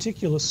us a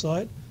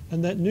reticulocyte,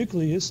 and that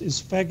nucleus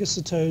is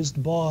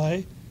phagocytosed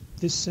by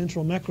this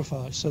central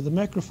macrophage. So the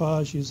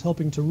macrophage is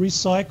helping to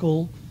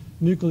recycle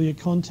nuclear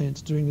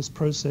content during this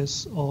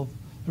process of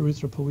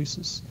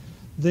erythropoiesis.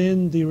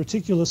 Then the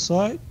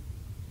reticulocyte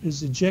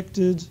is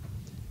ejected,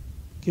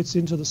 gets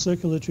into the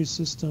circulatory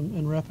system,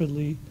 and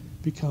rapidly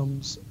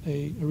becomes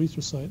a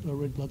erythrocyte, or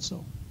red blood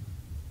cell.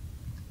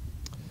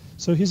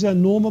 So here's our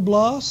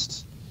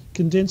normoblast,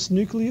 condensed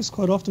nucleus.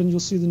 Quite often you'll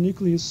see the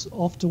nucleus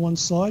off to one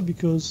side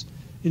because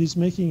it is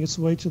making its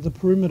way to the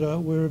perimeter,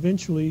 where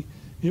eventually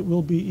it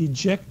will be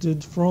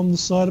ejected from the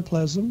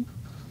cytoplasm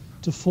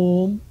to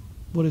form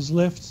what is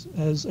left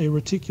as a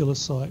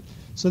reticulocyte.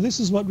 So this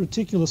is what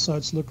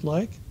reticulocytes look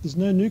like. There's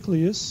no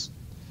nucleus,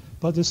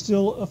 but there's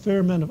still a fair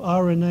amount of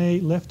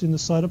RNA left in the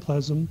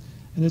cytoplasm,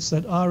 and it's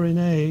that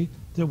RNA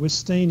that we're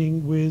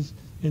staining with,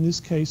 in this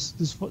case,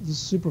 this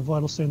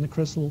supravital stain, the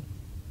Crescel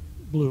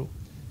blue.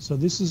 So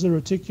this is a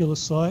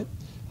reticulocyte,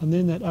 and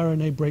then that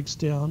RNA breaks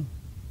down,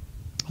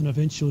 and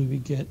eventually we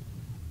get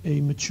a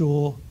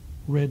mature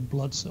red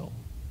blood cell.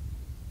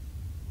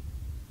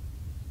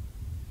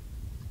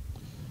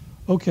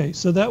 Okay,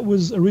 so that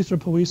was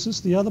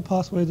erythropoiesis. The other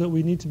pathway that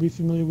we need to be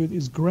familiar with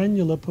is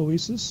granular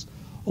poiesis,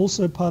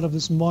 also part of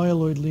this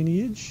myeloid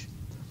lineage.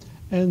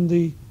 And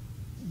the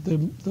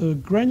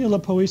granular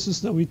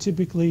poiesis that we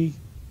typically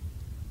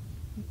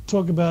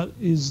talk about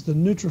is the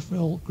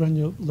neutrophil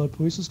granular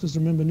poiesis, because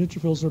remember,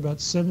 neutrophils are about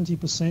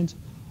 70%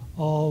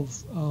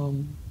 of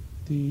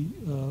the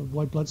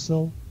white blood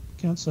cell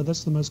count, so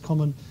that's the most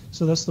common.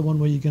 So that's the one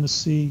where you're going to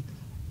see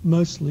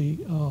mostly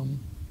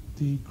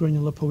the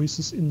granular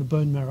poiesis in the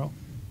bone marrow.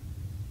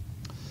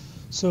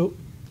 So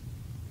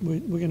we're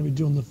going to be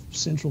doing the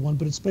central one,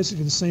 but it's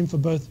basically the same for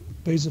both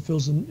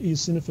basophils and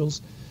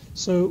eosinophils.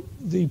 So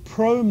the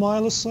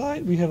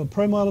promyelocyte, we have a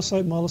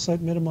promyelocyte, myelocyte,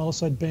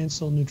 metamyelocyte, band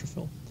cell,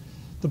 neutrophil.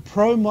 The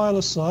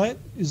promyelocyte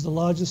is the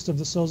largest of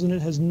the cells, and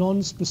it has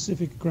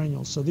non-specific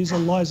granules. So these are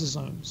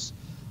lysosomes,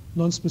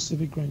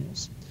 non-specific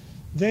granules.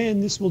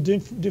 Then this will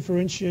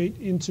differentiate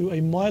into a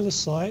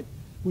myelocyte,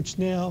 which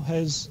now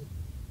has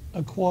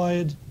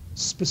acquired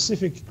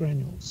specific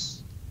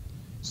granules.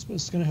 So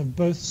it's going to have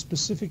both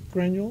specific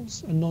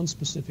granules and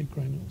non-specific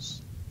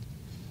granules.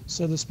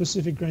 So the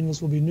specific granules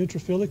will be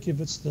neutrophilic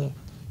if it's the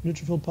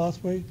neutrophil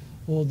pathway,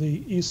 or the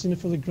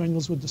eosinophilic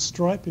granules with the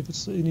stripe if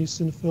it's an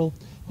eosinophil,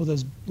 or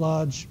those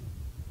large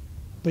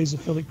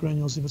basophilic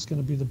granules if it's going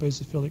to be the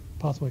basophilic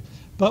pathway.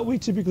 But we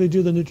typically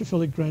do the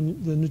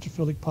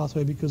neutrophilic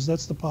pathway because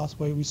that's the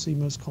pathway we see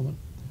most common.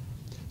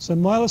 So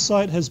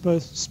myelocyte has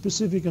both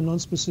specific and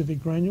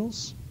non-specific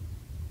granules,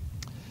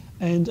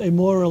 and a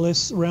more or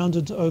less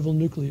rounded to oval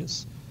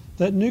nucleus.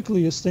 That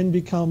nucleus then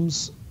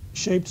becomes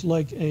shaped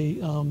like a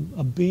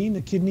bean,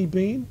 a kidney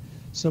bean.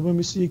 So when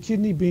we see a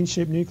kidney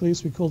bean-shaped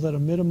nucleus, we call that a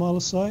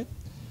metamyelocyte.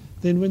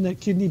 Then when that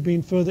kidney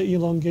bean further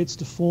elongates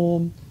to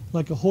form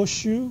like a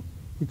horseshoe,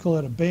 we call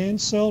that a band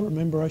cell.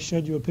 Remember, I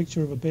showed you a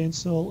picture of a band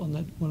cell on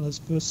that one of those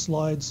first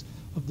slides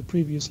of the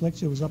previous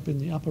lecture. It was up in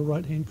the upper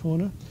right-hand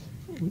corner,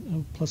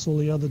 plus all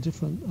the other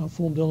different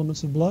formed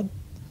elements of blood.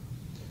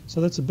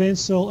 So that's a band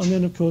cell, and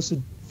then of course it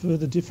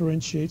further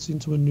differentiates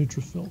into a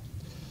neutrophil.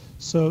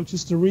 So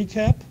just to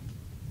recap,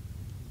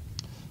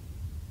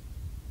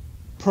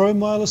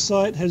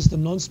 promyelocyte has the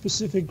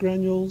non-specific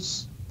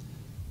granules.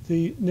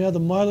 Now the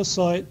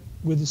myelocyte,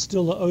 with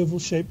still an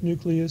oval-shaped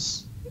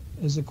nucleus,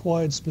 has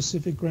acquired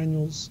specific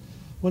granules.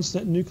 Once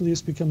that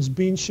nucleus becomes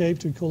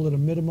bean-shaped, we call it a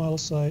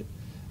metamyelocyte.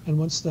 And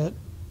once that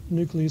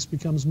nucleus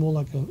becomes more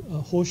like a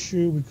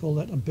horseshoe, we call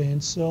that a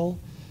band cell.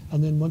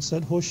 And then once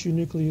that horseshoe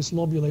nucleus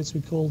lobulates,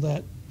 we call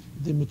that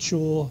the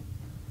mature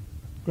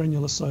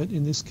granulocyte,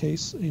 in this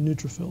case a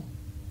neutrophil.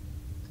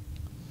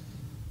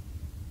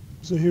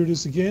 So here it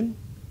is again.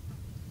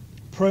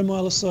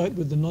 Promyelocyte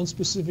with the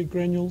non-specific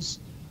granules.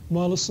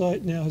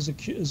 Myelocyte now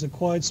has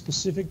acquired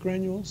specific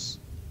granules,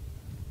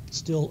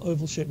 still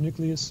oval-shaped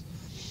nucleus.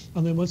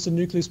 And then once the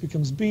nucleus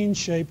becomes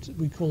bean-shaped,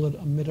 we call it a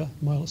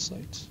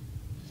metamyelocyte.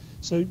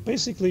 So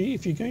basically,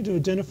 if you're going to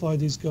identify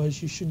these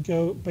guys, you should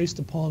go based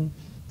upon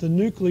the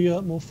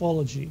nuclear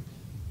morphology.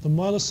 The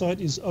myelocyte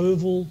is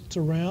oval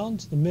to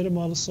round, the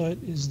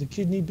metamyelocyte is the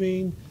kidney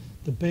bean,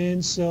 the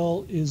band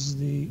cell is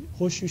the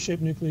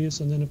horseshoe-shaped nucleus,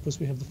 and then of course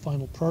we have the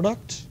final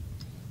product.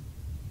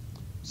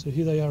 So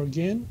here they are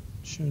again,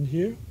 shown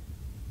here.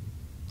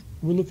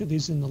 We'll look at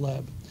these in the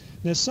lab.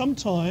 Now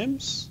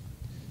sometimes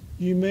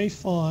you may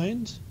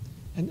find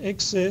an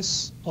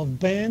excess of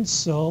band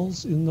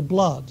cells in the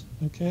blood,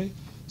 okay?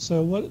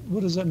 So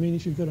what does that mean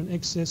if you've got an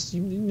excess?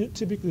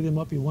 Typically there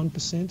might be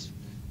 1%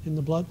 in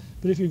the blood,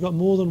 but if you've got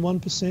more than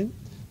 1%,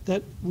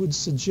 that would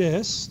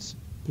suggest,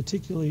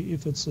 particularly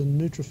if it's a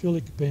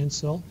neutrophilic band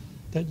cell,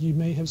 that you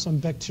may have some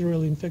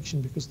bacterial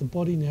infection because the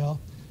body now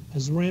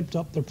has ramped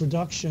up the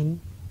production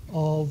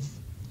of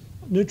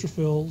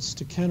neutrophils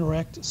to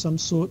counteract some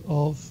sort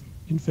of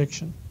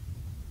infection.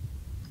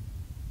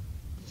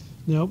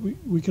 Now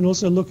we can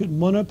also look at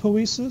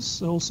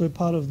monopoiesis, also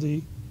part of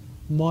the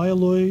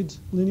myeloid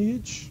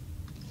lineage,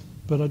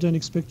 but I don't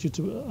expect you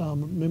to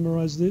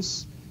memorize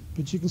this.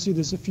 But you can see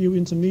there's a few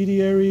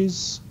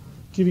intermediaries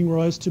giving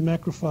rise to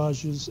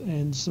macrophages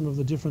and some of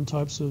the different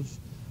types of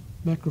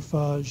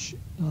macrophage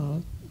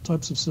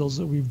types of cells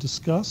that we've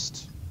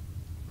discussed.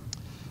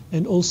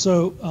 And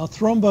also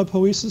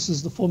thrombopoiesis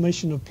is the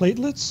formation of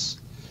platelets.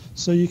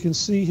 So you can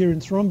see here in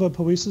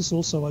thrombopoiesis,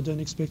 also I don't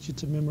expect you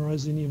to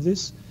memorize any of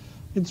this.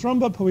 In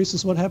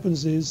thrombopoiesis what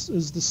happens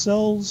is the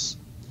cells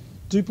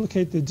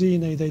duplicate their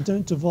DNA, they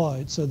don't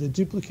divide, so they're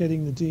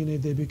duplicating the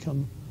DNA, they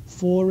become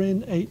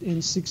 4N, 8N,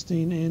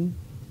 16N,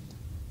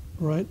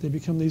 right? They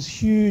become these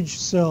huge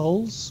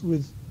cells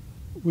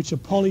which are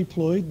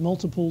polyploid,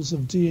 multiples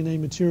of DNA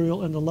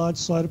material and a large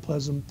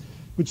cytoplasm,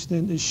 which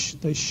then they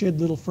shed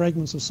little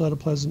fragments of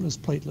cytoplasm as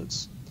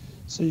platelets.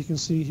 So you can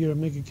see here a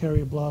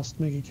megakaryoblast,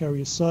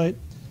 megakaryocyte,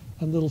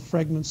 and little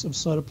fragments of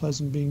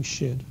cytoplasm being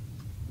shed.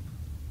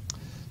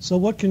 So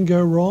what can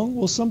go wrong?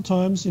 Well,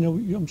 sometimes,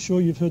 I'm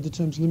sure you've heard the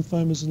terms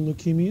lymphomas and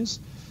leukemias.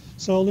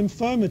 So a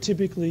lymphoma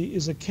typically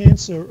is a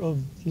cancer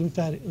of the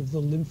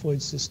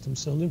lymphoid system.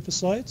 So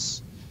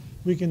lymphocytes,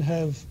 we can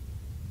have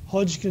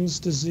Hodgkin's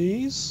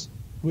disease,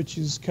 which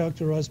is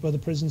characterized by the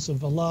presence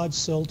of a large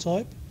cell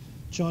type,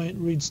 giant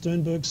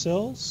Reed-Sternberg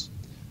cells,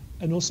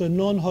 and also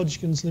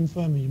non-Hodgkin's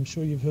lymphoma. I'm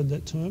sure you've heard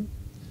that term.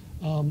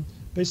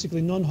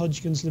 Basically,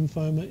 non-Hodgkin's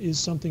lymphoma is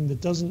something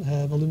that doesn't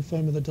have, a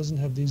lymphoma that doesn't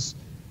have these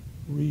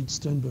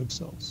Reed-Sternberg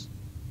cells.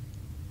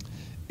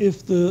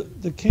 If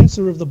the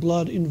cancer of the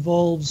blood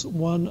involves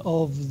one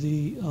of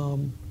the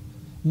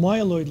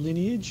myeloid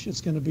lineage,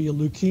 it's going to be a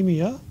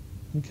leukemia,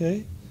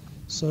 okay?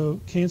 So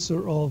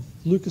cancer of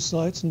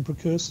leukocytes and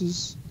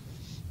precursors.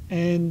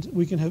 And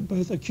we can have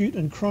both acute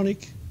and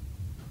chronic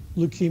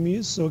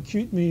leukemias. So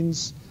acute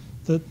means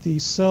that the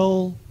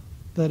cell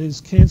that is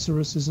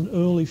cancerous is an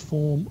early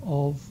form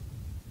of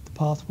the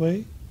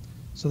pathway.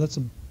 So that's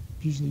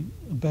usually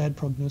a bad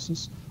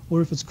prognosis.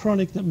 Or if it's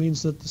chronic, that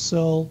means that the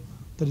cell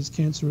that is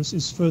cancerous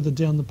is further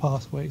down the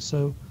pathway.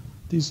 So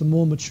these are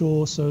more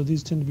mature, so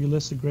these tend to be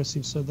less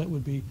aggressive, so that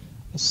would be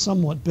a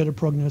somewhat better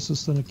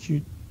prognosis than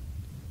acute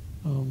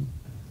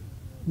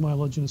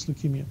myelogenous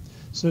leukemia.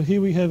 So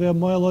here we have our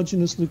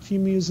myelogenous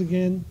leukemias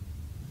again.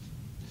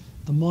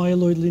 The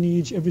myeloid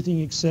lineage, everything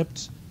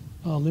except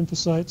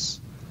lymphocytes,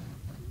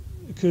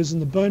 occurs in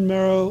the bone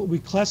marrow. We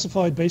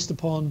classified based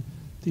upon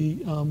the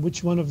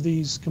which one of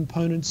these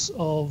components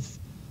of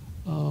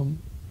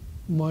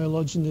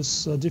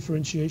myelogenous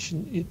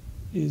differentiation it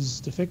is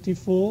defective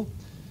for.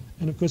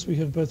 And of course we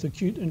have both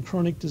acute and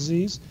chronic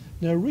disease.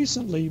 Now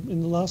recently,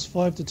 in the last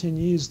 5 to 10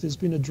 years, there's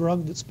been a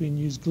drug that's been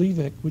used,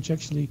 Gleevec, which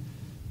actually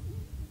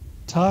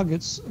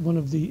targets one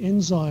of the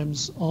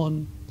enzymes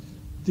on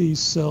these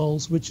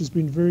cells, which has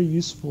been very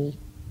useful,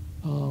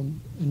 and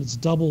it's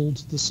doubled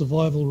the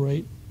survival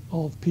rate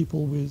of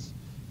people with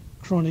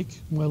chronic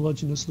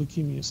myelogenous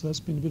leukemia. So that's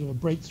been a bit of a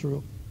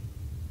breakthrough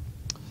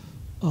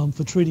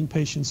for treating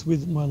patients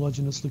with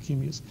myelogenous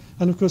leukemias.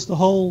 And of course the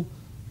whole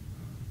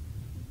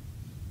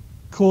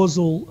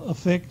causal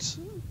effect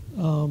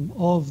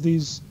of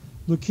these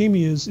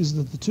leukemias is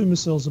that the tumor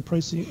cells are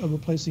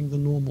replacing the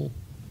normal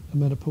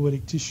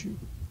hematopoietic tissue.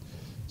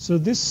 So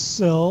this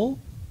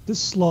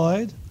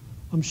slide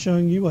I'm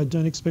showing you, I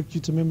don't expect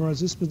you to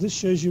memorize this, but this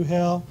shows you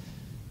how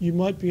you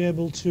might be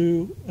able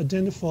to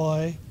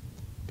identify,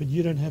 but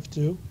you don't have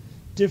to,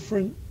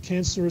 different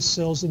cancerous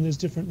cells, and there's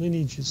different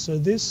lineages. So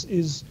this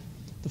is,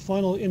 the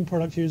final end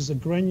product here is a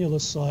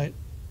granulocyte,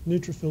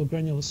 neutrophil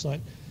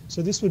granulocyte.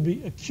 So this would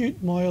be acute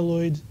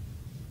myeloid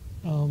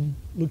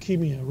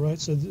leukemia, right?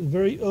 So the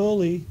very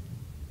early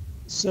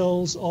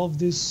cells of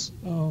this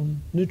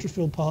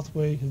neutrophil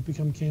pathway have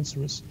become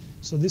cancerous.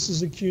 So this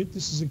is acute,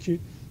 this is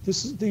acute.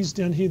 These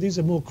down here, these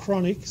are more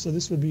chronic, so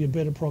this would be a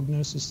better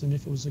prognosis than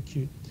if it was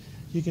acute.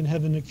 You can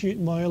have an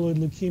acute myeloid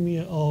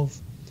leukemia of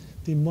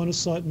the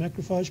monocyte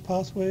macrophage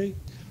pathway,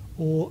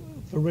 or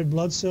for red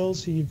blood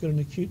cells, here you've got an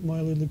acute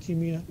myeloid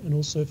leukemia, and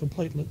also for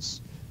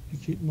platelets,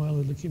 acute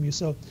myeloid leukemia.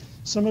 So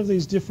some of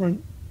these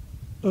different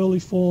early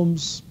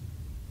forms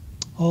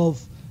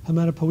of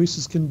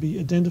hematopoiesis can be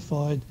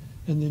identified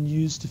and then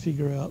used to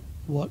figure out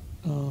what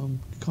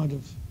kind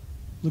of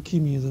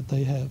leukemia that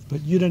they have.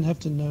 But you don't have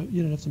to know,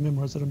 you don't have to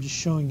memorize that. I'm just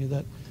showing you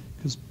that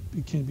because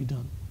it can be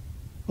done.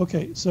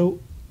 Okay, so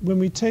when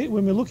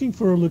we're looking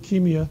for a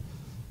leukemia,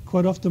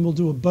 quite often we'll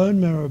do a bone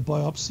marrow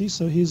biopsy.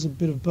 So here's a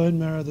bit of bone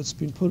marrow that's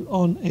been put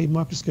on a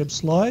microscope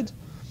slide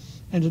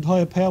and at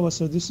higher power.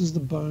 So this is the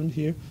bone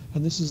here,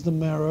 and this is the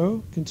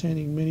marrow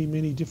containing many,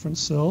 many different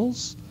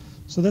cells.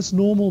 So that's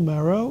normal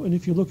marrow, and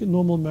if you look at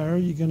normal marrow,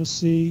 you're going to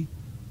see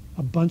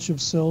a bunch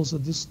of cells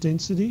at this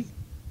density.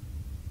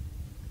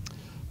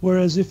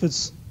 Whereas if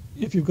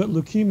you've got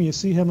leukemia,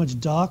 see how much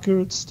darker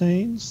it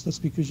stains? That's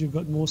because you've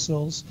got more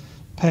cells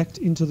packed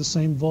into the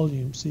same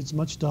volume. See, it's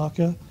much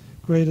darker,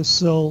 greater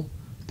cell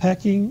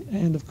packing,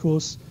 and of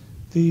course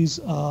these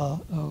are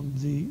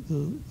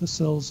the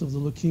cells of the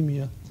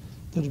leukemia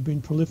that have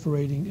been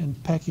proliferating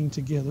and packing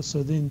together.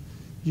 So then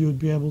you would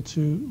be able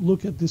to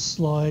look at this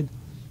slide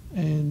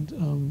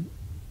and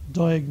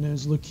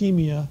diagnose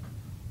leukemia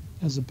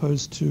as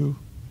opposed to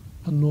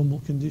a normal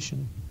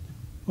condition.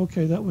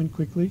 Okay, that went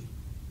quickly.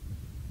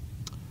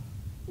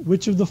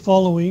 Which of the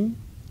following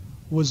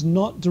was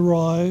not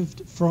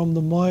derived from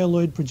the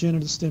myeloid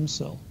progenitor stem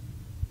cell?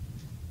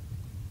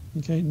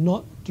 Okay,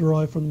 not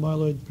derived from the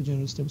myeloid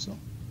progenitor stem cell.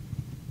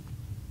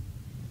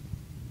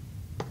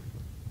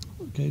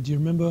 Okay, do you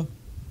remember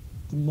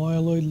the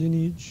myeloid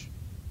lineage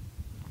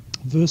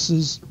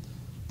versus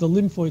the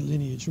lymphoid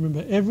lineage?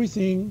 Remember,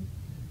 everything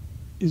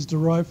is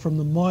derived from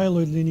the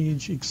myeloid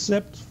lineage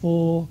except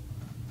for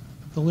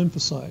the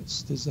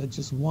lymphocytes. There's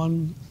just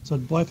one, so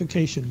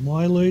bifurcation,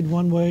 myeloid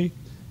one way,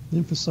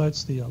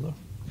 lymphocytes the other.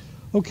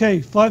 Okay,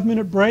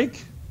 5-minute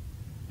break,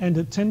 and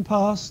at 10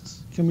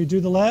 past, can we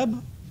do the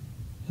lab?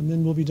 And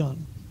then we'll be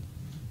done.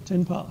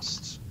 10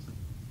 past.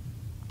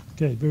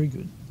 Okay, very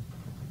good.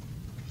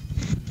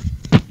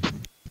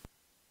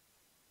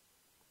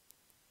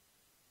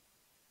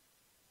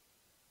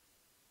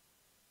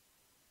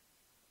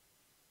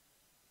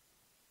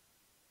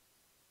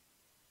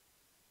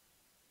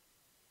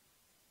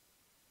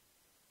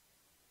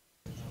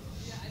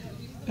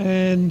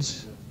 And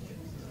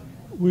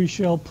we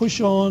shall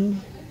push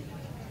on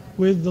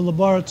with the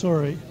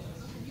laboratory.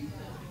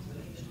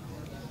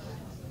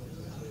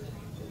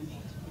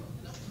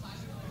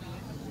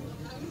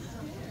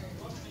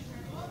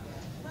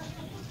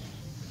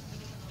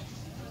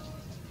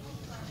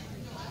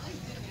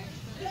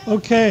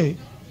 Okay,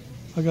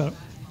 I got it.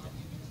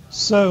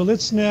 So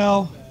let's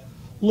now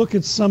look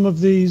at some of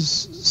these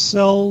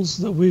cells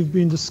that we've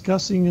been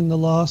discussing in the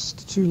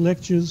last 2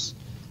 lectures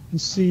and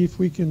see if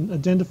we can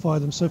identify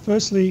them. So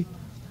firstly,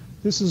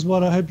 this is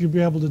what I hope you'll be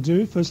able to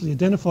do. Firstly,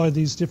 identify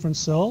these different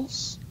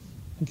cells,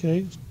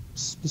 okay,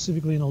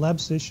 specifically in a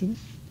lab session,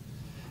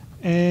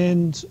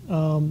 and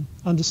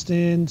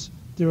understand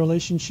their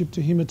relationship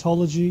to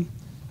hematology,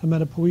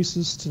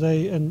 hematopoiesis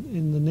today, and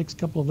in the next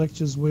couple of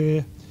lectures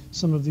where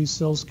some of these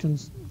cells can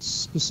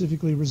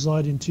specifically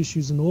reside in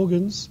tissues and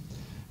organs.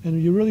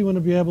 And you really want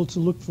to be able to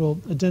look for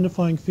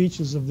identifying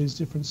features of these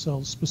different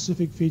cells,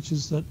 specific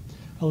features that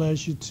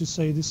allows you to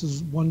say this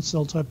is one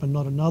cell type and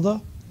not another.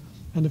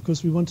 And of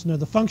course we want to know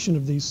the function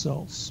of these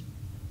cells.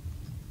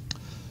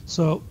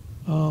 So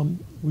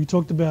we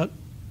talked about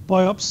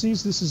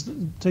biopsies. This is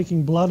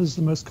taking blood is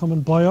the most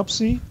common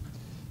biopsy.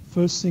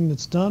 First thing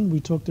that's done, we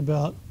talked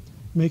about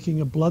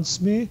making a blood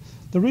smear.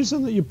 The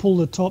reason that you pull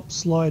the top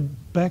slide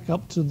back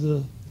up to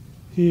the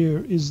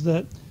here is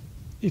that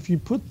if you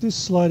put this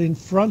slide in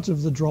front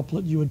of the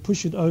droplet, you would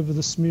push it over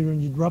the smear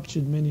and you'd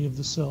rupture many of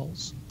the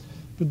cells.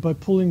 But by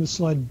pulling the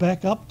slide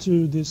back up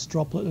to this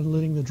droplet and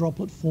letting the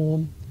droplet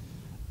form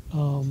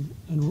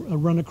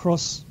and run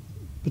across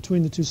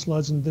between the 2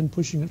 slides and then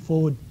pushing it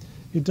forward,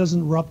 it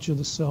doesn't rupture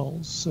the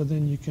cells. So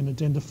then you can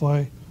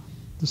identify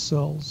the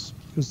cells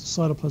because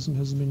the cytoplasm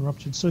hasn't been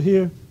ruptured. So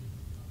here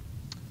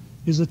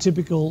is a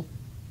typical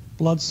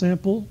blood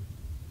sample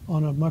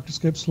on a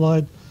microscope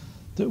slide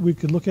that we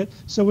could look at.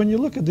 So when you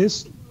look at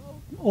this,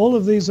 all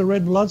of these are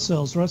red blood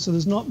cells, right? So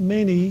there's not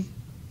many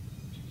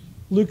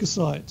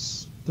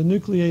leukocytes, the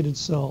nucleated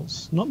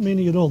cells, not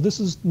many at all. This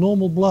is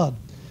normal blood.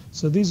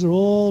 So these are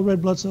all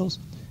red blood cells.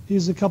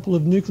 Here's a couple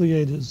of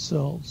nucleated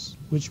cells,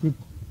 which we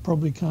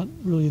probably can't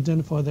really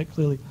identify that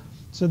clearly.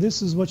 So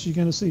this is what you're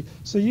going to see.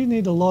 So you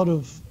need a lot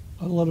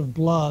of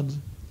blood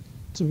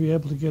to be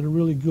able to get a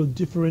really good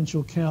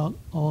differential count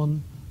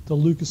on the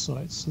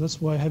leukocytes. So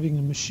that's why having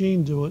a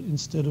machine do it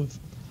instead of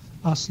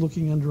us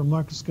looking under a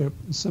microscope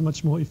is so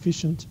much more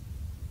efficient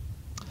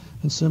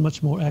and so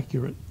much more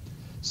accurate.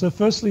 So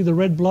firstly, the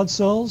red blood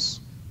cells.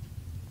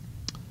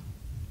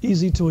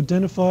 Easy to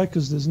identify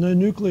because there's no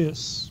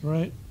nucleus,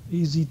 right?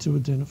 Easy to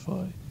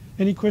identify.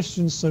 Any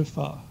questions so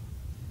far?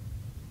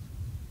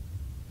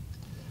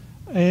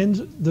 And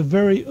the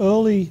very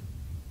early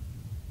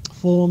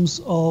forms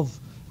of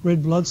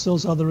red blood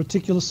cells are the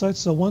reticulocytes.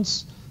 So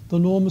once the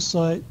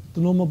normocyte,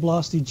 the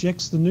normoblast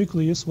ejects the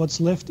nucleus,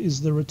 what's left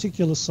is the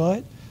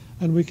reticulocyte.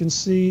 And we can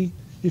see,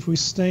 if we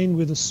stain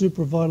with a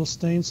supravital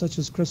stain such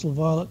as crescent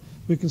violet,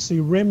 we can see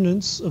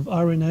remnants of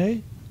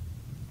RNA,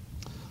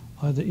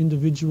 either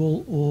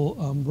individual or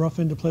rough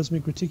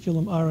endoplasmic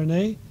reticulum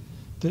RNA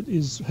that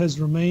has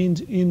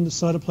remained in the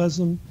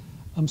cytoplasm.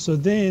 So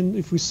then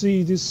if we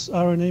see this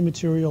RNA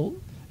material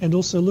and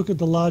also look at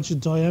the larger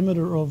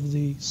diameter of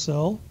the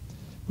cell,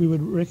 we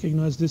would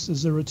recognize this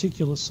as a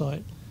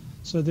reticulocyte.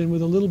 So then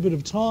with a little bit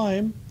of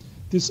time,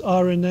 this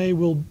RNA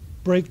will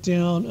break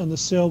down and the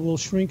cell will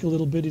shrink a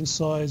little bit in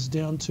size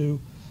down to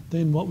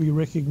then what we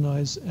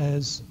recognize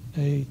as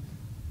a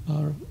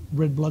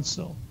red blood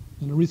cell,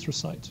 an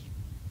erythrocyte.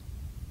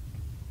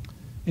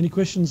 Any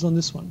questions on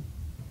this one?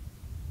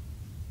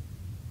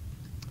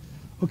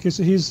 Okay,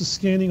 so here's the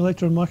scanning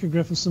electron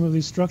micrograph of some of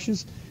these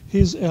structures.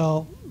 Here's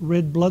our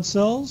red blood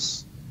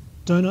cells,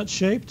 donut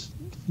shaped,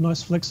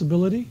 nice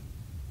flexibility.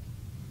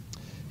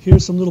 Here are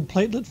some little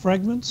platelet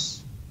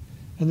fragments,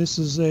 and this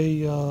is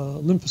a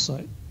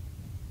lymphocyte.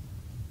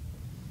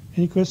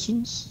 Any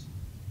questions?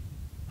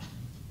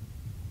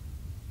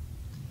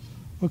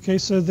 Okay,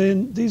 so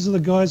then these are the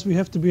guys we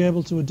have to be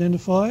able to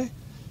identify.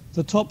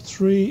 The top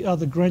three are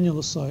the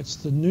granulocytes,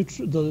 the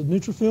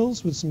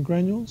neutrophils with some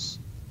granules,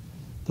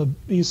 the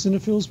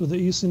eosinophils with the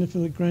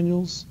eosinophilic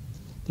granules,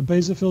 the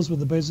basophils with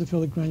the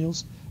basophilic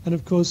granules, and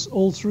of course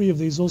all three of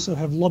these also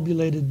have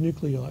lobulated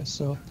nuclei.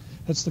 So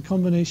it's the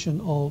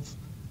combination of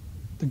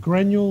the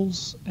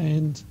granules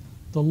and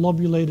the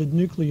lobulated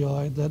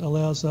nuclei that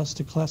allows us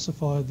to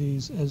classify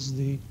these as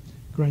the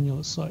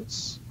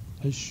granulocytes,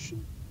 as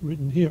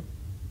written here.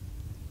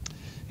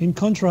 In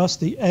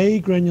contrast, the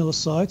A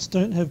granulocytes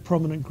don't have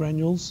prominent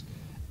granules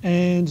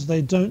and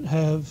they don't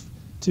have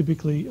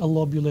typically a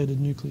lobulated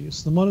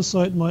nucleus. The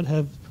monocyte might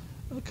have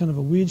kind of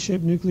a weird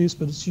shaped nucleus,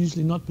 but it's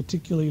usually not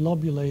particularly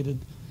lobulated.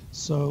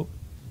 So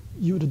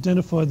you would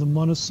identify the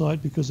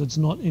monocyte because it's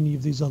not any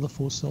of these other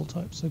four cell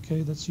types.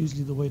 Okay, that's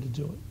usually the way to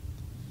do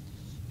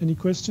it. Any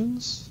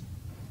questions?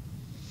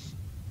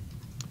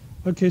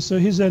 Okay, so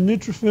here's our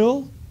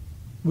neutrophil.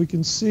 We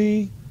can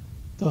see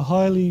the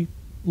highly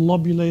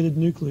lobulated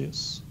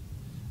nucleus.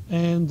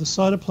 And the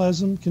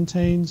cytoplasm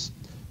contains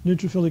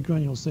neutrophilic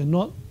granules. They're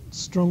not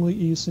strongly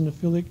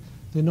eosinophilic.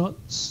 They're not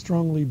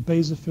strongly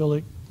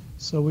basophilic.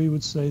 So we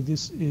would say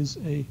this is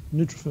a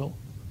neutrophil.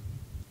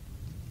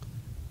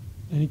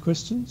 Any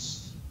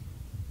questions?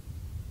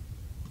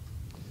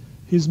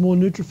 Here's more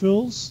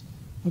neutrophils.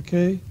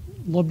 Okay,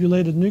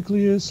 lobulated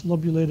nucleus,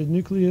 lobulated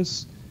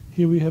nucleus.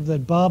 Here we have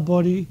that bar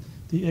body,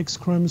 the X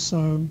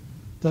chromosome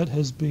that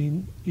has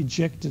been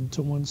ejected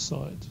to one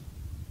side.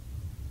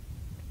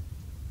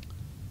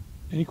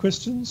 Any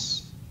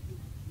questions?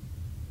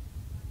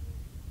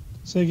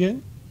 Say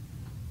again?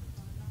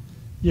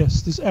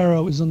 Yes, this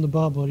arrow is on the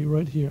bar body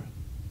right here.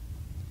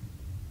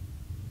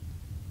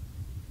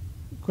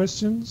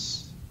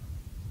 Questions?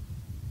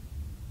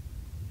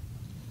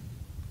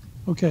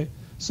 Okay,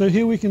 so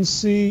here we can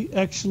see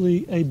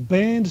actually a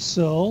band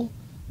cell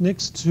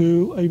next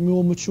to a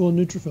more mature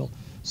neutrophil.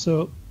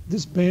 So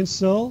this band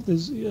cell,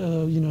 there's,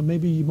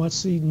 maybe you might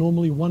see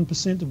normally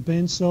 1% of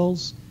band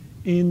cells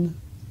in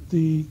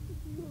the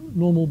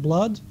normal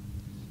blood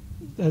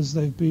as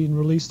they've been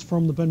released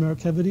from the bone marrow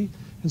cavity.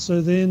 And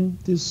so then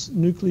this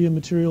nuclear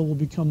material will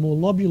become more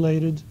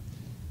lobulated,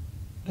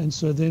 and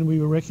so then we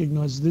will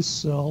recognize this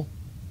cell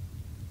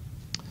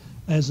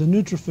as a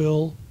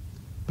neutrophil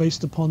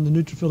based upon the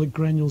neutrophilic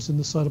granules in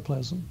the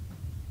cytoplasm.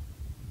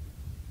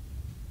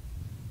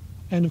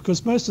 And of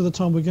course, most of the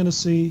time we're going to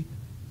see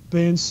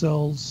band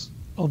cells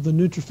of the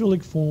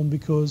neutrophilic form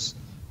because,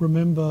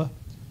 remember,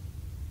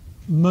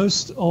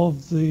 most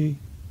of the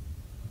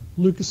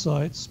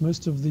leukocytes,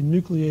 most of the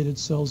nucleated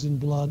cells in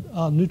blood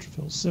are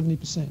neutrophils,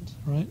 70%,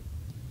 right?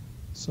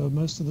 So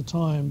most of the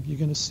time you're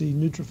going to see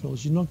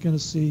neutrophils. You're not going to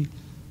see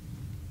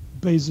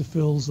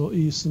basophils or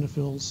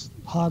eosinophils,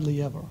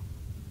 hardly ever,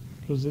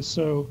 because they're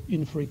so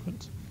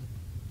infrequent.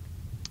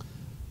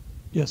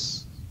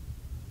 Yes?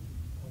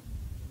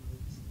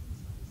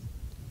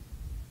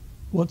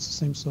 What's the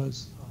same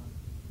size?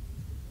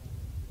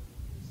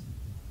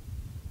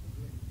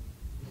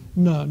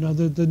 No,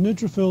 the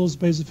neutrophils,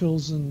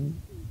 basophils, and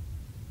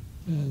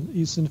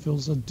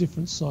eosinophils are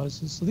different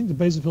sizes. I think the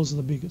basophils are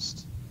the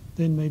biggest.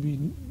 Then maybe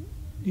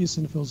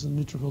eosinophils and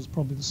neutrophils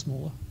probably the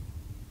smaller.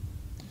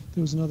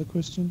 There was another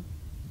question.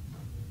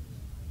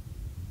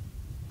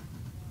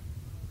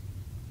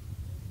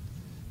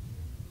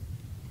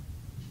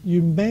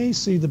 You may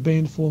see the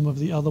band form of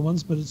the other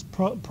ones, but it's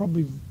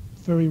probably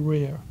very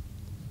rare.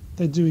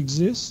 They do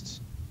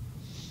exist.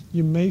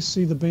 You may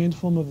see the band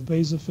form of a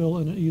basophil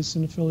and an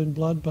eosinophil in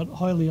blood, but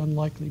highly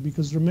unlikely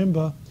because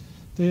remember,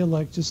 they're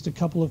like just a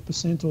couple of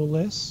 % or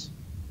less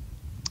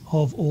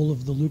of all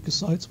of the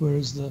leukocytes,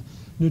 whereas the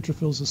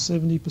neutrophils are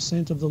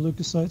 70% of the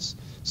leukocytes.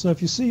 So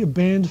if you see a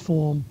band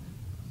form,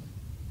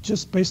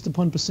 just based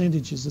upon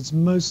percentages, it's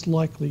most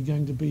likely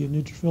going to be a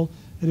neutrophil.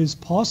 It is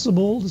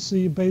possible to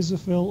see a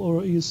basophil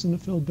or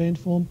eosinophil band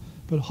form,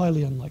 but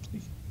highly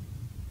unlikely.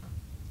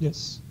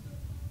 Yes?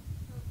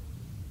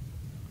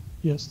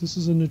 Yes, this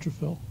is a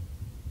neutrophil.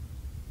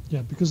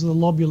 Yeah, because of the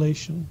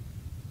lobulation.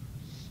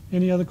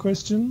 Any other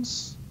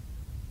questions?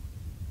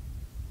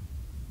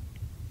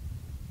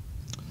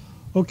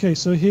 Okay,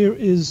 so here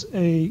is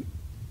a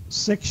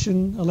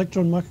section,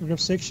 electron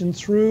micrograph section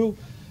through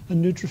a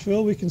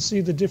neutrophil. We can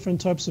see the different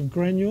types of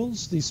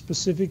granules, the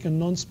specific and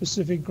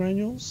non-specific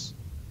granules.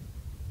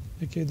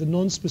 Okay, the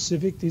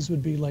non-specific, these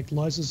would be like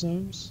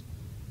lysosomes,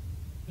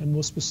 and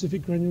more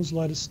specific granules,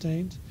 lighter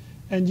stained.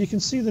 And you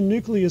can see the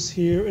nucleus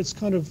here. It's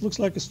kind of looks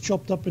like it's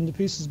chopped up into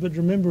pieces, but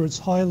remember it's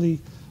highly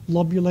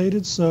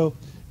lobulated, so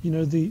you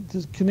know the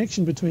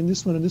connection between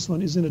this one and this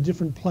one is in a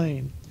different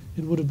plane.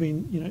 It would have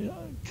been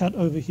cut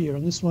over here,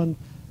 and this one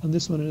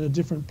in a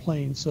different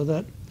plane. So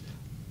that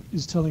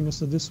is telling us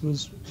that this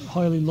was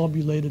highly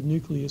lobulated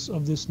nucleus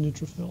of this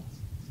neutrophil.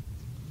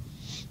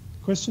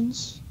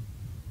 Questions?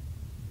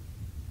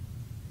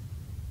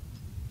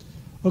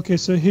 Okay,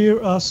 so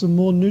here are some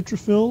more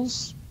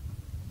neutrophils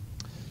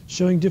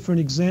showing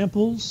different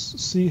examples.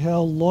 See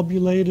how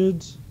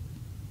lobulated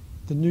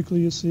the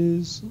nucleus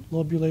is,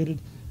 lobulated.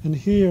 And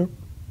here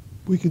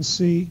we can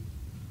see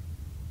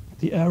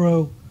the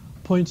arrow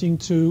pointing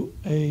to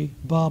a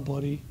bar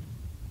body,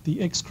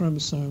 the X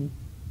chromosome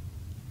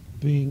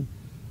being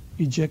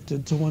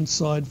ejected to one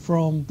side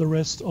from the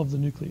rest of the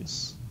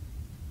nucleus.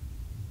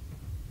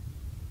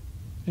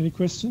 Any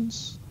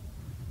questions?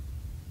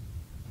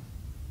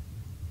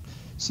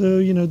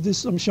 So,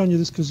 this, I'm showing you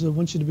this because I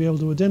want you to be able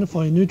to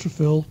identify a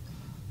neutrophil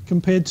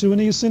compared to an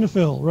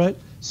eosinophil, right?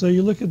 So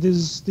you look at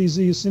these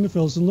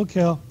eosinophils and look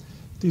how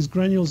these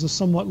granules are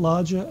somewhat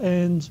larger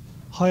and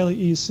highly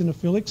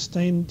eosinophilic,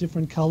 stained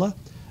different color.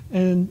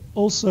 And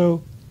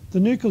also, the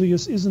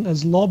nucleus isn't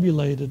as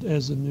lobulated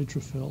as a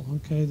neutrophil,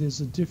 okay? There's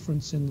a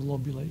difference in the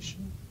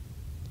lobulation.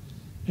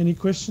 Any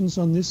questions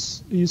on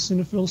this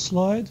eosinophil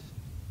slide?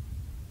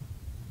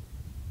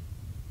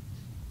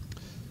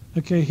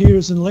 Okay, here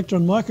is an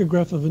electron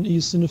micrograph of an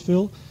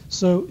eosinophil.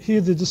 So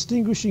here the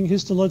distinguishing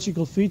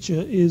histological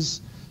feature is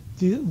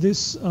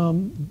this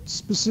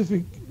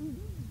specific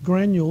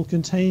granule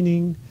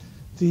containing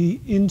the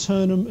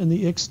internum and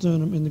the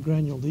externum in the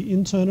granule. The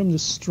internum,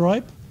 this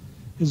stripe,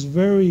 is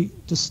very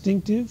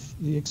distinctive.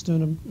 The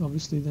externum,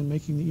 obviously, then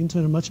making the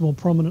internum much more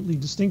prominently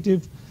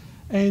distinctive.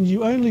 And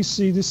you only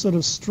see this sort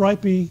of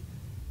stripy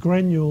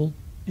granule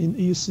in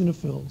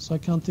eosinophils. I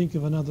can't think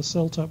of another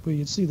cell type where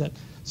you'd see that.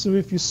 So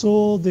if you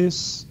saw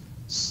this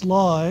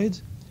slide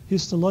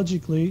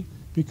histologically,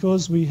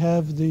 because we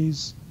have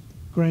these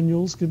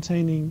granules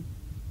containing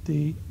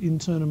the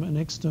internum and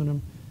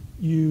externum,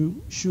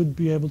 you should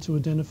be able to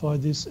identify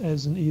this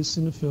as an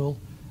eosinophil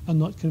and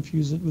not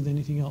confuse it with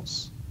anything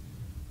else.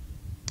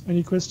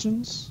 Any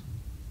questions?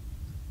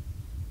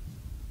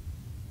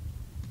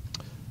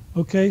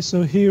 Okay,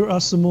 so here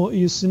are some more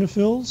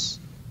eosinophils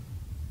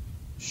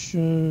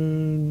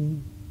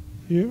shown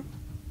here.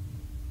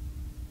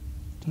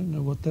 Don't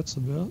know what that's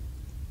about.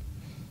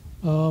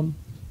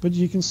 But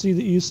you can see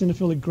the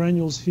eosinophilic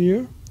granules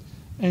here.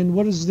 And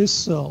what is this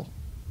cell?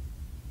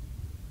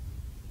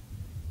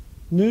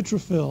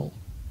 Neutrophil.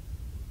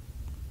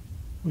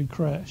 We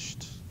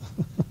crashed.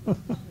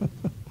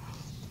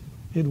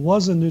 It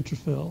was a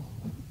neutrophil.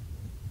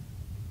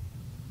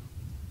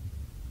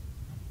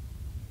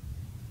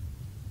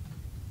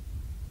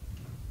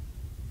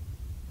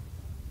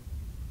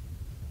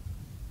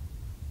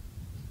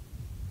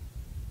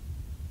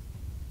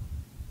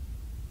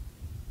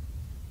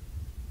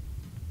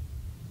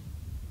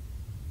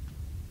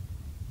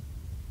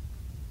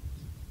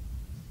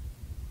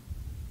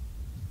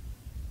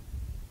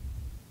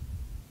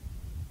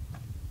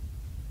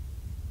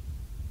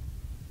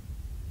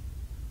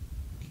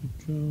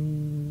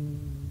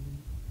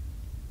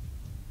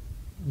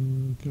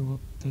 Go up.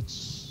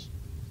 That's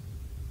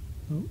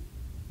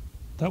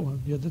that one.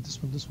 Yeah,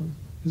 this one. This one.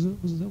 Is it?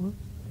 Was it that one?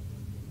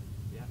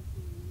 Yeah.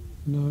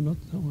 No, not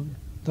that one.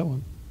 That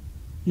one.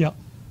 Yeah.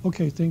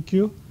 Okay. Thank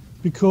you.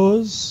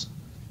 Because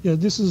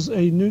this is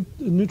a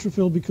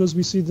neutrophil because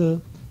we see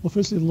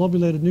firstly the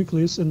lobulated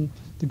nucleus, and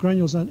the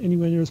granules aren't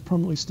anywhere near as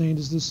prominently stained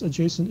as this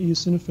adjacent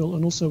eosinophil,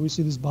 and also we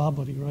see this bar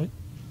body, right?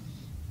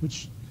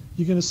 Which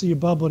you're going to see a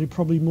bar body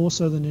probably more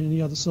so than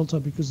any other cell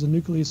type because the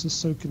nucleus is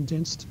so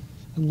condensed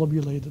and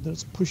lobulated that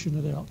it's pushing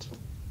it out.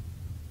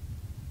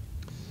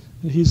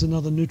 And here's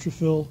another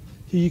neutrophil.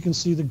 Here you can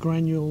see the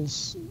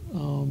granules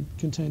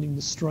containing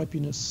the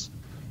stripiness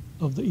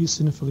of the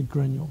eosinophilic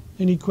granule.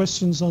 Any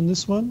questions on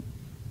this one?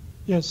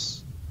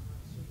 Yes?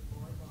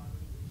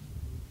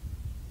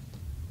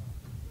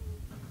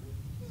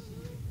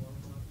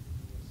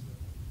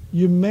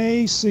 You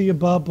may see a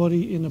bar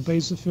body in a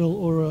basophil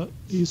or a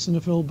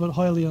eosinophil, but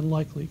highly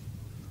unlikely.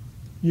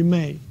 You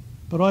may,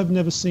 but I've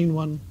never seen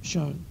one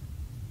shown.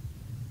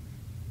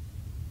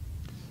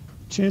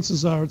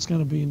 chances are it's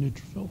going to be a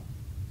neutrophil.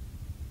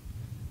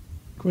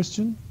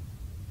 Question?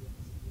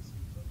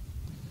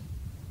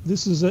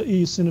 This is an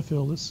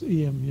eosinophil, this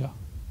EM, yeah.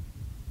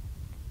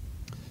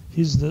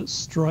 Here's the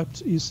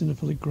striped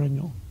eosinophilic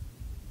granule.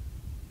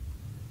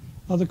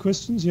 Other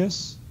questions?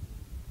 Yes?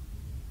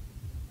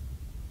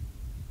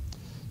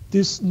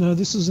 This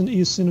is an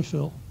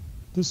eosinophil.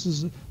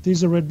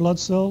 These are red blood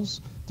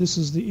cells. This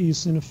is the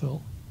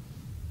eosinophil.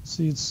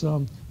 See, it's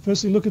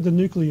firstly look at the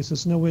nucleus.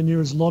 It's nowhere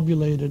near as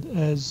lobulated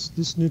as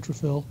this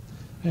neutrophil,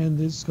 and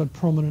it's got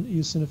prominent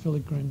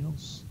eosinophilic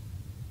granules.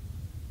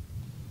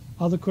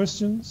 Other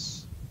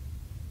questions?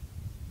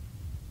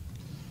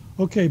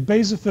 Okay,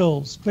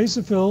 basophils.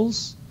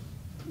 Basophils,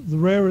 the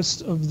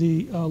rarest of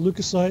the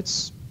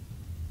leukocytes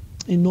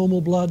in normal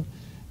blood,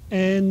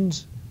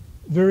 and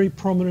very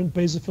prominent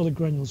basophilic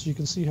granules. You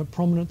can see how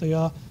prominent they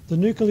are. The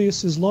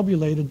nucleus is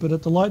lobulated, but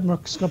at the light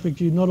microscopic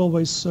view, not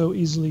always so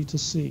easily to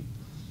see.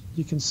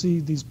 You can see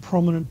these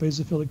prominent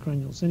basophilic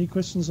granules. Any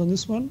questions on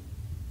this one?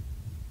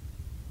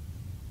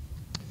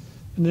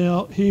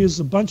 Now, here's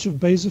a bunch of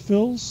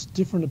basophils,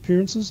 different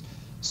appearances.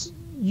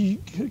 You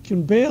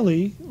can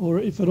barely, or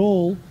if at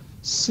all,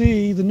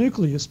 see the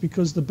nucleus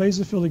because the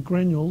basophilic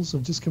granules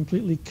have just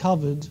completely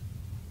covered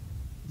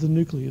the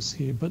nucleus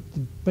here. But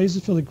the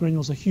basophilic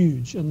granules are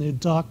huge and they're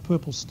dark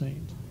purple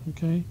stained.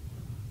 Okay?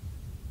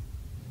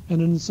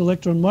 And in this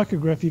electron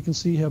micrograph, you can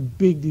see how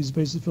big these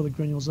basophilic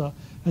granules are.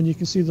 And you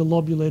can see the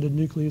lobulated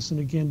nucleus. And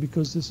again,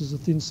 because this is a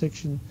thin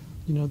section,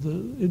 you know,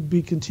 it'd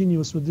be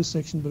continuous with this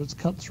section, but it's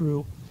cut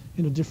through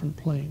in a different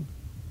plane.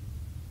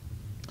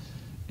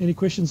 Any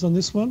questions on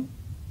this one?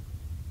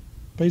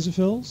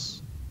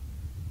 Basophils?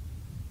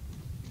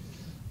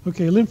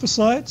 Okay,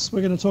 lymphocytes,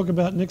 we're going to talk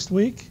about next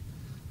week.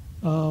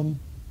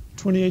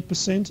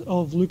 28%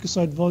 of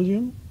leukocyte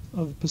volume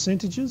of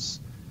percentages.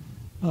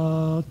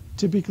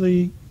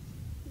 Typically,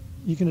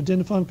 you can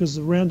identify them because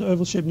the round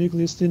oval-shaped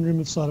nucleus, thin rim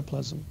of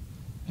cytoplasm.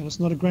 And it's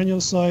not a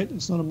granulocyte,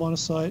 it's not a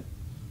monocyte,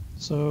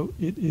 so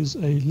it is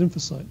a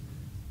lymphocyte.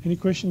 Any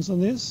questions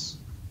on this?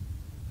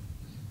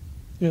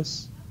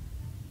 Yes?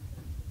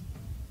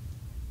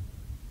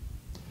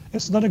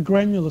 It's not a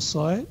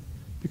granulocyte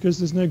because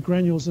there's no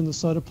granules in the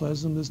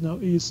cytoplasm. There's no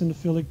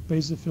eosinophilic,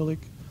 basophilic,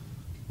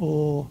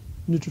 or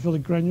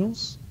neutrophilic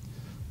granules.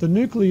 The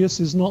nucleus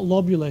is not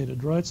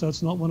lobulated, right? So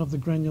it's not one of the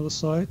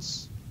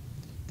granulocytes.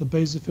 The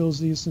basophils,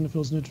 the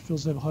eosinophils,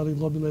 neutrophils have a highly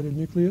lobulated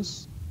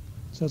nucleus.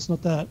 So it's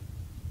not that.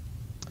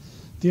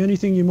 The only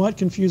thing you might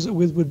confuse it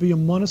with would be a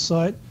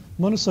monocyte.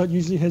 Monocyte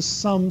usually has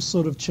some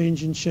sort of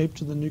change in shape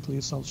to the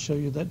nucleus. I'll show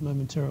you that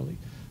momentarily.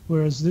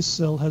 Whereas this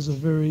cell has a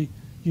very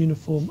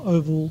uniform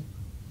oval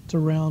to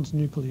round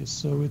nucleus,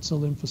 so it's a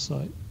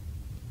lymphocyte.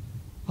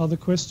 Other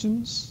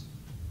questions?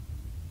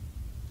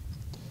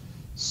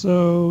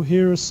 So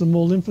here are some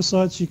more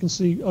lymphocytes. You can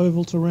see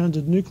oval to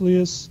rounded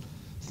nucleus,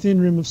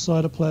 thin rim of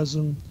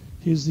cytoplasm.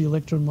 Here's the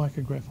electron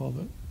micrograph of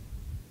it.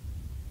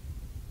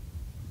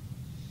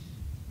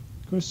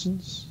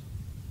 Questions?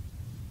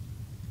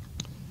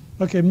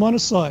 Okay,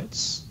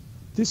 monocytes.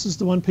 This is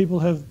the one people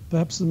have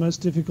perhaps the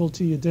most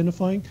difficulty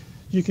identifying.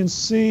 You can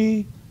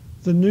see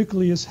the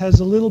nucleus has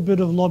a little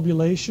bit of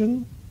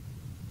lobulation.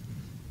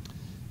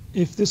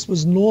 If this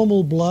was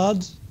normal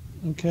blood,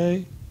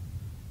 okay,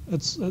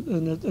 it's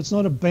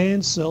not a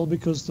band cell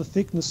because the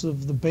thickness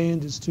of the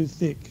band is too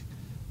thick.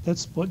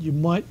 That's what you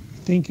might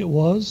think it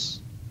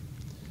was,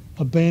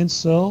 a band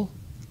cell.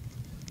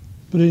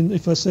 But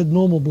if I said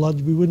normal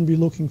blood, we wouldn't be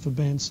looking for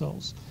band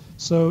cells.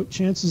 So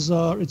chances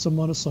are it's a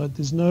monocyte.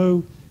 There's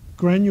no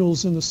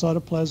granules in the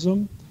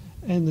cytoplasm,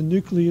 and the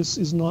nucleus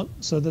is not,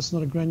 so that's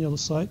not a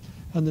granulocyte.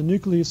 And the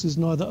nucleus is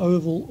neither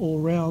oval or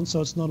round,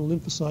 so it's not a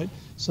lymphocyte.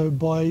 So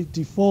by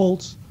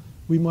default,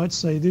 we might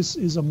say this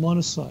is a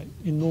monocyte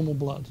in normal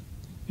blood.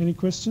 Any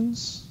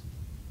questions?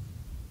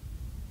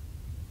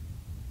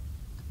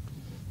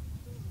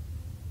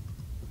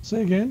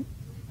 Say again.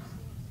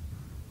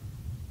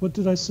 What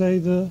did I say?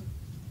 What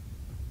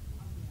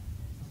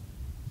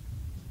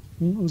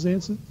was the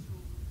answer?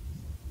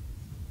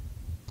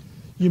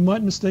 You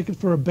might mistake it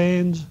for a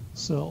band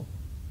cell,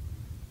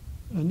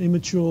 an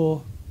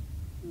immature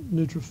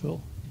neutrophil,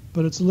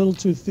 but it's a little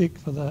too thick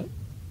for that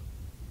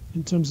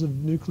in terms of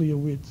nuclear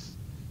width.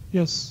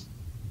 Yes?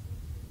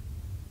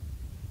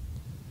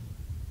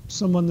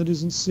 Someone that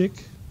isn't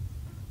sick,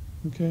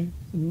 okay,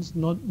 and it's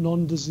not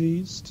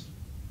non-diseased.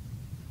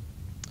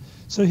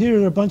 So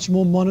here are a bunch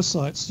more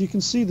monocytes. You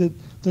can see that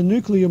the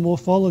nuclear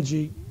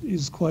morphology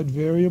is quite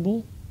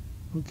variable,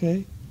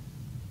 okay?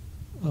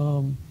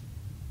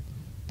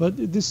 But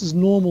this is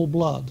normal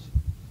blood.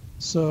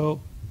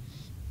 So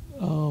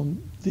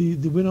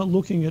we're not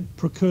looking at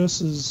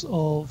precursors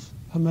of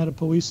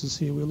hematopoiesis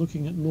here. We're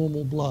looking at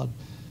normal blood.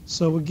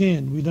 So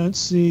again, we don't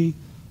see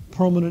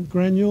prominent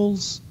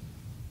granules.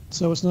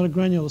 So it's not a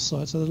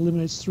granulocyte. So that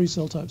eliminates 3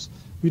 cell types.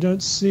 We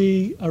don't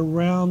see a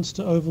round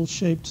to oval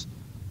shaped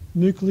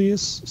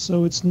nucleus.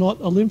 So it's not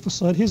a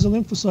lymphocyte. Here's a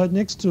lymphocyte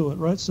next to it,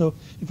 right? So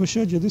if I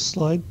showed you this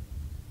slide,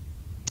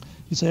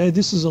 you say, hey,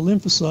 this is a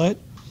lymphocyte.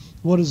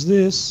 What is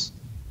this?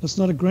 That's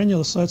not a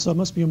granulocyte, so it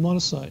must be a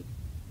monocyte.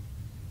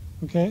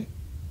 Okay?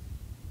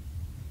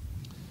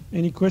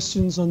 Any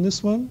questions on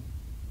this one?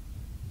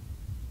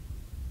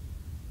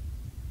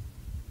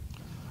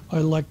 I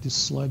like this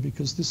slide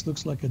because this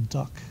looks like a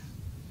duck.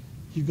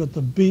 You've got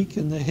the beak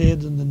and the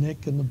head and the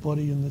neck and the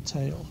body and the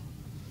tail.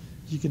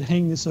 You could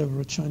hang this over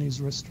a Chinese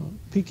restaurant.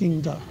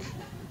 Peking duck.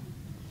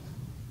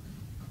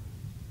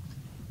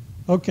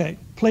 Okay,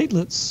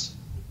 platelets.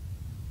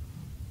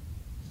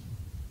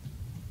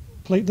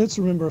 Platelets,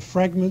 remember, are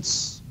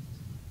fragments.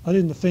 I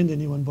didn't offend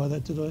anyone by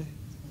that, did I?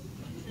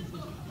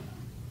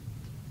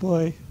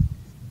 Boy,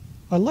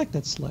 I like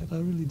that slide, I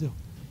really do.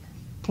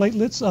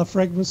 Platelets are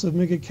fragments of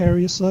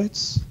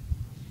megakaryocytes.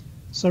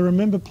 So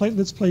remember,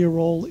 platelets play a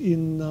role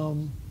in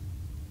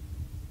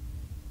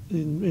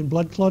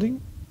blood clotting,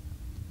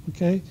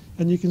 okay?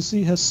 And you can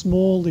see how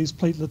small these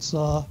platelets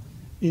are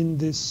in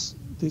this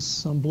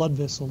blood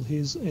vessel.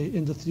 Here's an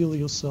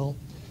endothelial cell.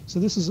 So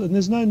this is, and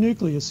there's no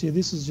nucleus here,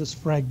 this is just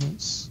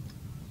fragments.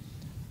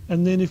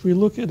 And then if we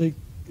look at an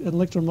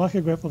electron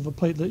micrograph of a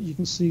platelet, you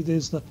can see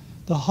there's the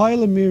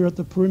hyalomere at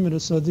the perimeter.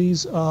 So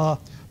these are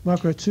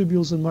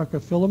microtubules and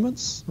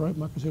microfilaments, right?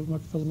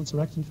 Microfilaments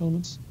are actin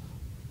filaments.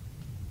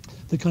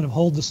 They kind of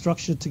hold the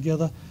structure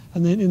together.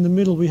 And then in the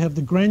middle we have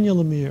the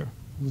granulomere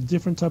with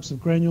different types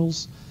of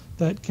granules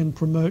that can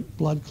promote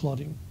blood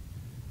clotting.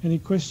 Any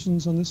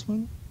questions on this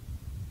one?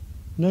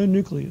 No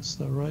nucleus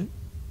though, right?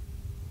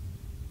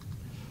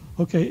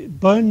 Okay,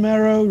 bone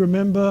marrow,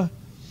 remember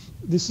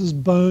this is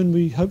bone.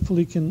 We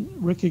hopefully can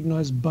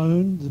recognize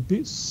bone,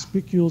 the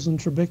spicules and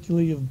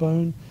trabeculae of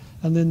bone.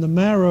 And then the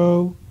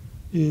marrow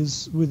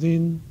is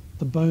within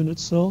the bone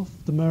itself,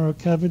 the marrow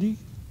cavity.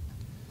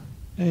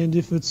 And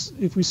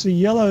if we see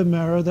yellow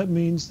marrow, that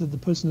means that the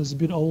person is a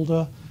bit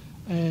older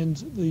and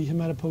the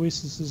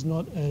hematopoiesis is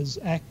not as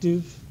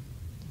active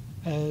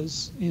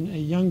as in a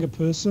younger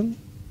person.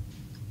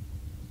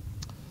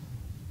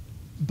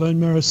 Bone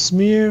marrow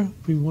smear,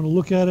 if we want to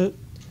look at it.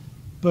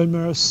 Bone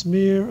marrow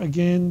smear,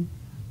 again,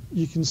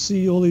 you can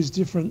see all these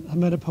different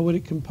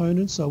hematopoietic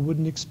components. I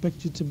wouldn't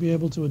expect you to be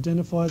able to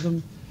identify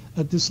them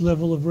at this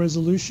level of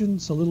resolution.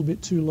 It's a little bit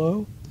too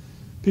low.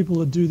 People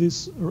that do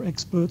this are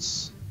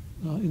experts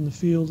in the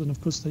field, and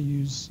of course they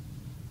use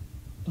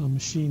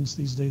machines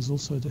these days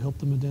also to help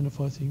them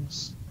identify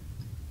things.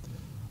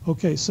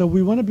 Okay, so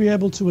we want to be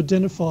able to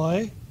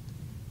identify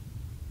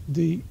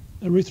the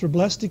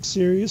erythroblastic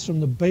series from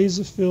the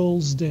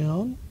basophils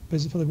down,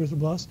 basophilic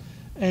erythroblast,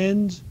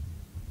 and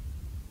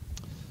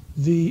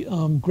the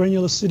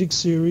granulocytic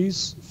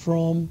series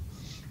from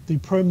the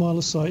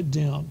promyelocyte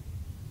down.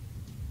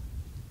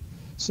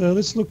 So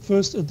let's look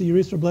first at the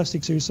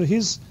erythroblastic series. So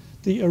here's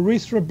the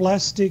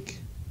erythroblastic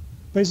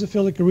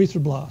basophilic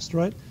erythroblast,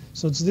 right?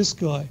 So it's this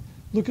guy.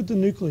 Look at the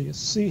nucleus.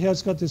 See how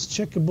it's got this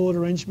checkerboard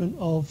arrangement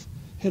of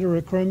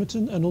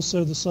heterochromatin, and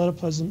also the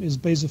cytoplasm is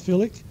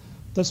basophilic.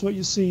 That's what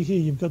you see here.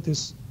 You've got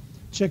this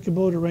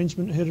checkerboard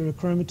arrangement of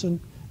heterochromatin,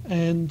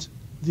 and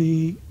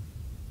the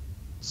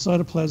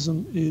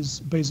cytoplasm is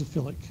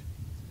basophilic.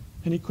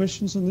 Any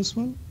questions on this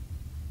one?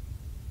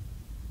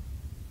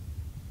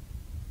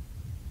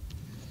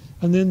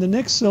 And then the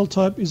next cell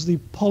type is the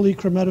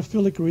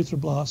polychromatophilic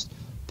erythroblast.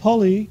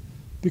 Poly,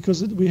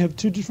 because we have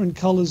two different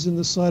colors in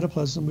the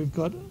cytoplasm. We've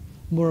got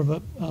more of a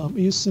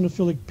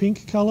eosinophilic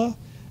pink color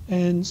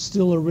and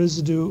still a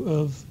residue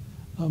of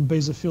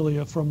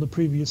basophilia from the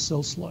previous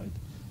cell slide.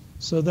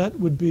 So that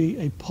would be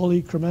a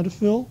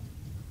polychromatophil.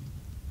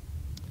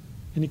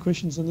 Any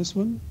questions on this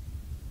one?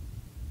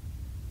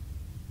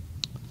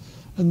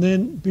 And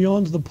then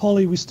beyond the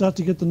poly, we start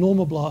to get the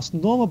normoblast.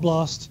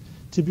 Normoblast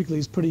typically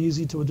is pretty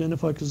easy to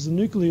identify because the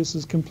nucleus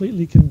is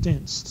completely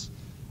condensed.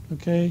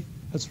 Okay,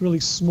 it's really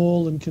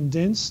small and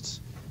condensed.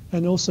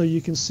 And also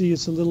you can see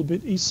it's a little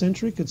bit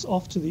eccentric. It's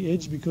off to the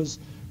edge because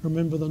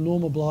remember the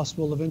normoblast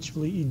will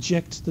eventually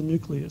eject the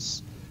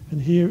nucleus.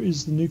 And here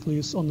is the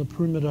nucleus on the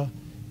perimeter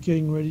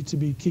getting ready to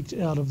be kicked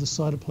out of the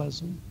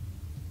cytoplasm.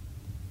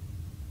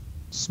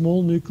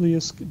 Small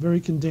nucleus, very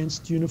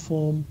condensed,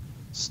 uniform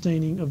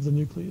staining of the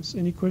nucleus.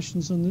 Any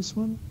questions on this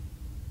one?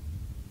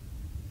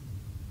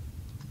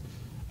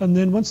 And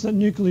then once that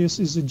nucleus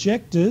is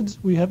ejected,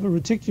 we have a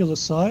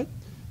reticulocyte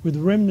with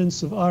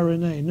remnants of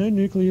RNA. No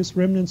nucleus,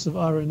 remnants of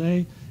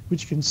RNA,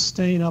 which can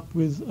stain up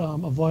with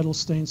a vital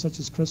stain such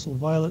as cressyl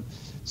violet.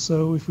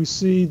 So if we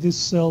see this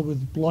cell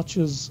with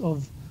blotches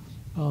of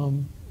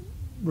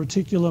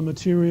reticular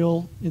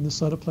material in the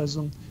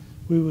cytoplasm,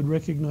 we would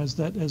recognize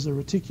that as a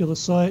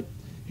reticulocyte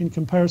in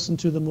comparison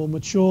to the more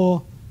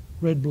mature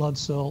red blood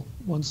cell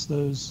once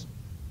that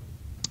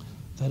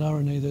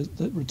RNA,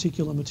 that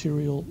reticular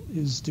material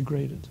is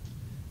degraded.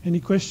 Any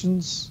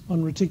questions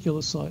on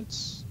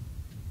reticulocytes?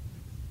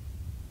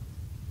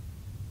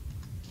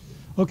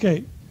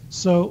 Okay,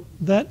 so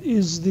that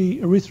is the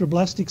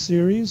erythroblastic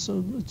series.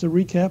 So to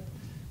recap,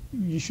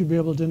 you should be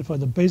able to identify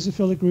the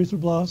basophilic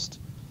erythroblast,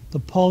 the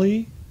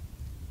poly,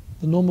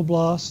 the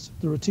normoblast,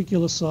 the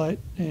reticulocyte,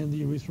 and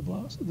the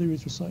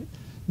erythrocyte.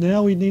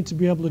 Now we need to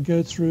be able to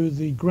go through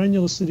the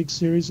granulocytic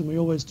series, and we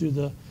always do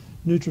the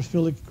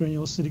neutrophilic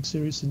granulocytic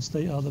series, since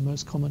they are the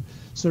most common.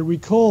 So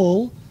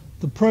recall,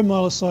 the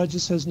promyelocyte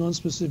just has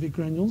non-specific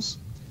granules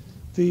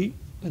and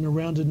a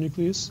rounded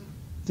nucleus.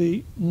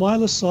 The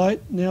myelocyte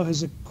now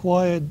has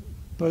acquired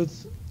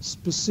both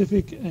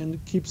specific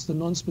and keeps the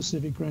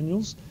non-specific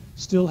granules,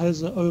 still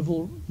has an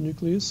oval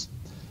nucleus.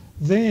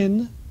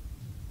 Then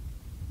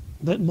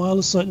that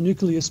myelocyte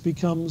nucleus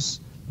becomes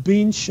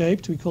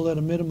bean-shaped. We call that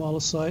a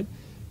metamyelocyte.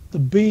 The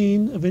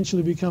bean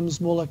eventually becomes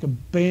more like a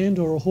band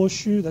or a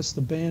horseshoe. That's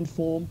the band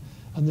form.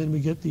 And then we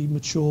get the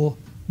mature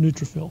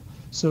neutrophil.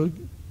 So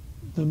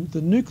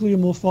the nuclear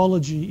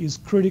morphology is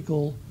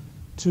critical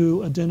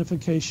to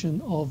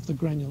identification of the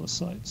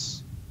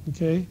granulocytes.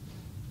 Okay?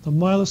 The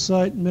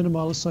myelocyte,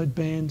 metamyelocyte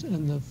band,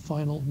 and the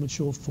final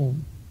mature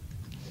form.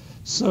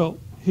 So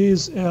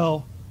here's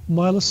our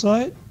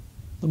myelocyte,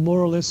 the more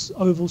or less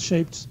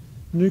oval-shaped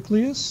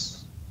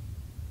nucleus.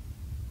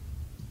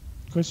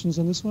 Questions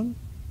on this one?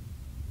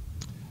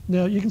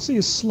 Now you can see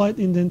a slight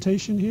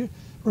indentation here.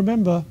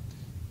 Remember,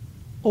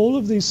 all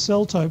of these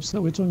cell types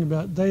that we're talking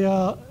about, they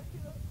are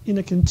in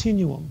a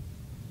continuum,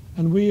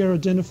 and we are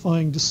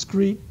identifying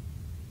discrete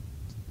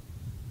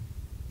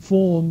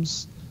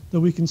forms that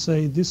we can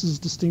say this is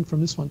distinct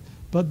from this one.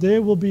 But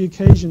there will be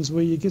occasions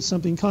where you get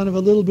something kind of a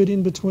little bit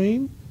in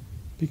between,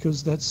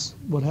 because that's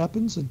what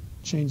happens. It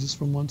changes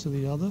from one to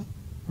the other,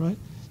 right?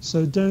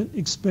 So don't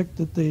expect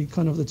that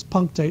it's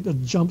punctate,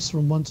 it jumps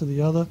from one to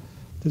the other.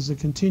 There's a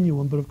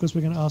continuum, but of course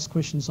we're going to ask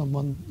questions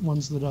on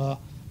ones that are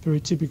very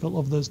typical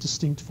of those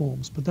distinct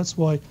forms. But that's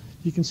why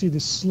you can see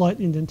this slight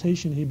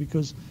indentation here,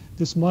 because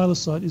this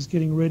myelocyte is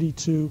getting ready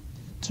to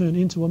turn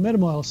into a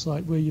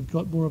metamyelocyte where you've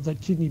got more of that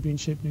kidney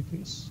bean-shaped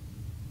nucleus.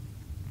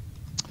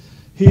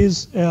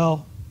 Here's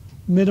our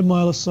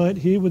metamyelocyte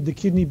here with the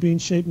kidney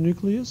bean-shaped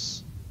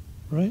nucleus,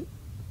 right?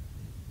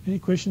 Any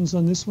questions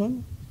on this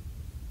one?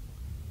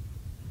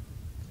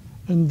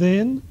 And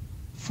then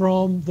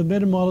from the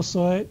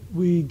metamyelocyte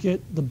we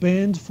get the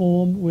band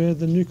form where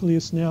the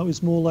nucleus now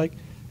is more like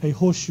a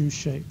horseshoe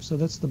shape. So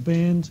that's the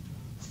band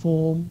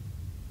form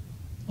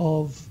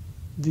of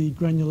the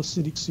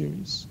granulocytic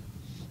series.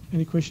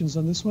 Any questions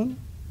on this one?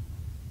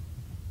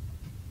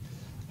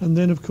 And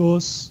then, of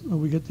course,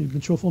 we get the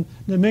mature form.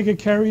 Now,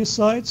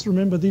 megakaryocytes,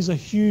 remember, these are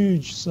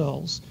huge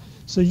cells.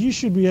 So you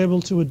should be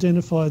able to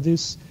identify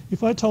this.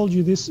 If I told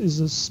you this is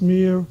a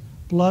smear,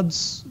 blood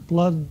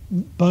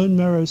bone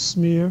marrow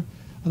smear,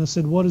 and I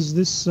said, what is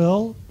this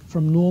cell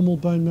from normal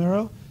bone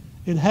marrow?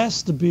 It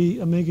has to be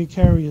a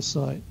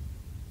megakaryocyte,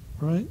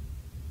 right?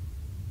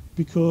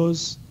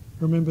 Because,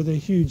 remember, they're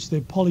huge,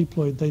 they're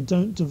polyploid, they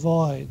don't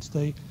divide,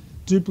 they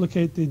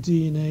duplicate their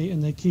DNA,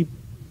 and they keep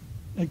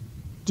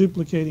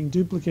duplicating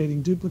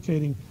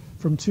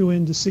from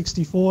 2N to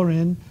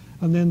 64N,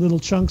 and then little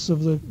chunks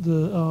of the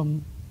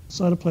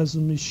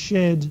cytoplasm is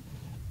shed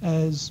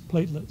as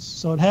platelets.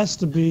 So it has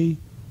to be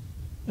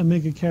a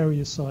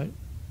megakaryocyte.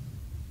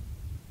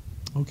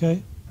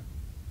 Okay?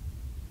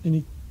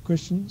 Any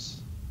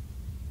questions?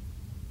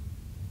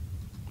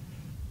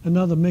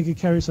 Another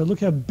megakaryocyte. Look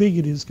how big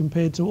it is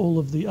compared to all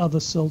of the other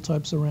cell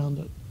types around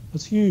it.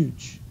 It's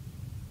huge,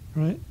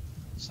 right?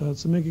 So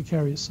it's a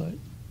megakaryocyte.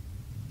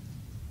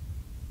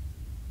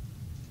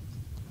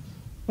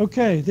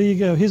 Okay, there you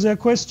go. Here's our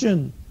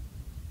question.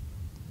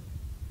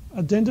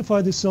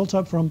 Identify this cell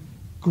type from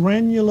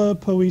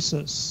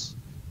granulopoiesis.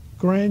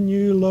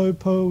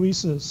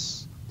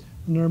 Granulopoiesis.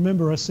 And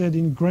remember, I said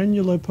in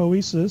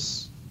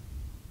granulopoiesis,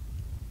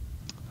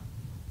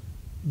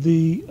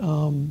 the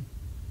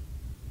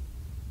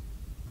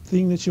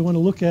thing that you want to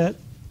look at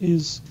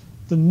is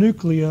the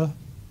nuclear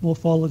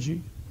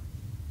morphology.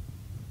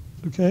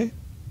 Okay?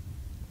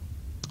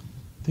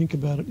 Think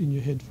about it in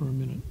your head for a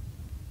minute.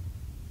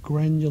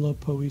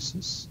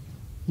 Granulopoiesis.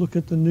 Look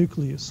at the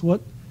nucleus.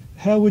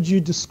 How would you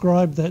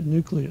describe that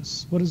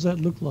nucleus? What does that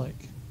look like?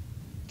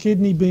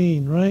 Kidney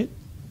bean, right?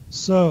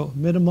 So,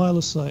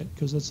 metamyelocyte,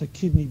 because that's a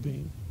kidney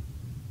bean.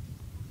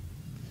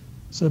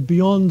 So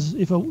beyond,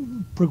 if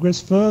it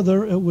progressed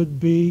further, it would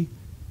be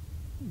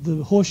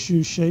the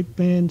horseshoe-shaped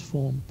band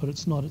form, but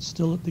it's not. It's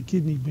still at the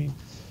kidney bean.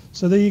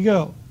 So there you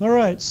go. All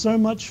right, so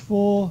much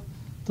for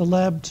the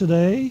lab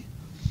today.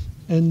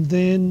 And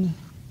then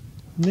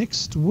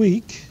next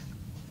week,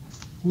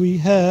 we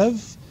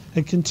have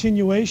a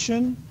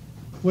continuation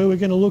where we're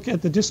going to look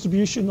at the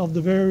distribution of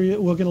the we're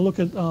going to look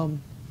at the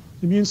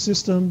immune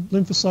system,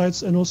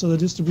 lymphocytes, and also the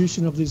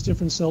distribution of these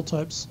different cell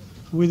types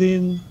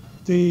within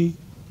the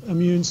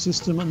immune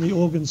system and the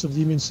organs of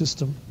the immune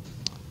system.